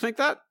you ever think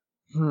that?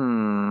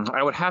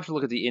 I would have to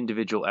look at the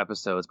individual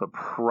episodes, but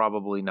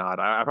probably not.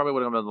 I probably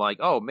would have been like,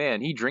 oh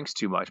man, he drinks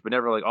too much, but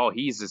never like, oh,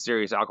 he's a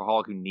serious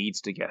alcoholic who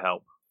needs to get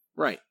help.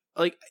 Right.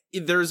 Like,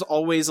 there's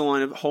always a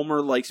line of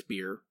Homer likes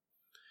beer.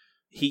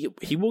 He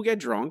will get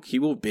drunk. He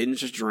will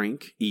binge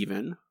drink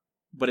even,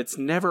 but it's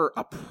never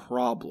a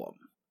problem.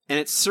 And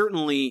it's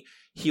certainly,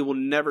 he will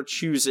never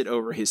choose it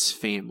over his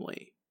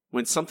family.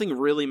 When something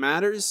really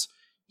matters,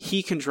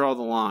 he can draw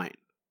the line.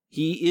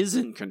 He is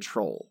in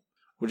control.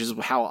 which is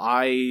how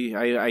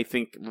I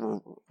think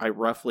I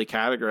roughly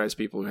categorize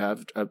people who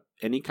have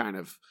any kind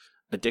of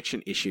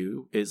addiction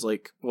issue, is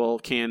like, well,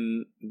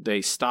 can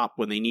they stop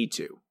when they need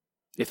to?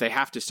 If they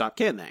have to stop,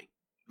 can they?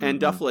 And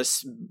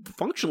Duffless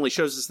functionally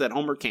shows us that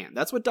Homer can.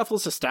 That's what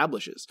Duffless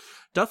establishes.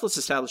 Duffless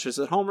establishes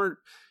that Homer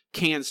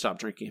can stop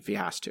drinking if he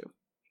has to.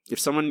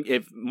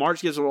 If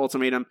Marge gives an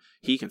ultimatum,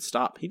 he can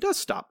stop. He does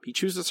stop. He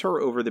chooses her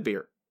over the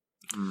beer.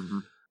 Mm-hmm.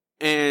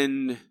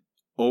 And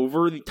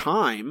over the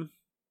time,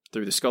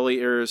 through the Scully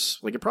eras,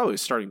 like it probably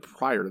was starting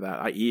prior to that.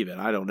 I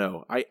don't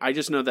know. I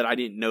just know that I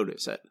didn't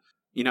notice it.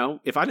 You know,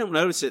 if I don't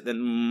notice it,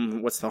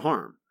 then what's the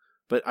harm?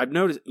 But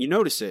you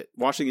notice it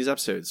watching these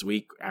episodes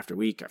week after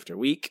week after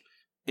week.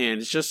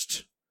 And it's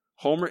just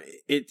Homer.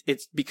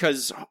 It's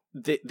because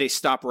they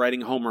stop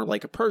writing Homer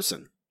like a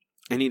person,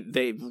 and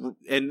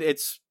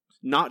it's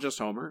not just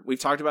Homer. We've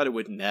talked about it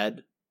with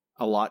Ned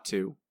a lot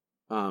too,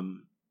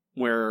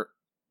 where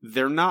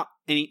they're not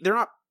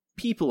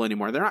people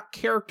anymore. They're not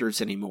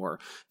characters anymore.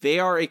 They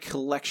are a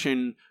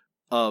collection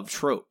of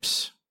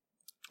tropes.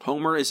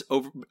 Homer is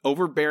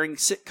overbearing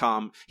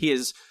sitcom. He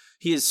is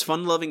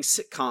fun-loving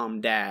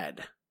sitcom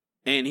dad,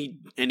 and he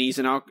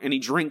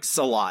drinks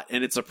a lot,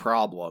 and it's a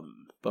problem.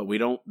 But we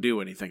don't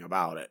do anything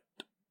about it.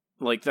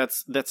 Like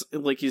that's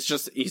like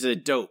he's a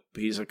dope.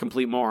 He's a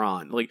complete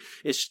moron. Like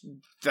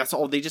that's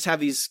all. They just have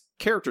these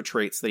character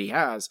traits that he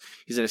has.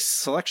 He's a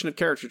selection of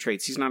character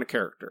traits. He's not a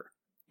character.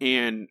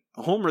 And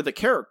Homer the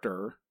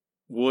character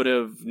would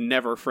have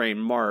never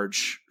framed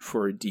Marge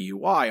for a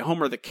DUI.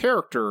 Homer the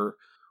character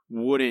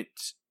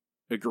wouldn't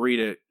agree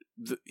to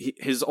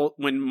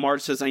when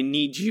Marge says, "I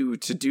need you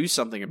to do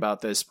something about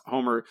this."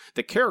 Homer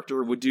the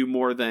character would do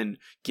more than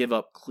give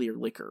up clear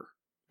liquor.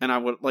 And I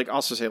would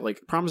also say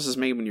promises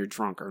made when you're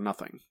drunk are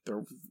nothing.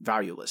 They're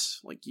valueless.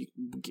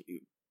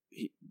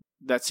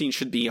 That scene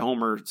should be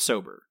Homer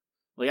sober.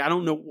 I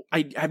don't know.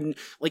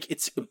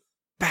 It's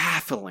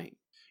baffling.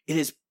 It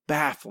is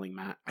baffling,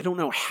 Matt. I don't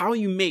know how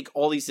you make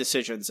all these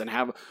decisions and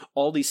have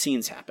all these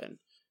scenes happen.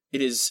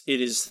 It is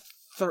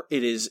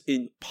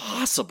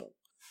impossible.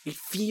 It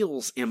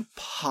feels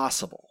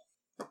impossible.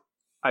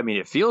 I mean,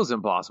 it feels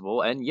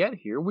impossible, and yet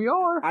here we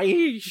are.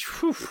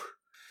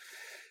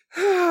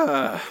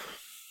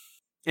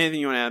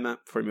 Anything you want to add,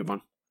 Matt, before we move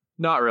on?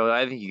 Not really.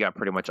 I think you got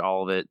pretty much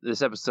all of it.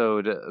 This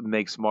episode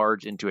makes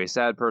Marge into a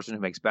sad person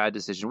who makes bad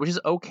decisions, which is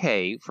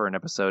okay for an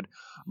episode,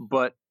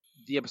 but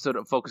the episode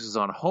focuses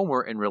on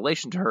Homer in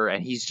relation to her,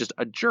 and he's just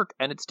a jerk,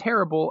 and it's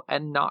terrible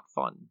and not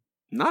fun.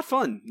 Not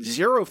fun.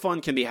 Zero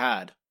fun can be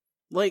had.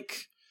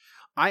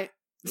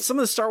 Some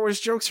of the Star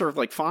Wars jokes are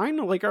fine,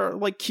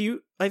 are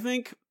cute, I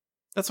think.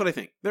 That's what I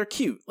think. They're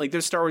cute.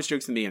 There's Star Wars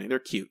jokes in the beginning. They're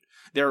cute.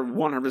 They're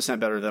 100%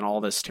 better than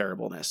all this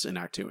terribleness in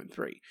Act 2 and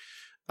 3.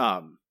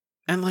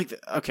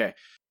 Okay.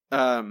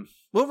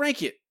 We'll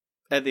rank it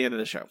at the end of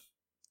the show.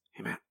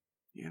 Hey, Matt.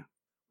 Yeah.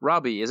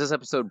 Robbie, is this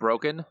episode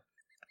broken?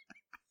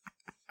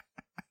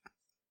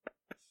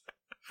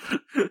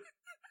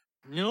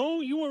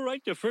 No, you were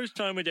right the first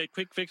time with that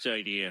quick fix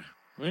idea.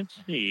 Let's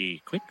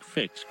see. Quick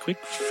fix.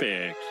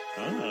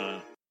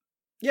 Ah.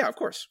 Yeah, of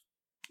course.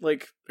 Are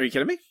you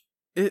kidding me?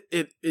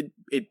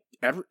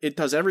 It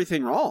does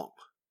everything wrong.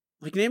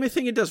 Name a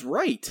thing it does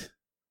right.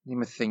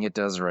 Name a thing it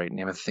does right.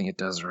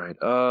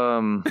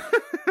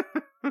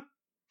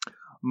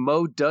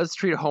 Mo does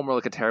treat Homer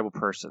like a terrible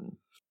person.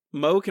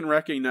 Mo can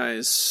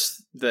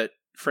recognize that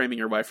framing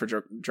your wife for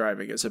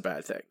driving is a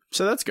bad thing.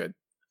 So that's good.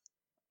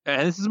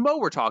 And this is Mo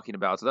we're talking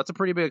about, so that's a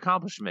pretty big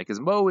accomplishment,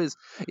 because Mo is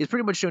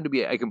pretty much shown to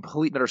be a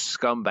complete utter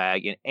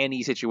scumbag in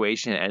any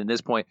situation, and at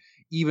this point,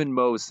 even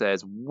Mo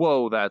says,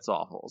 whoa, that's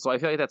awful. So I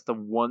feel like that's the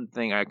one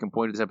thing I can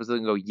point to this episode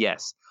and go,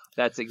 yes,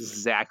 that's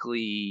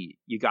exactly,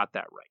 you got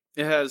that right.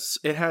 It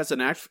has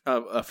an act,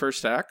 a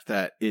first act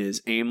that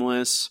is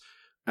aimless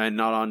and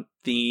not on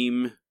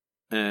theme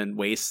and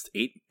wastes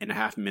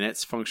 8.5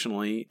 minutes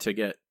functionally to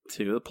get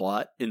to the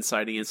plot,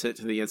 inciting incident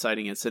to the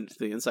inciting incident to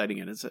the inciting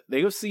incident.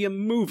 They go see a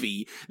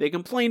movie. They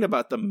complain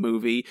about the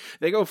movie.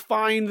 They go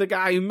find the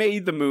guy who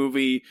made the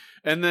movie,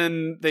 and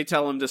then they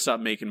tell him to stop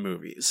making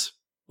movies.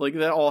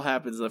 That all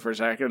happens in the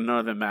first act, and none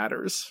of it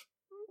matters.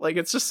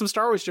 It's just some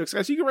Star Wars jokes,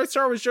 guys. You can write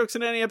Star Wars jokes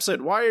in any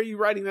episode. Why are you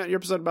writing that in your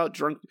episode about this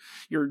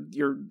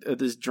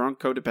drunk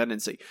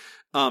codependency?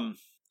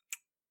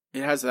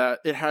 It has that.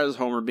 It has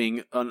Homer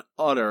being an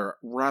utter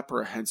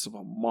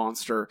reprehensible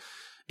monster.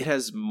 It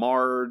has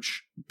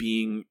Marge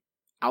being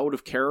out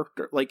of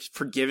character,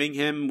 forgiving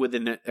him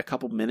within a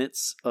couple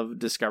minutes of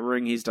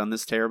discovering he's done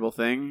this terrible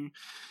thing.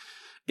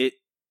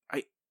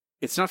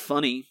 It's not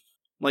funny.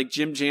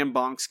 Jim Jam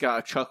Bonk's got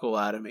a chuckle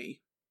out of me.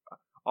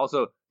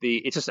 Also,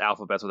 it's just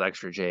alphabets with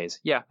extra J's.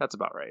 Yeah, that's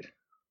about right.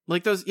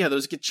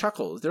 Those get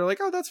chuckles. They're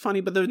oh, that's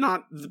funny, but they're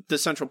not the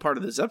central part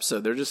of this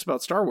episode. They're just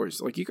about Star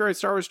Wars. You can write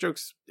Star Wars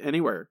jokes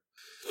anywhere.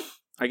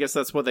 I guess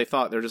that's what they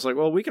thought. They're just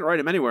well, we can write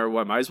them anywhere.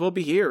 Well, might as well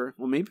be here.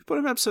 Well, maybe put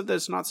an episode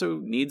that's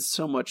needs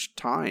so much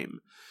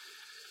time.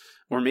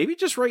 Or maybe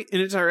just write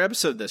an entire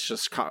episode that's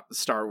just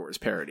Star Wars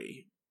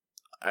parody.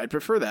 I'd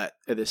prefer that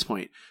at this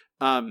point.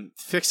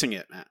 Fixing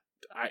it, Matt.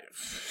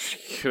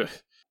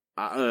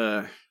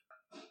 I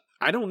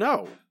don't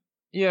know.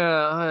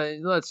 Yeah,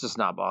 let's just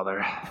not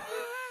bother.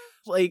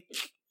 Like,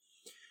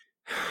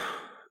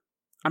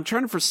 I'm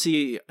trying to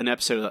foresee an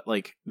episode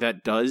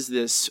that does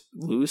this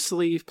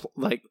loosely.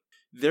 Like,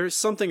 there's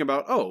something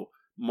about,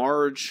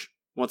 Marge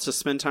wants to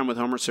spend time with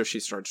Homer, so she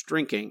starts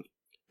drinking,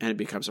 and it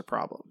becomes a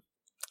problem.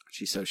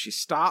 She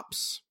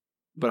stops,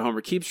 but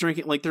Homer keeps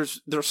drinking. Like,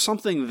 there's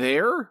something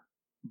there,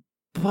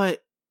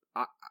 but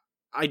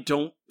I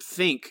don't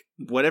think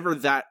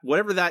whatever's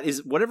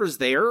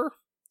there,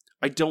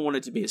 I don't want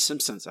it to be a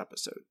Simpsons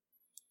episode.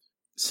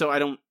 So I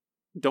don't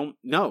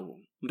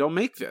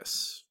make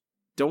this.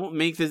 Don't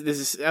make this.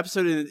 This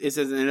episode is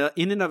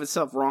in and of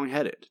itself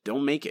wrong-headed.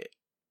 Don't make it.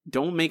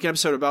 Don't make an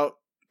episode about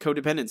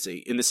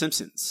codependency in The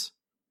Simpsons.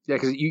 Yeah,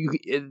 because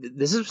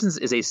The Simpsons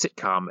is a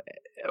sitcom.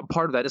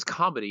 Part of that is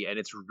comedy, and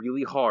it's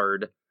really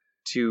hard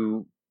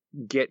to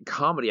get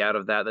comedy out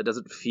of that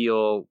doesn't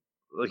feel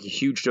like a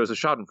huge dose of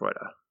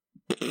Schadenfreude.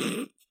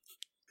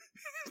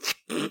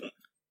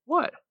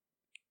 What?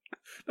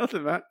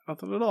 Nothing, Matt.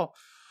 Nothing at all.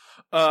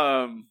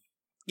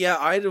 Yeah,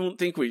 I don't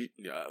think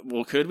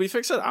could we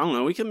fix it? I don't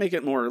know. We can make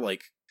it more,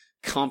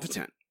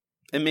 competent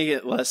and make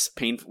it less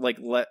painful.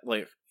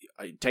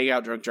 Take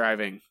out drunk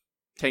driving,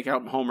 take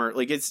out Homer.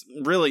 It's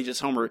really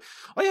just Homer.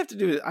 All you have to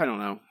do is, I don't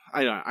know.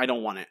 I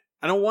don't want it.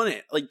 I don't want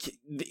it.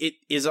 It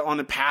is on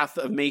a path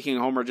of making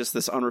Homer just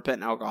this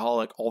unrepentant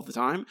alcoholic all the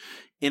time.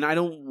 And I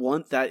don't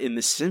want that in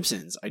The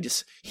Simpsons.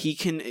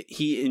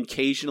 He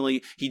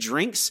occasionally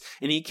drinks,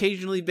 and he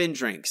occasionally binge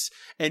drinks.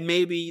 And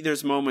maybe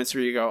there's moments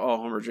where you go, oh,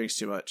 Homer drinks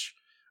too much,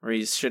 or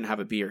he shouldn't have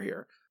a beer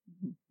here.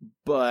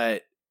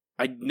 But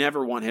I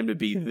never want him to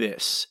be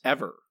this,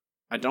 ever.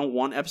 I don't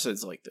want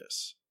episodes like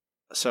this.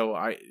 So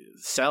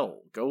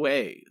go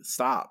away,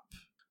 stop.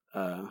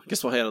 I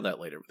guess we'll handle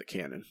that later with the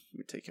canon.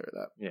 We take care of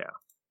that. Yeah.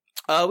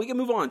 We can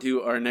move on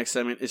to our next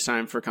segment. It's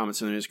time for comments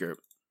from the news group.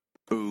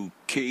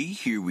 Okay,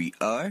 here we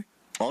are.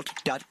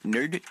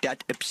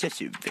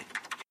 Alt.nerd.obsessive.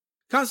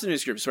 Comments from the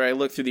news group is where I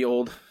look through the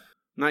old,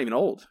 not even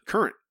old,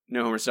 current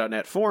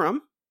NoHomers.net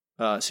forum,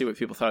 see what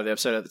people thought of the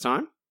episode at the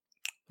time,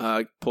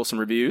 pull some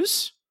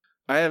reviews.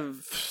 I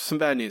have some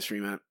bad news for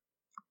you, Matt.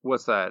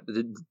 What's that?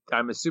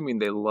 I'm assuming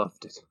they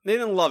loved it. They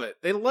didn't love it.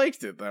 They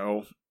liked it,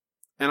 though,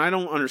 and I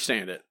don't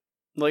understand it.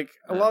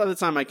 A lot of the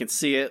time I can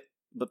see it,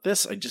 but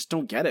this, I just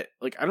don't get it.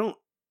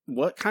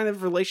 What kind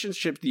of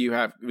relationship do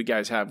you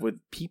guys have with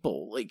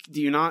people?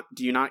 Do you not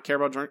care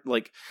about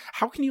drunk?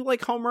 How can you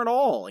like Homer at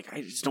all?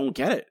 I just don't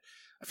get it.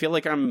 I feel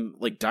like I'm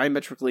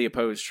diametrically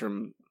opposed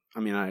from,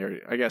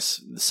 I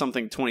guess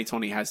something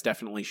 2020 has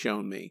definitely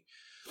shown me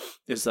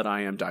is that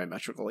I am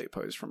diametrically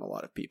opposed from a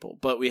lot of people.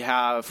 But we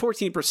have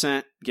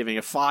 14% giving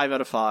a 5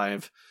 out of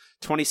 5.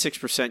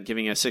 26%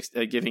 giving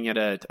it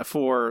a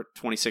 4,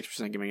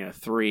 26% giving it a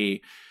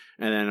 3,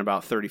 and then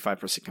about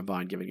 35%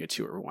 combined giving it a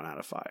 2 or 1 out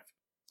of 5.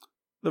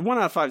 The 1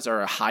 out of 5s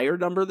are a higher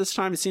number this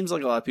time. It seems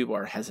like a lot of people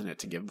are hesitant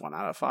to give 1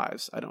 out of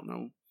 5s. I don't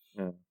know.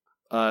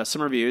 Yeah.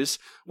 Some reviews.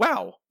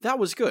 Wow, that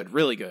was good.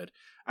 Really good.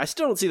 I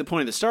still don't see the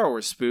point of the Star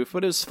Wars spoof,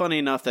 but it was funny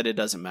enough that it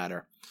doesn't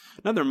matter.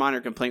 Another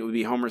minor complaint would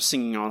be Homer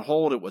singing on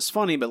hold. It was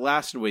funny, but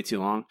lasted way too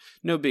long.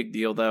 No big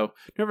deal, though.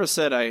 Never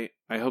said I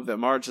hope that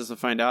Marge doesn't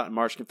find out and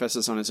Marge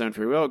confesses on his own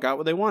free will. Got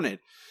what they wanted.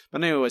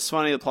 But anyway, it was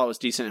funny. The plot was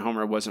decent. And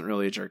Homer wasn't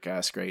really a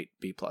jerk-ass. Great.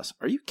 B+.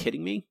 Are you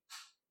kidding me?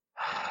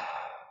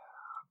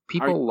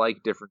 People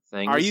like different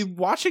things. Are you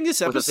watching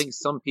this episode? But the things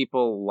some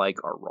people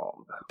like are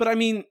wrong. But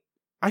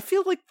I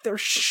feel like there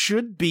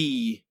should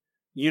be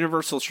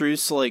universal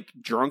truths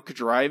drunk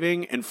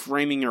driving and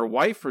framing your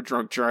wife for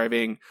drunk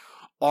driving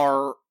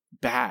are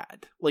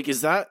bad.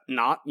 Is that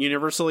not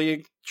universally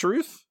a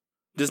truth?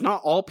 Does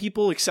not all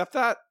people accept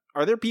that?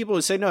 Are there people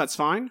who say, no, it's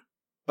fine?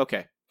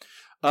 Okay.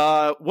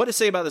 What to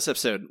say about this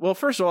episode? Well,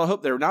 first of all, I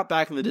hope they're not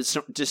back in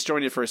the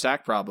disjointed first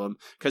act problem,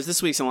 because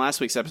this week's and last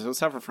week's episode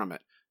suffer from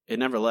it. It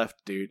never left,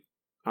 dude.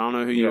 I don't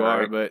know who you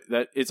are, but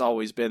it's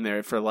always been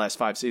there for the last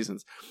 5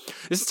 seasons.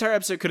 This entire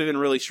episode could have been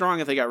really strong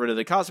if they got rid of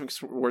the Cosmic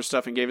War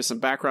stuff and gave us some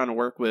background to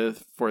work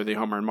with for the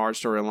Homer and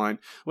Marge storyline.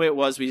 The way it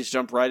was, we just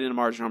jumped right into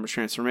Marge and Homer's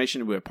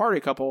transformation into a party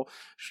couple,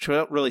 which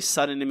felt really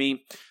sudden to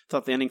me.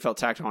 Thought the ending felt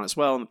tacked on as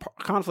well, and the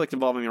conflict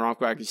involving the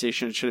wrongful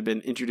accusation should have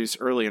been introduced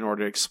early in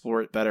order to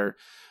explore it better.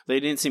 They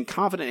didn't seem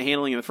confident in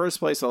handling it in the first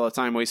place, all the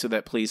time wasted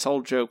that please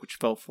hold joke, which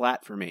fell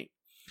flat for me.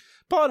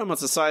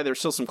 Politics aside, there's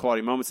still some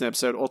quality moments in the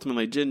episode.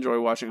 Ultimately, I did enjoy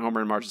watching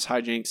Homer and Marge's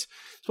hijinks,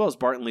 as well as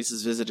Bart and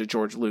Lisa's visit to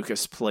George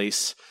Lucas'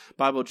 place.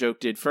 Bible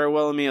joke did fare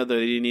well in me, although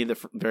they didn't need the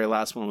very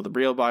last one with the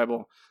real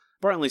Bible.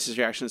 Bart and Lisa's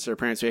reactions to their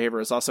parents' behavior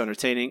was also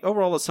entertaining.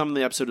 Overall, the sum of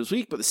the episode was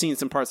weak, but the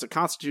scenes and parts that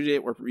constituted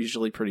it were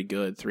usually pretty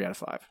good. 3 out of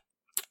 5.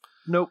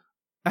 Nope.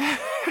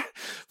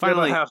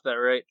 Finally, half that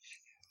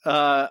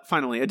right.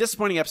 Finally, a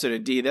disappointing episode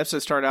indeed. The episode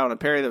started out on a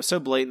parody that was so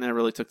blatant that it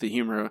really took the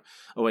humor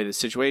away from the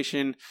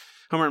situation.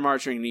 Homer and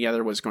Marge working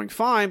together was going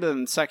fine, but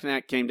then the second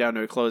act came down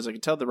to a close. I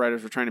could tell the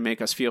writers were trying to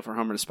make us feel for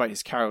Homer despite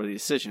his cowardly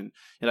decision.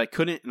 Yet I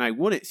couldn't and I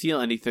wouldn't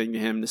feel anything to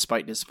him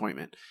despite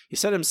disappointment. He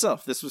said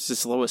himself this was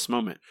his lowest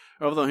moment.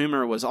 Although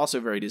humor was also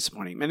very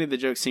disappointing. Many of the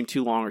jokes seemed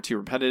too long or too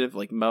repetitive,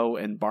 like Moe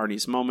and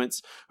Barney's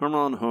moments. Homer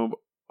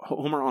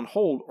on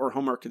Hold or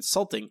Homer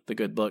Consulting the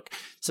Good Book.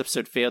 This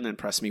episode failed and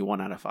impressed me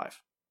 1 out of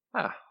 5.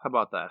 How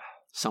about that?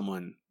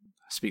 Someone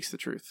speaks the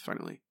truth,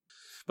 finally.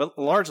 But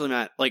largely,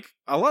 Matt, like,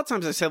 a lot of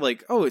times I said,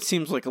 like, oh, it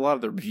seems like a lot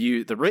of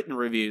the written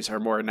reviews are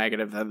more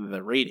negative than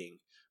the rating.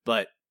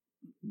 But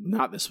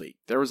not this week.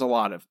 There was a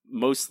lot of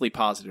mostly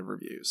positive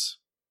reviews.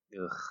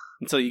 Ugh.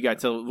 Until you got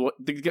to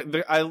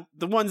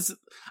the ones,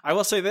 I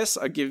will say this,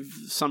 I give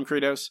some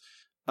credos.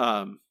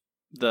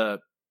 The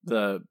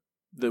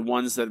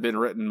ones that have been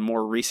written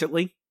more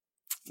recently,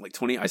 like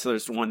I said,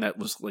 there's one that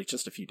was like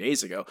just a few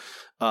days ago,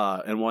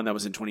 and one that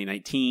was in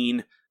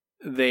 2019.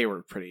 They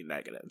were pretty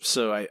negative.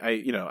 So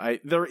I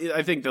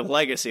think the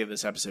legacy of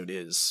this episode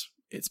is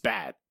it's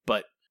bad,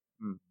 but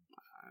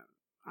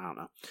I don't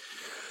know.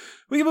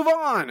 We can move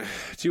on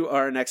to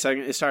our next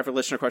segment. It's time for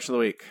listener question of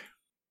the week.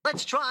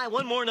 Let's try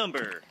one more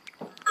number.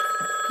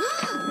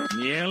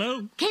 Yellow.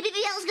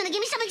 KBBL is going to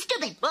give me something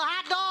stupid. A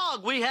hot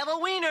dog. We have a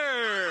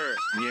wiener.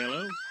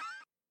 Yellow.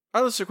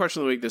 Our listener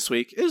question of the week this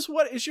week is,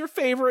 what is your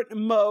favorite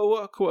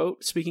Moe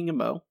quote? Speaking of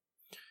Moe,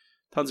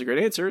 tons of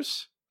great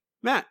answers.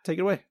 Matt, take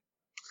it away.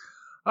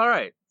 All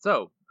right.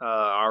 So,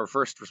 our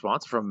first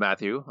response from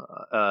Matthew,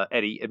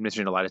 Eddie,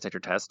 administering a lie detector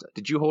test.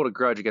 Did you hold a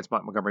grudge against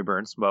Montgomery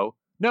Burns? Moe.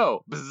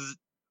 No. Bzz.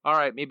 All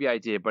right, maybe I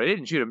did, but I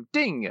didn't shoot him.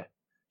 Ding.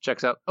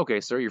 Checks out.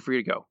 Okay, sir, you're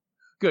free to go.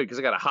 Good, because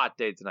I got a hot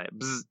date tonight.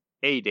 Bzz.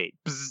 A date.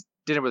 Bzz.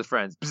 Dinner with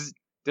friends. Bzz.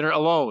 Dinner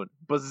alone.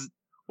 Bzz.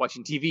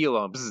 Watching TV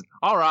alone. Bzz.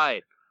 All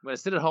right. I'm going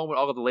to sit at home with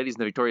all of the ladies in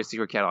the Victoria's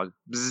Secret catalog.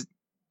 Bzz.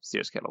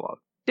 Sears catalog.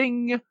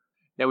 Ding.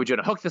 Now, would you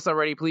unhook this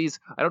already, please?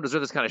 I don't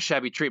deserve this kind of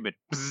shabby treatment.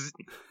 Bzz.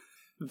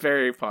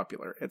 Very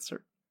popular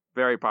answer.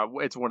 Very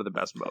popular. It's one of the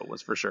best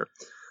Mo's, for sure.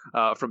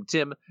 From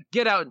Tim,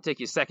 get out and take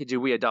your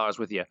Sacagawea dollars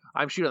with you.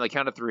 I'm shooting on the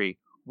count of 3.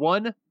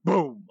 1,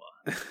 boom.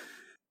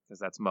 Because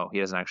that's Moe. He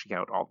doesn't actually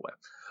count all the way.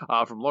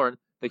 From Lauren,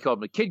 they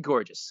called him Kid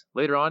Gorgeous.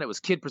 Later on, it was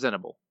Kid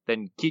Presentable.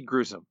 Then Kid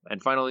Gruesome.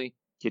 And finally,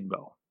 Kid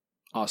Moe.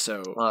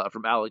 Also,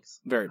 from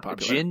Alex, very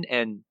popular. Gin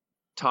and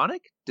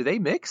tonic? Do they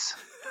mix?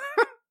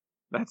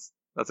 That's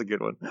a good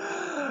one.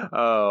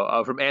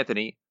 From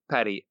Anthony,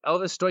 Patty,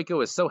 Elvis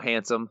Stoico is so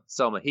handsome.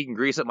 Selma, he can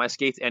grease up my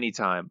skates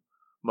anytime.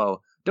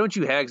 Moe, don't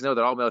you hags know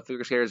that all male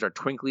figure skaters are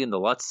twinkly in the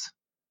luts?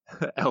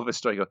 Elvis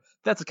Stoico,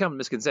 that's a common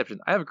misconception.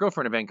 I have a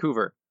girlfriend in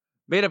Vancouver.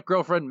 Made up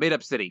girlfriend, made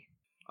up city.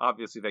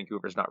 Obviously,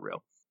 Vancouver's not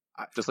real.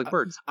 Just like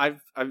birds. I've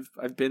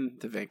been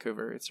to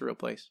Vancouver. It's a real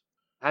place.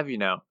 Have you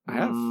now? I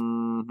have.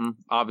 Mm-hmm.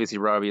 Obviously,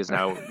 Robbie has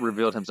now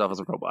revealed himself as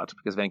a robot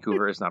because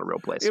Vancouver is not a real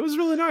place. It was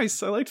really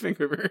nice. I liked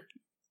Vancouver.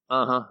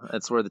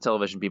 That's where the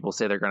television people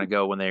say they're going to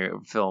go when they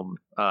film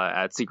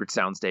at secret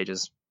sound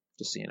stages.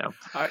 Just so you know.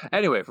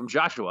 Anyway, from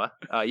Joshua,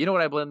 you know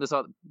what I blame this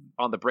on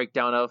the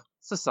breakdown of?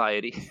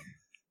 Society.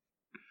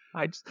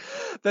 I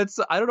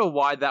don't know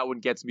why that one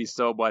gets me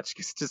so much.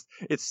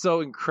 It's so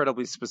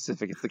incredibly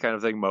specific. It's the kind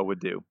of thing Moe would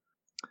do.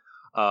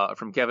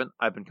 From Kevin,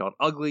 I've been called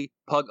ugly,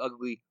 pug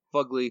ugly,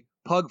 fugly,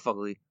 pug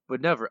fugly,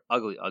 but never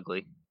ugly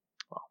ugly.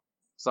 Well,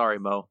 sorry,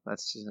 Moe.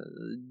 That's just,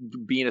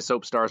 being a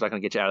soap star is not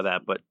going to get you out of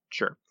that, but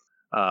sure.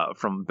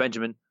 From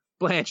Benjamin,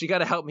 Blanche, you got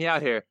to help me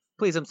out here.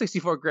 Please, I'm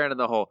 64 grand in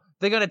the hole.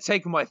 They're going to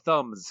take my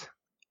thumbs.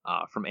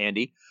 From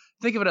Andy,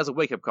 think of it as a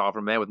wake-up call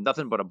from a man with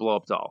nothing but a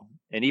blow-up doll.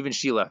 And even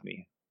she left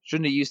me.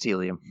 Shouldn't have used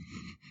helium.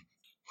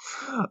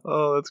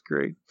 Oh, that's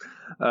great.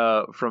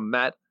 From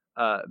Matt,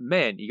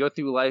 man, you go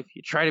through life,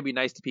 you try to be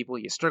nice to people,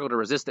 you struggle to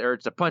resist the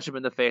urge to punch them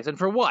in the face, and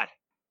for what?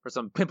 For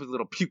some pimply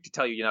little puke to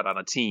tell you you're not on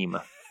a team.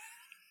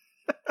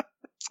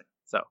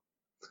 So,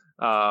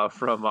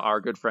 from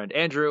our good friend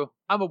Andrew,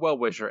 I'm a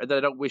well-wisher, and that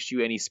I don't wish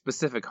you any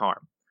specific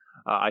harm.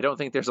 I don't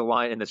think there's a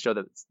line in this show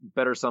that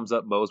better sums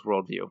up Moe's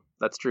worldview.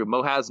 That's true.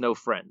 Moe has no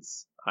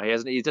friends.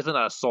 He's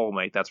definitely not a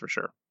soulmate, that's for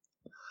sure.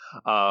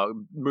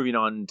 Moving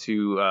on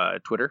to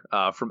Twitter,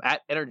 from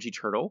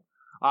 @EnergyTurtle.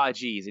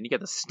 Geez, and you got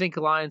the stink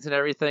lines and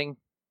everything.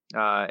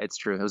 It's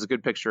true. It was a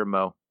good picture of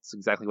Moe. It's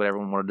exactly what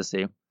everyone wanted to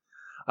see.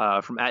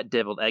 From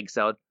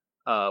 @DevilEggSalad,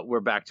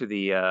 we're back to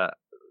the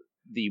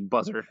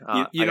buzzer.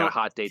 I got a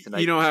hot date tonight.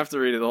 You don't have to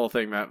read the whole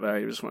thing, Matt, but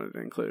I just wanted to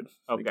include.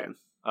 Okay. Again.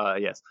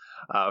 Yes.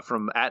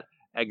 From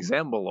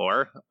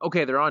 @Exambalore.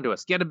 Okay, they're on to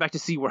us. Get him back to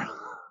SeaWorld.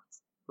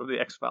 From the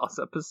X-Files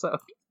episode.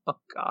 Oh,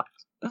 God.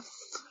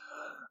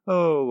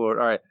 Oh, Lord.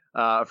 All right.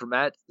 From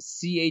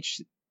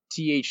 @CHTHH,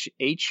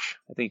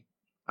 I think,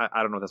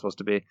 I don't know what that's supposed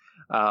to be.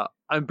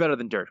 I'm better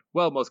than dirt.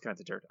 Well, most kinds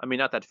of dirt. I mean,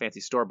 not that fancy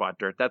store-bought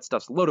dirt. That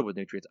stuff's loaded with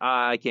nutrients.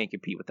 I can't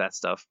compete with that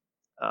stuff.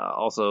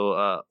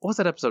 Also, what was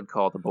that episode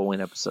called? The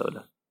bowling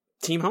episode?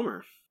 Team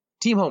Homer.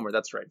 Team Homer,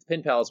 that's right.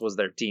 Pin Palace was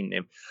their team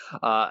name.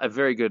 A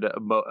very good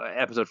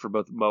episode for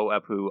both Moe,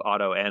 Apu,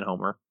 Otto, and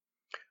Homer.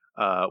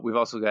 We've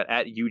also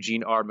got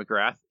 @Eugene R.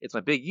 McGrath. It's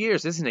my big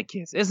years, isn't it,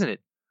 kids? Isn't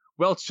it?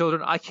 Well,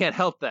 children, I can't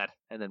help that.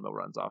 And then Moe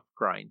runs off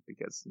crying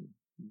because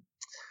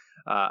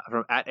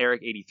From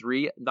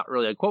 @Eric83, not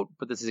really a quote,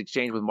 but this is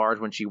exchange with Marge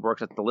when she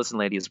works at the Listen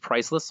Lady is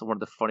priceless. One of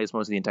the funniest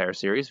moments of the entire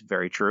series.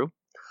 Very true.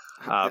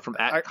 From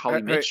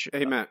 @HollyMitch.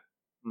 Hey, Matt.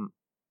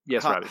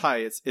 Yes, Robbie. Hi,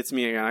 it's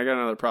me again. I got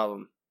another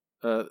problem.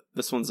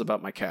 This one's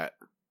about my cat.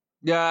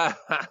 Yeah.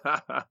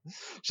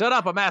 Shut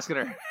up, I'm asking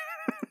her.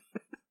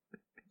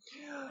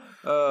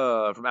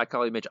 From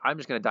 @CollyMitch, I'm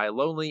just going to die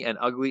lonely and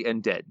ugly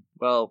and dead.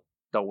 Well,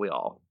 don't we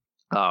all?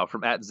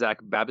 From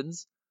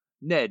 @ZachBabbins,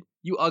 Ned,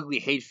 you ugly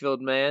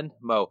hate-filled man.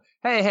 Mo,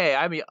 hey,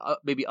 I mean,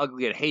 maybe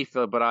ugly and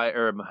hate-filled, but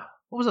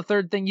what was the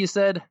third thing you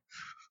said?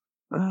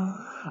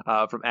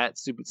 From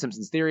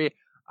 @StupidSimpsons Theory,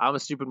 I'm a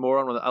stupid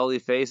moron with an ugly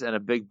face and a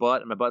big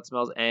butt, and my butt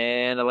smells,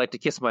 and I like to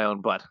kiss my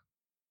own butt.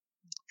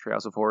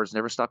 Treehouse of Horrors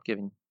never stop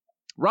giving.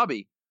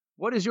 Robbie,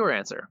 what is your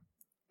answer?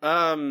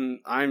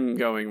 I'm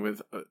going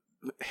with,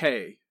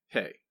 hey,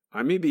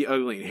 I may be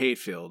ugly and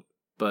hate-filled,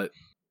 but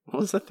what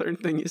was the third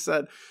thing you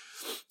said?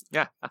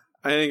 Yeah.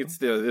 I think it's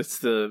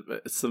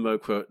the Mo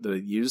quote that I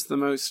use the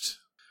most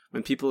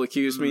when people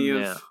accuse me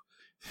of. Yeah.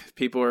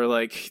 People are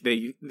like,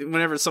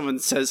 whenever someone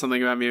says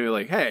something about me, they're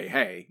like,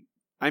 hey,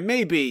 I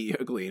may be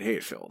ugly and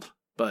hate-filled,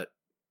 but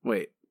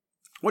wait,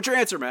 what's your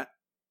answer, Matt?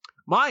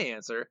 My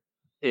answer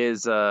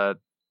is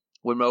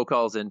when Mo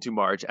calls in to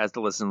Marge as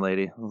the Listen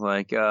Lady,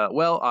 like,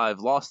 well, I've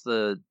lost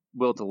the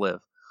will to live.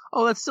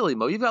 Oh, that's silly,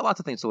 Mo. You've got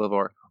lots of things to live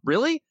for.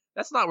 Really?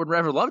 That's not what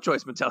Reverend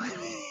Lovejoy's been telling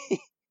me.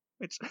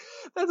 Which,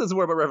 that doesn't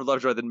more about Reverend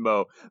Lovejoy than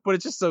Mo, but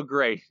it's just so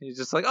great. He's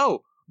just like,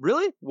 oh,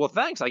 really? Well,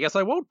 thanks. I guess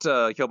I won't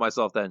kill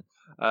myself then.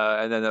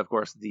 And then, of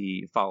course,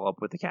 the follow-up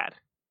with the cat.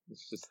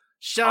 It's just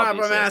shut up,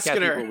 I'm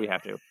asking her. We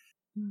have to.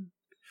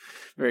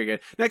 Very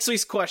good. Next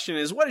week's question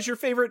is, what is your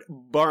favorite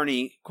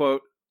Barney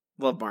quote?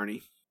 Love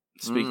Barney.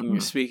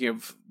 Speaking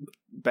of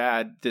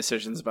bad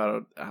decisions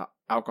about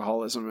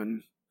alcoholism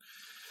and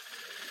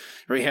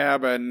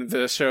rehab, and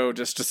the show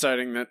just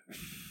deciding that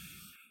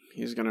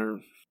he's gonna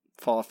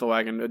fall off the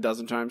wagon a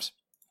dozen times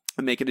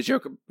and make a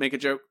joke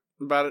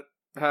about it.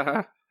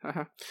 I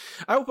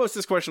will post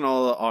this question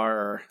all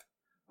our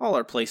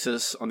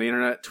places on the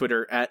internet.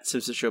 Twitter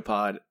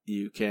 @SimpsonsShowPod.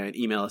 You can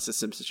email us at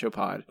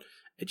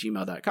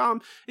simpsonshowpod@gmail.com.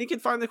 And you can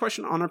find the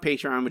question on our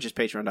Patreon, which is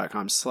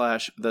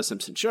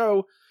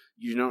patreon.com/thesimpsonshow.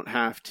 You don't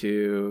have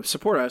to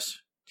support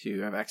us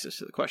to have access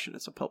to the question.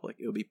 It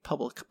will be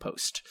public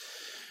post.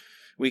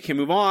 We can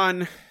move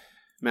on,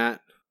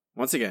 Matt,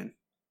 once again,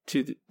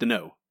 to the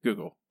No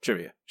Google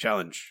Trivia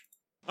Challenge.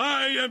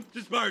 I am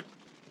too smart.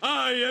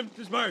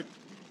 SMRT.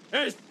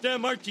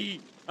 SMART.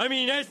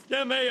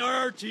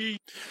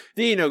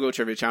 The No Go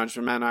Trivia Challenge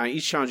for Matt and I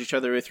each challenge each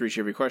other with 3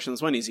 trivia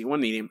questions, 1 easy, 1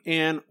 medium,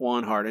 and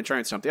 1 hard, and try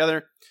and stump the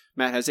other.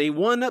 Matt has a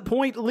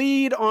 1-point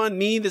lead on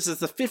me. This is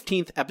the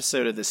 15th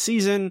episode of this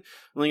season.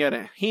 Only got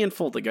a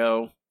handful to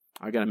go.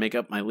 I gotta make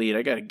up my lead.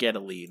 I gotta get a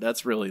lead.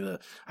 That's really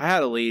I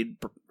had a lead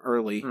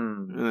early,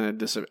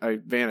 and I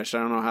vanished. I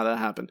don't know how that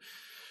happened.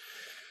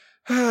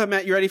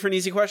 Matt, you ready for an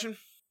easy question?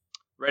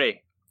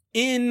 Ready.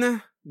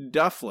 In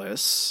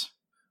Duffless,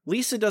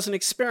 Lisa does an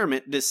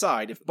experiment to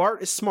decide if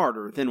Bart is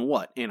smarter than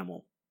what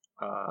animal?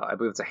 I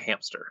believe it's a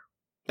hamster.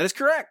 That is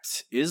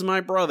correct. Is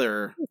my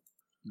brother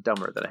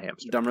dumber than a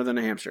hamster? Dumber than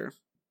a hamster.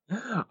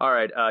 All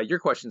right. Your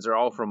questions are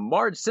all from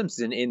Marge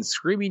Simpson in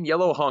Screaming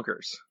Yellow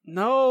Honkers.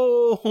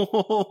 No.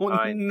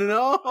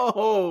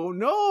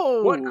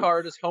 What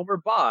car does Homer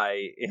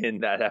buy in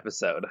that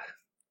episode?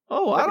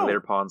 Oh, I don't.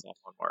 Later pawns off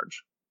on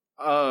Marge.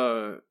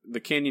 The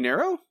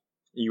Canyonero?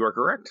 You are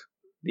correct.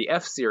 The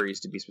F series,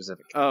 to be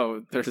specific.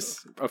 Oh,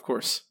 there's, of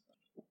course.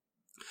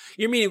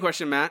 Your medium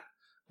question, Matt.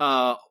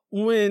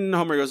 When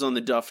Homer goes on the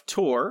Duff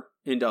tour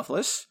in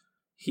Duffless,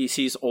 he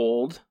sees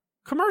old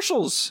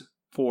commercials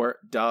for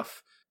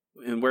Duff,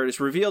 and where it is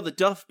revealed that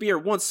Duff Beer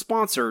once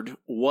sponsored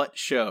what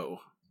show?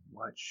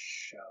 What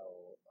show?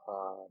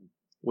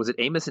 Was it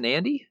Amos and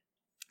Andy?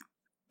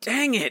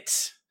 Dang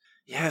it!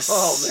 Yes.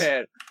 Oh,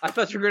 man. I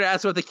thought you were going to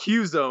ask about the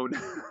Q-Zone.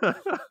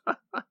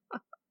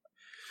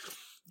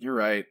 You're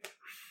right.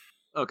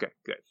 Okay,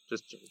 good.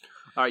 Just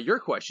all right. Your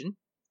question: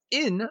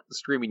 in the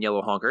Screaming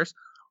Yellow Honkers,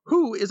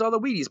 who is on the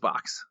Wheaties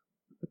box?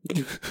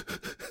 Who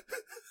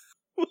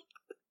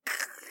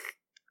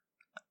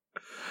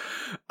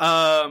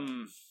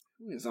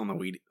is on the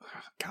Wheaties?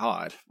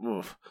 God,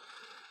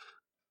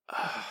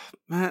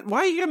 man,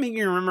 why are you gonna make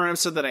me remember an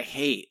episode that I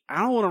hate?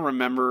 I don't want to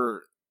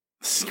remember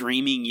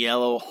Screaming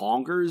Yellow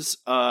Honkers.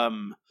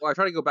 Well, I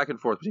try to go back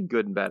and forth between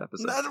good and bad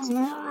episodes.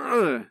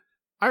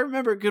 I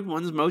remember good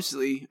ones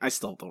mostly. I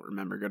still don't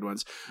remember good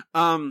ones.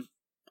 I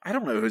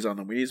don't know who's on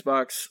the Wheaties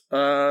box.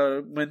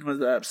 When was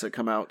that episode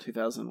come out?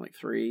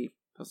 2003,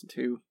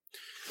 2002.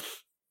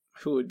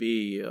 Who would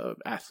be an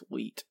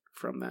athlete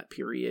from that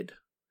period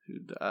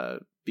who'd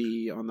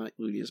be on the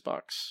Wheaties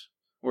box?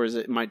 Or is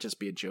it might just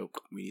be a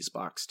joke Wheaties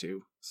box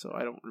too? So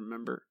I don't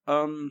remember.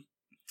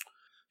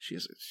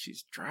 She's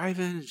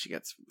driving and she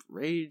gets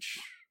rage,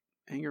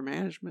 anger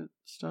management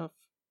stuff.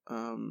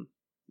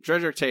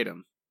 Dredrick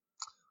Tatum.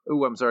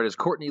 Oh, I'm sorry. It's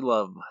Courtney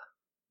Love.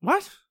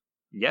 What?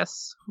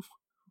 Yes.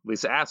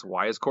 Lisa asks,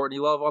 why is Courtney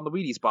Love on the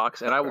Wheaties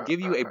box? And I will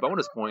give you a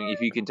bonus point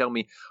if you can tell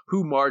me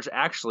who Marge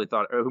actually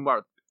thought, or who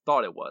Marge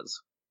thought it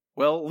was.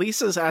 Well,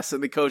 Lisa's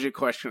asking the cogent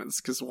questions,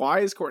 because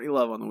why is Courtney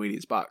Love on the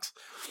Wheaties box?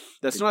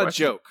 That's not a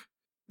joke.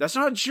 That's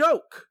not a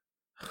joke.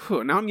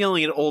 Whew, now I'm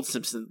yelling at old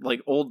Simpsons,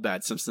 like old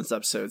bad Simpsons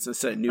episodes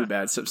instead of new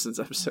bad Simpsons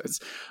episodes.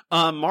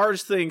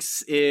 Marge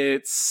thinks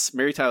it's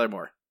Mary Tyler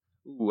Moore.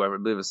 Ooh, I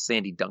believe it's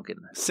Sandy Duncan.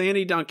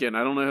 Sandy Duncan.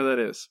 I don't know who that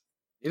is.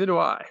 Neither do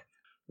I.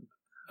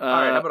 All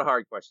right, how about a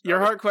hard question? Your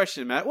hard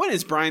question, Matt. When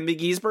is Brian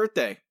McGee's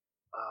birthday?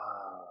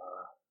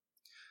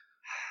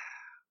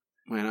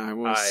 When I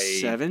was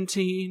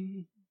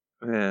 17.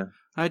 Yeah.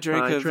 I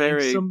drank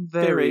some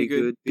very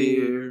good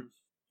beer.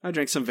 I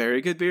drank some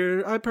very good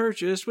beer I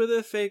purchased with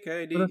a fake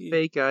ID. With a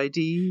fake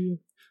ID.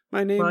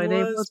 My name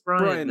was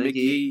Brian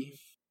McGee.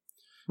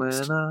 When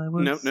I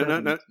was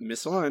No.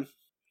 Miss the line.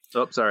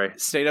 Oh, sorry.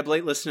 Stayed up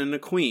late listening to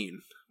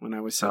Queen when I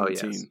was 17.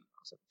 Oh, yes.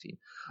 17.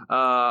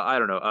 I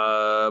don't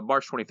know.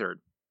 March 23rd.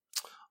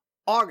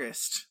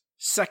 August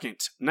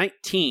 2nd,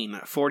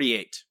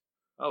 1948.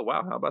 Oh,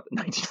 wow. How about the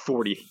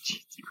 1948?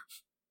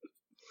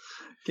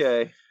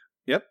 Okay.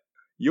 Yep.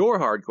 Your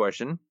hard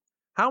question.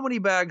 How many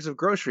bags of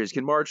groceries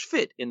can Marge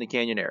fit in the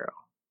Canyon Arrow?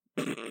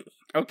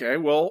 Okay,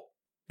 well,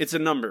 it's a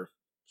number.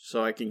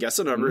 So I can guess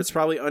a number. Mm-hmm. It's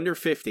probably under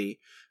 50.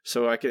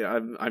 So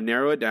I've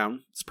narrowed it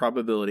down. It's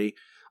probability.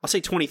 I'll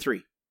say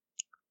 23.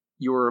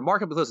 You were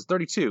remarkably close to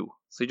 32.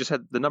 So you just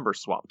had the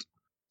numbers swapped.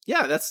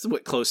 Yeah, that's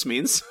what close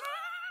means.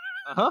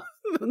 Uh-huh.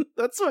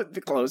 That's what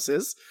the close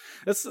is.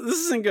 This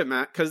isn't good,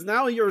 Matt, because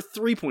now you're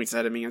 3 points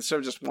ahead of me instead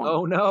of just 1.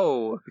 Oh,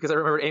 no, because I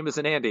remembered Amos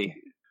and Andy.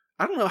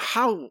 I don't know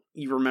how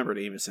you remembered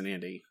Amos and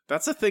Andy.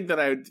 That's a thing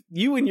that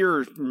you and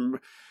your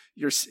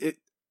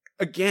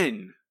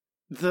again,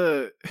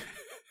 the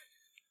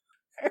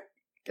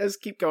guys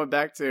keep going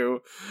back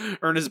to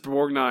Ernest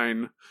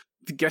Borgnine,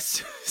 the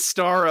guest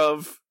star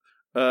of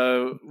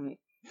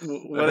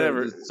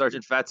whatever.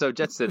 Sergeant Fatso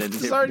Jetson and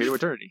Here to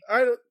Eternity.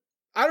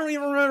 I don't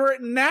even remember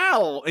it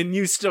now, and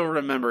you still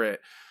remember it.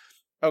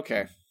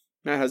 Okay.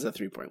 Matt has a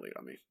 3-point lead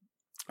on me.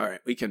 All right,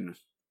 we can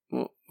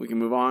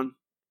move on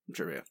from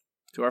trivia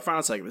to our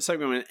final segment. The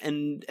segment we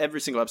end every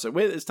single episode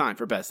with. It's time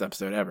for Best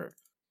Episode Ever.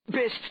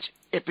 Best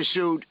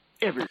episode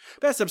ever.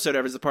 Best Episode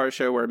Ever is the part of the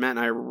show where Matt and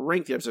I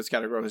rank the episodes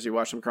category as you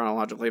watch them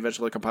chronologically,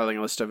 eventually compiling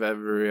a list of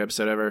every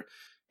episode ever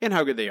and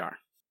how good they are.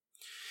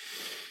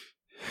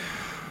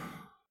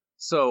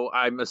 So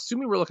I'm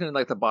assuming we're looking at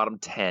like the bottom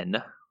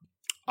 10.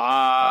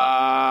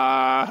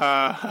 I'm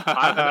looking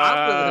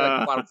at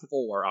the bottom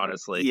 4,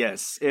 honestly.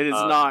 Yes, it is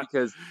not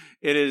because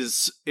it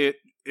is it.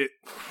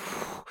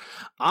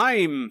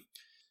 I'm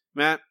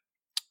Matt.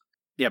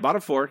 Yeah,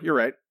 bottom 4. You're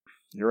right.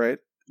 Because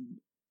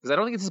I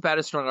don't think it's as bad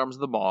as Strong Arms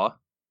of the Maw.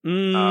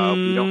 We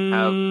don't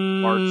have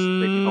March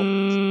making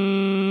homework.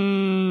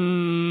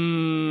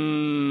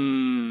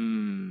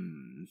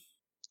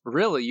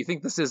 Really? You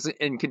think this is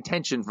in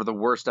contention for the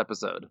worst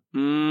episode?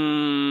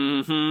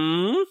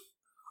 Mm-hmm.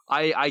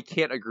 I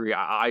can't agree.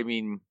 I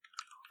mean,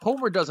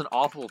 Homer does an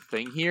awful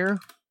thing here,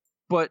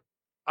 but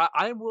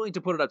I'm willing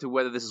to put it up to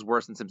whether this is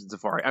worse than Simpsons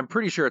Safari. I'm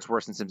pretty sure it's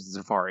worse than Simpsons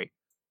Safari,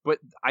 but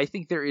I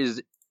think there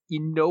is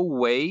in no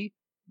way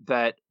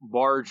that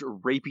Marge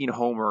raping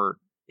Homer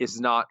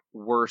is not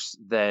worse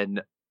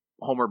than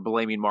Homer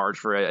blaming Marge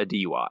for a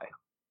DUI.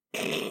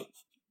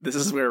 This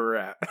is where we're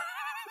at.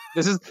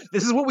 This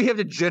is what we have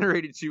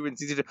degenerated to in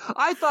season 2.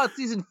 I thought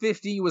season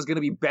 50 was going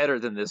to be better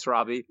than this,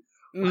 Robbie.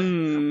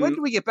 When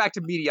do we get back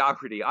to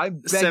mediocrity?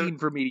 I'm begging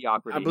for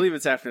mediocrity. I believe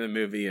it's after the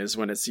movie is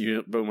when it's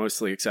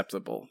mostly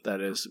acceptable. That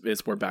is,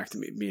 we're back to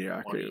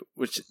mediocrity. 20.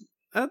 Which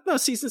no,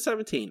 season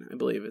 17. I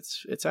believe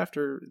it's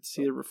after. It's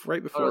either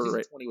right before. Season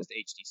right. 20 was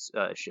the HD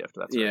shift.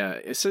 That's yeah.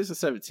 Right. Season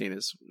 17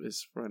 is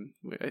run.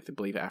 I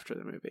believe after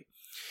the movie.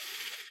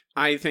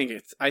 I think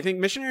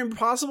Mission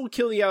Impossible: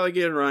 Kill the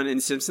Alligator Run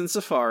and Simpsons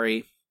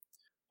Safari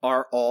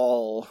are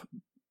all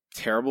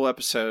terrible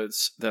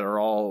episodes that are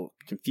all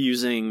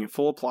confusing,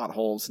 full of plot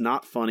holes,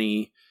 not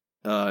funny.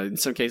 In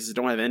some cases,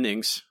 don't have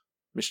endings.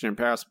 Mission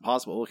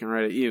Impossible, looking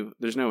right at you.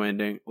 There's no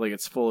ending. Like,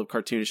 it's full of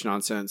cartoonish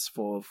nonsense,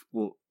 full of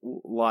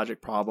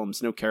logic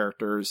problems, no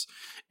characters.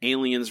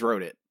 Aliens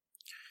wrote it.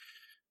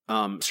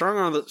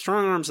 Strong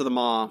Arms of the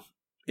Maw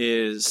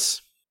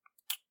is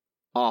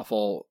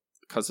awful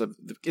because of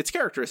its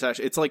character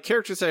assassination. It's like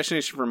character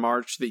assassination for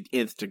Marge to the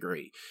nth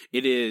degree.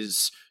 It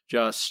is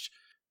just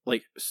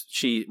like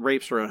she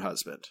rapes her own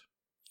husband.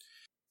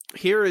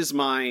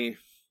 I'm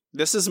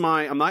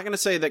not going to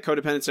say that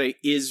Codependency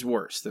is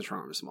worse than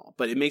Strong Arms of the Maw,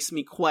 but it makes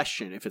me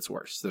question if it's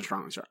worse than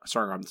Strong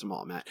Arms of the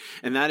Maw, Matt.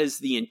 And that is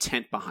the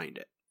intent behind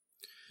it.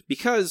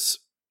 Because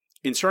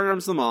in Strong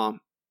Arms of the Maw,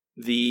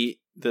 the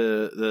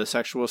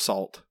sexual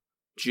assault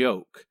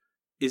joke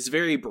is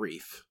very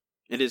brief.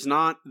 It is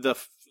not the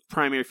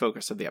primary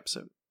focus of the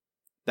episode.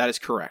 That is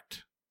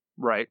correct.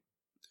 Right.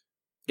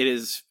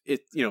 It's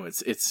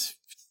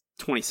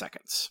 20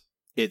 seconds.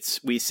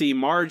 We see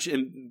Marge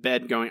in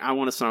bed going, I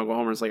want to snuggle.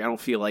 Homer's like, I don't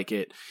feel like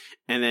it.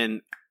 And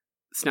then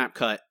snap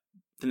cut.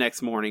 The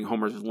next morning,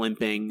 Homer's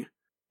limping,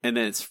 and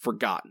then it's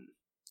forgotten.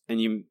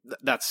 and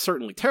that's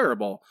certainly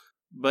terrible.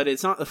 But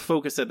it's not the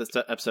focus of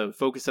the episode. The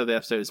focus of the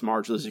episode is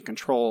Marge losing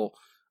control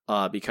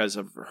because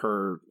of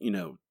her,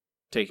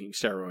 taking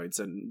steroids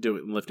and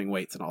lifting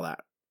weights and all that.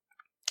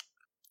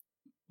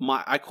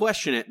 I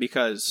question it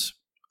because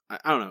I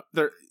don't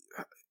know.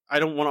 I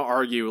don't want to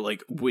argue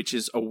like which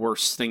is a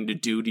worse thing to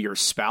do to your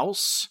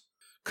spouse,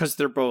 because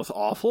they're both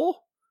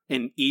awful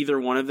and either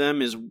one of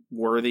them is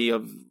worthy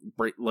of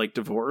like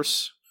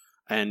divorce,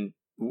 and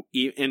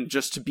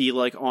just to be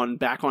like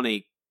back on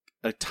a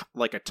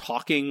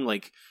talking,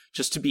 like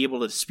just to be able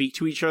to speak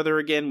to each other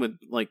again with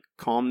like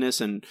calmness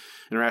and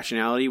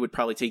rationality would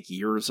probably take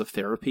years of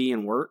therapy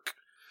and work.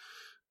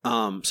 So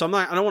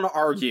I don't want to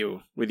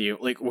argue with you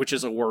like which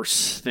is a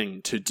worse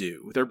thing to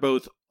do. They're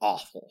both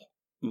awful.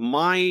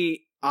 My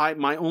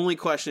only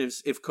question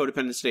is if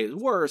Codependent State is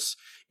worse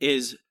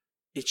is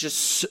it's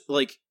just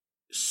like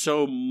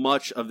so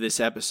much of this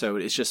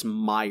episode is just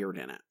mired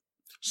in it.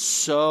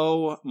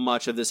 So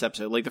much of this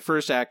episode, like the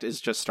first act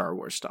is just Star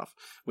Wars stuff,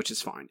 which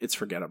is fine. It's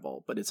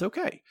forgettable, but it's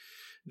okay.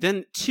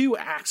 Then 2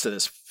 acts of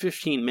this,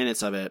 15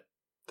 minutes of it,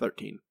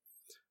 13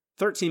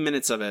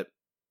 minutes of it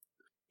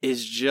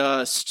is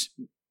just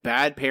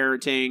bad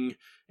parenting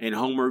and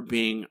Homer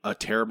being a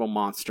terrible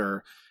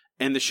monster.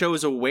 And the show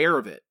is aware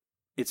of it.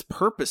 It's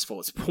purposeful.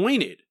 It's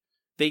pointed.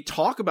 They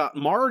talk about,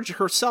 Marge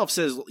herself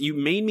says, you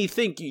made me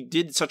think you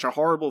did such a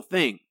horrible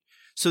thing.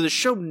 So the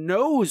show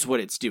knows what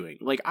it's doing.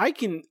 Like I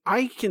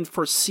can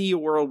foresee a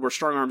world where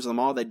Strong Arms of the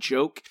Mall, that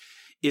joke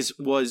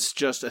was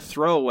just a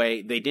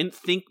throwaway. They didn't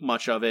think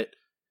much of it.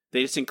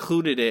 They just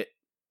included it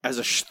as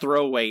a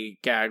throwaway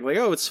gag. Like,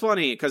 oh, it's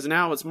funny because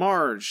now it's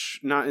Marge.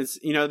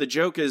 The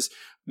joke is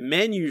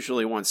men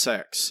usually want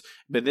sex,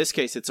 but in this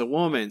case it's a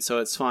woman, so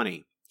it's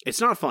funny.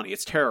 It's not funny.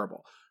 It's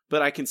terrible.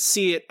 But I can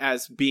see it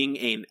as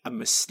being a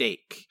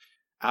mistake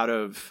out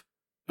of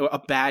a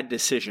bad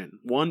decision.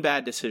 One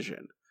bad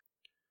decision.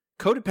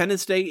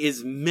 Codependence Day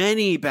is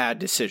many bad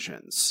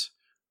decisions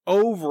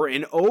over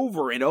and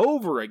over and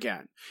over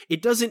again.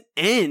 It doesn't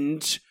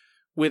end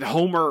with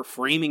Homer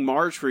framing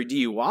Marge for a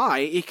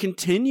DUI. It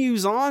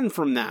continues on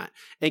from that.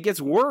 It gets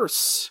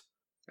worse.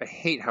 I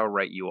hate how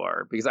right you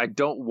are because I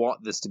don't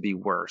want this to be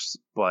worse,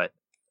 but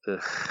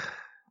ugh.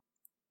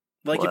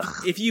 Like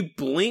if you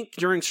blink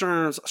during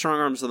Strong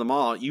Arms of the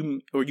Mall,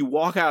 you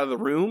walk out of the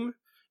room,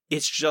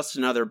 it's just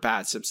another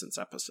bad Simpsons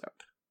episode.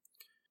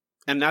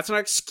 And that's not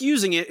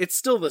excusing it. It's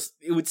still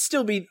it would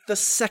still be the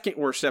second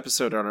worst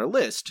episode on our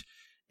list,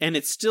 and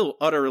it's still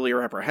utterly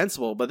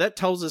reprehensible. But that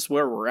tells us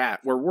where we're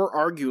at, where we're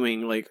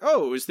arguing like,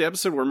 oh, is the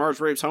episode where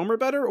Marge rapes Homer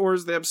better, or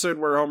is the episode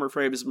where Homer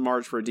frames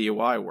Marge for a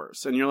DUI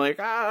worse? And you're like,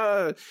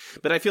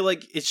 But I feel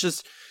like it's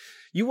just.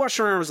 You watch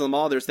Strong Arms of the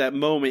Mall, there's that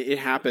moment, it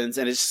happens,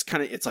 and it's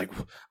kind of, it's like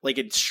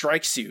it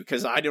strikes you,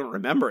 because I don't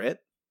remember it.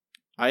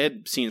 I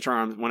had seen Strong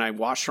Arms, when I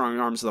watched Strong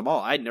Arms of the Mall,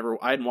 I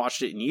hadn't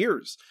watched it in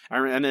years.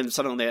 And then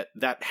suddenly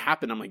that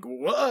happened, I'm like,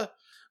 what?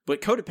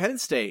 But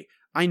Codependence Day,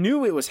 I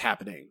knew it was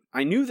happening.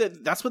 I knew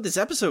that's what this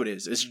episode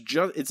is.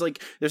 It's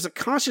like, there's a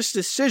conscious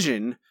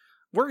decision,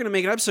 we're going to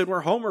make an episode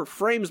where Homer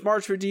frames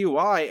Marge for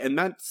DUI, and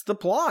that's the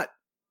plot.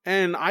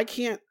 And I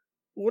can't,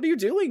 what are you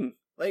doing?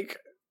 Like,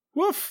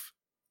 woof.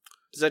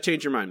 Does that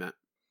change your mind, Matt?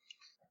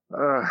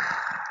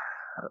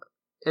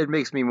 It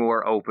makes me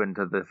more open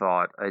to the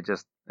thought. It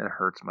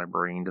hurts my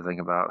brain to think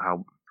about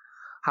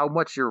how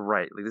much you're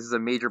right. Like this is a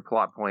major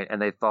plot point,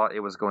 and they thought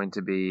it was going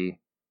to be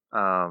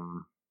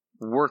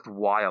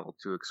worthwhile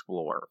to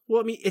explore.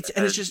 Well, I mean, it's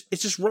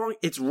just wrong.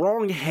 It's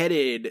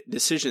wrong-headed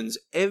decisions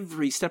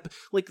every step.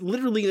 Like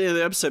literally in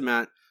the episode,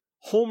 Matt,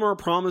 Homer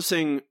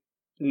promising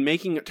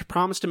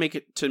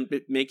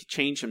to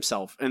change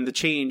himself, and the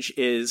change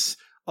is,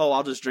 oh,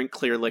 I'll just drink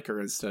clear liquor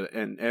instead,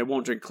 and I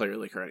won't drink clear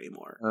liquor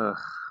anymore. Ugh.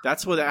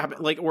 That's what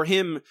happened. Like, or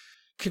him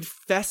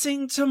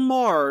confessing to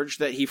Marge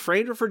that he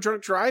framed her for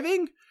drunk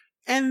driving,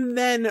 and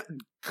then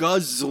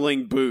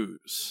guzzling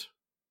booze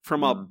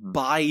from a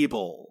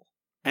Bible,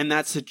 and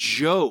that's a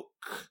joke.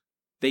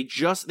 They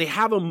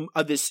have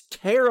this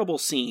terrible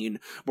scene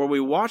where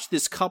we watch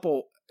this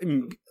couple,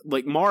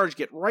 like Marge,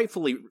 get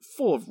rightfully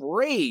full of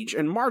rage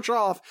and march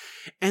off,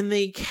 and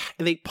they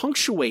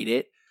punctuate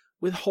it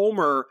with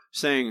Homer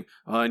saying,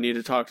 oh, I need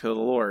to talk to the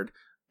Lord,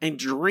 and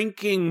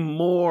drinking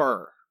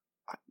more.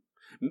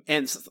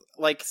 And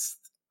like,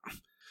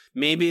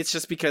 maybe it's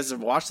just because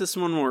I've watched this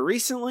one more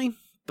recently,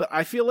 but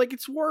I feel like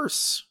it's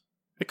worse.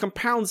 It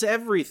compounds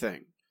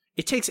everything.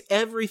 It takes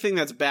everything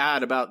that's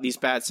bad about these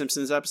bad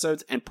Simpsons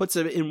episodes and puts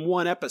it in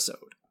one episode.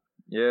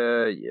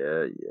 Yeah.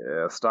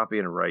 Stop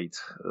being right.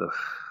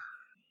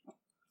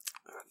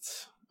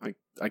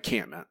 I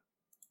can't, Matt.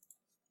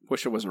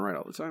 Wish I wasn't right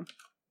all the time.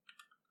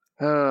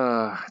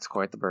 It's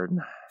quite the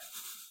burden.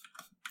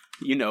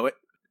 You know it.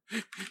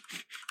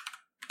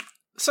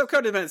 So,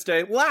 Codependence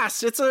Day.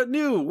 Last, it's a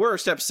new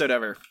worst episode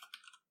ever.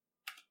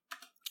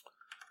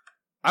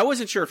 I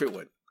wasn't sure if it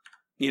would.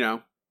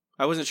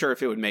 I wasn't sure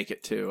if it would make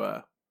it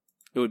to.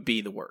 It would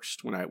be the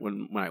worst when I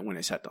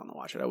sat down to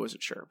watch it. I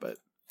wasn't sure, but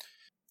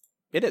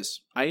it is.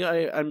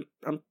 I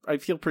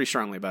feel pretty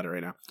strongly about it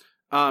right now.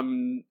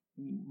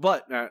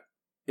 But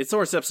It's the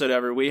worst episode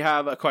ever. We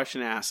have a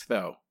question to ask,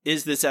 though.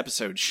 Is this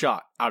episode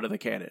shot out of the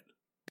canon?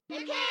 The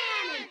cannon!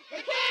 The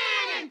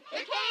cannon! The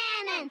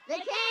cannon! The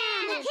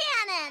cannon! The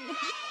cannon!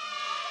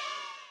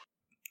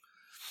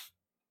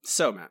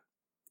 So, Matt.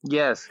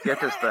 Yes,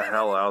 get this the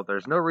hell out.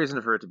 There's no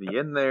reason for it to be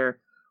in there.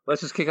 Let's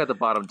just kick out the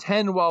bottom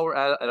 10 while we're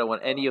at it. I don't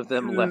want any of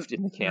them left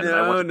in the canon.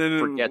 I want to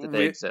forget that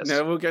they exist.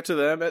 No, we'll get to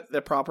them at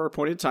the proper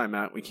appointed time,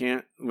 Matt. We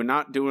do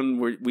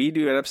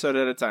an episode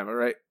at a time, all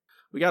right?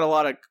 We got a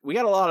lot of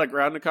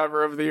ground to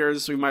cover over the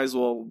years, so we might as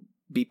well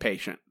be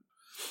patient.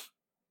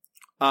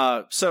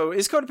 So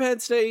is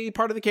Codependence Day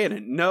part of the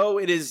canon? No,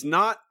 it is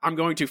not. I'm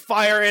going to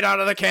fire it out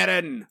of the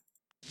canon.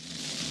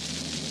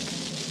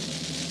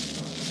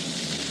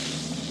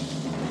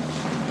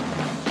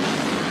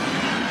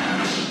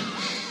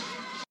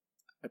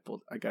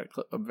 I got a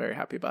clip. I'm very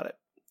happy about it.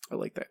 I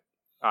like that.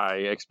 I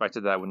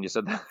expected that when you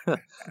said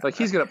that. Like,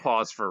 he's going to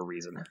pause for a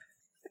reason.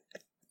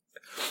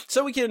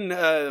 So we can,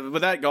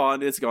 with that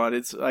gone, it's gone.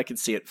 I can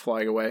see it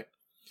flying away.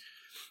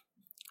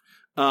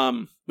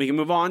 We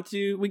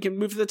can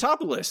move to the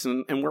top of the list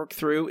and work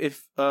through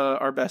if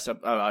our best,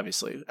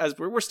 obviously, as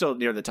we're still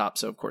near the top.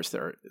 So of course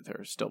they're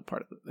still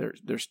part of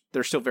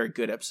they're still very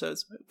good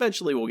episodes.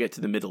 Eventually we'll get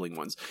to the middling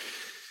ones.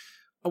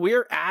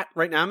 We're at,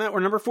 right now, Matt, we're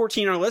number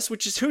 14 on our list,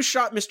 which is Who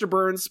Shot Mr.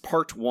 Burns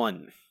Part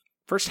 1.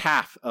 First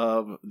half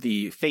of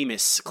the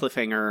famous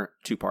cliffhanger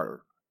two-parter.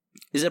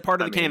 But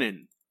part of the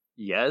canon?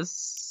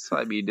 Yes.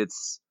 I mean,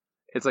 it's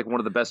like one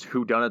of the best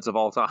whodunits of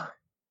all time.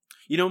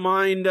 You don't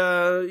mind,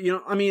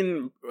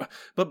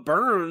 but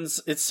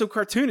Burns, it's so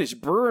cartoonish.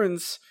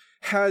 Burns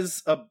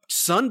has a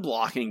sun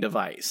blocking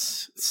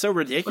device. It's so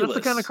ridiculous. But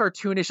it's the kind of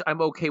cartoonish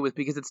I'm okay with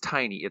because it's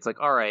tiny. It's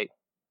like, all right.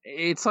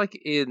 It's like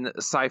in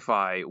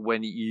sci-fi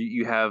when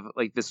you have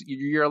like this,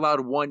 you're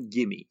allowed one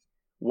gimme,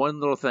 one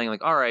little thing.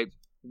 Like, all right,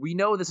 we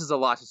know this is a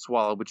lot to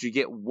swallow, but you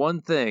get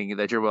one thing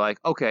that you're like,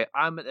 okay,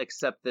 I'm going to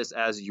accept this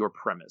as your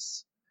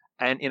premise.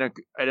 And in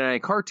a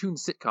cartoon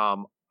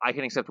sitcom, I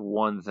can accept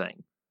one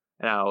thing.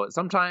 Now,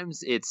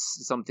 sometimes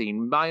it's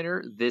something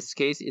minor. This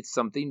case, it's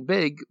something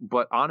big.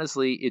 But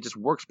honestly, it just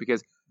works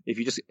because if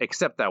you just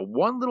accept that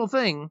one little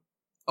thing,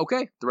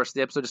 okay, the rest of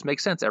the episode just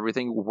makes sense.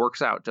 Everything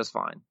works out just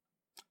fine.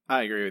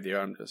 I agree with you.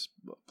 I'm just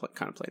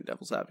kind of playing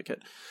devil's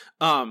advocate.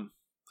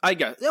 I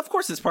guess, of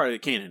course, it's part of the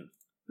canon.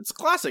 It's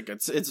classic.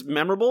 It's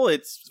memorable.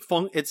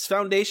 It's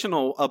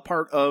foundational, a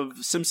part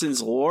of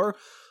Simpsons lore,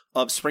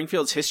 of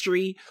Springfield's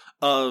history,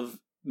 of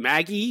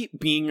Maggie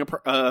being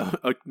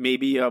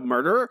maybe a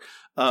murderer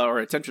or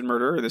attempted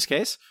murderer in this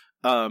case,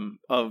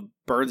 of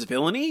Burns'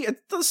 villainy.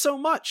 It does so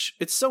much.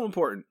 It's so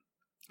important.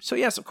 So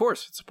yes, of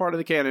course, it's a part of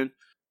the canon.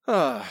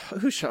 I'm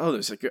just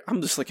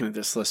looking at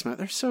this list, Matt.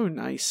 They're so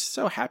nice,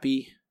 so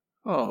happy.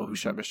 Oh, Who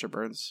Shot Mr.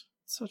 Burns?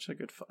 It's such a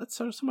good fun. It's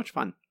so much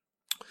fun.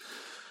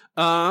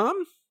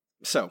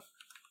 So,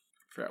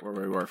 forgot where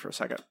we were for a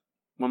second.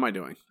 What am I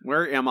doing?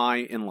 Where am I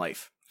in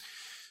life?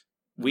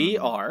 We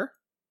are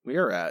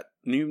at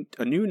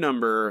a new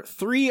number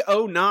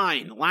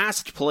 309.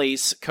 Last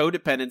place,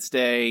 Codependence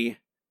Day.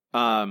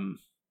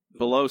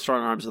 Below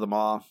Strong Arms of the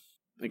Maw.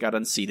 It got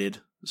unseated.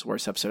 It's the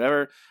worst episode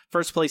ever.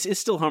 First place is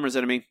still Homer's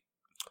Enemy.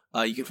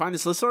 You can find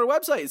this list on our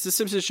website. It's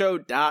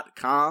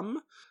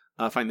thesimpsonshow.com.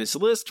 Find this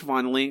list,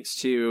 find links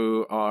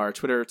to our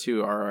Twitter,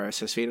 to our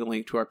RSS feed, a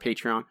link to our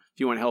Patreon. If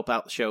you want to help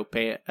out the show,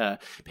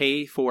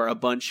 pay for a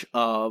bunch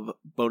of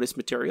bonus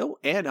material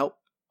and help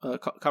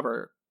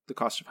cover the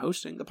cost of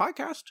hosting the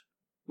podcast,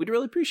 we'd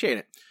really appreciate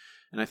it.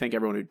 And I thank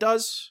everyone who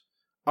does.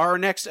 Our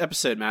next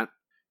episode, Matt,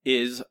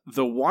 is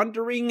The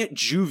Wandering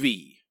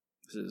Juvie.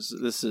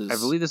 This is. I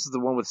believe this is the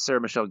one with Sarah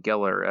Michelle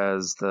Gellar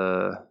as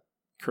the.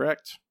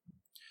 Correct.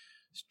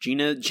 It's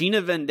Gina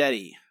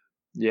Vendetti.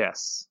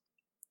 Yes.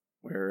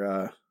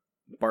 Where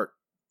Bart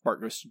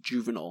goes to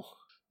juvenile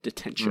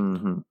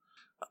detention.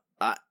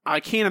 Mm-hmm.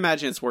 I can't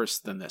imagine it's worse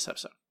than this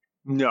episode.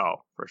 No,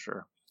 for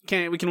sure.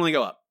 We can only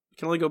go up. We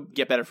can only go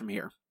get better from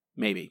here.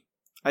 Maybe.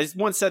 I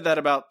once said that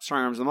about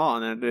Strong Arms of the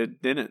Law, and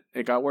it didn't.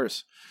 It got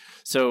worse.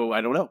 So I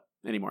don't know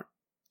anymore.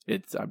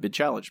 I've been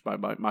challenged by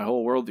my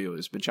whole worldview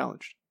has been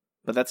challenged.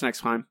 But that's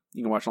next time.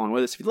 You can watch along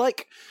with us if you'd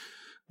like.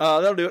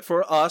 That'll do it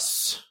for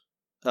us.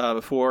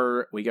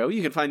 Before we go,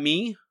 you can find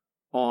me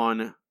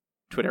on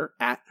Twitter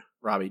at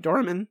Robbie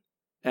Dorman,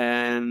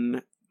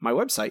 and my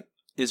website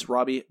is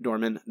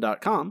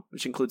robbiedorman.com,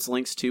 which includes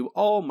links to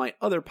all my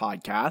other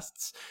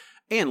podcasts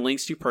and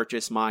links to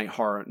purchase my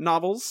horror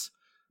novels.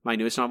 My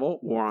newest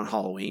novel, War on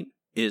Halloween,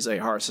 is a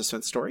horror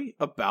suspense story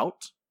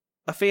about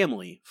a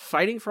family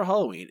fighting for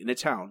Halloween in a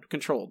town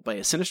controlled by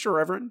a sinister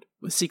reverend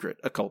with secret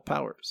occult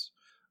powers.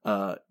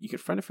 You can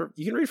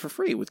read it for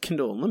free with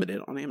Kindle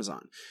Unlimited on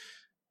Amazon.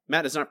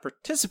 Matt does not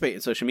participate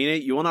in social media.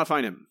 You will not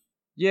find him.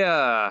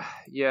 Yeah,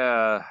 it's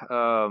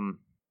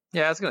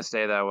gonna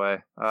stay that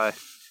way.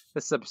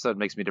 This episode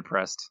makes me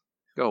depressed.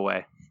 Go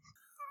away.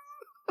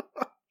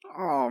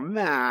 Oh,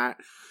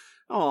 Matt.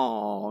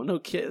 Oh, no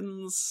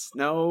kittens,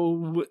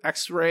 no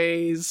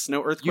x-rays,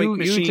 no earthquake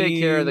machines. You take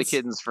care of the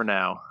kittens for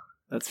now.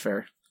 That's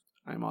fair.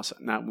 I'm also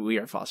now we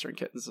are fostering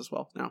kittens as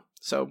well now.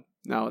 So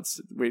now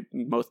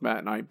both Matt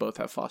and I both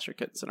have foster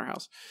kittens in our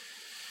house.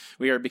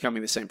 We are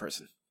becoming the same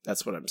person.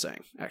 That's what I'm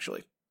saying,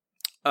 actually.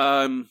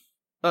 That'll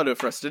do it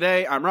for us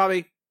today. I'm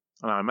Robbie.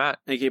 And I'm Matt.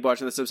 And keep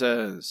watching The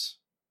Simpsons.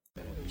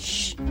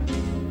 Shh.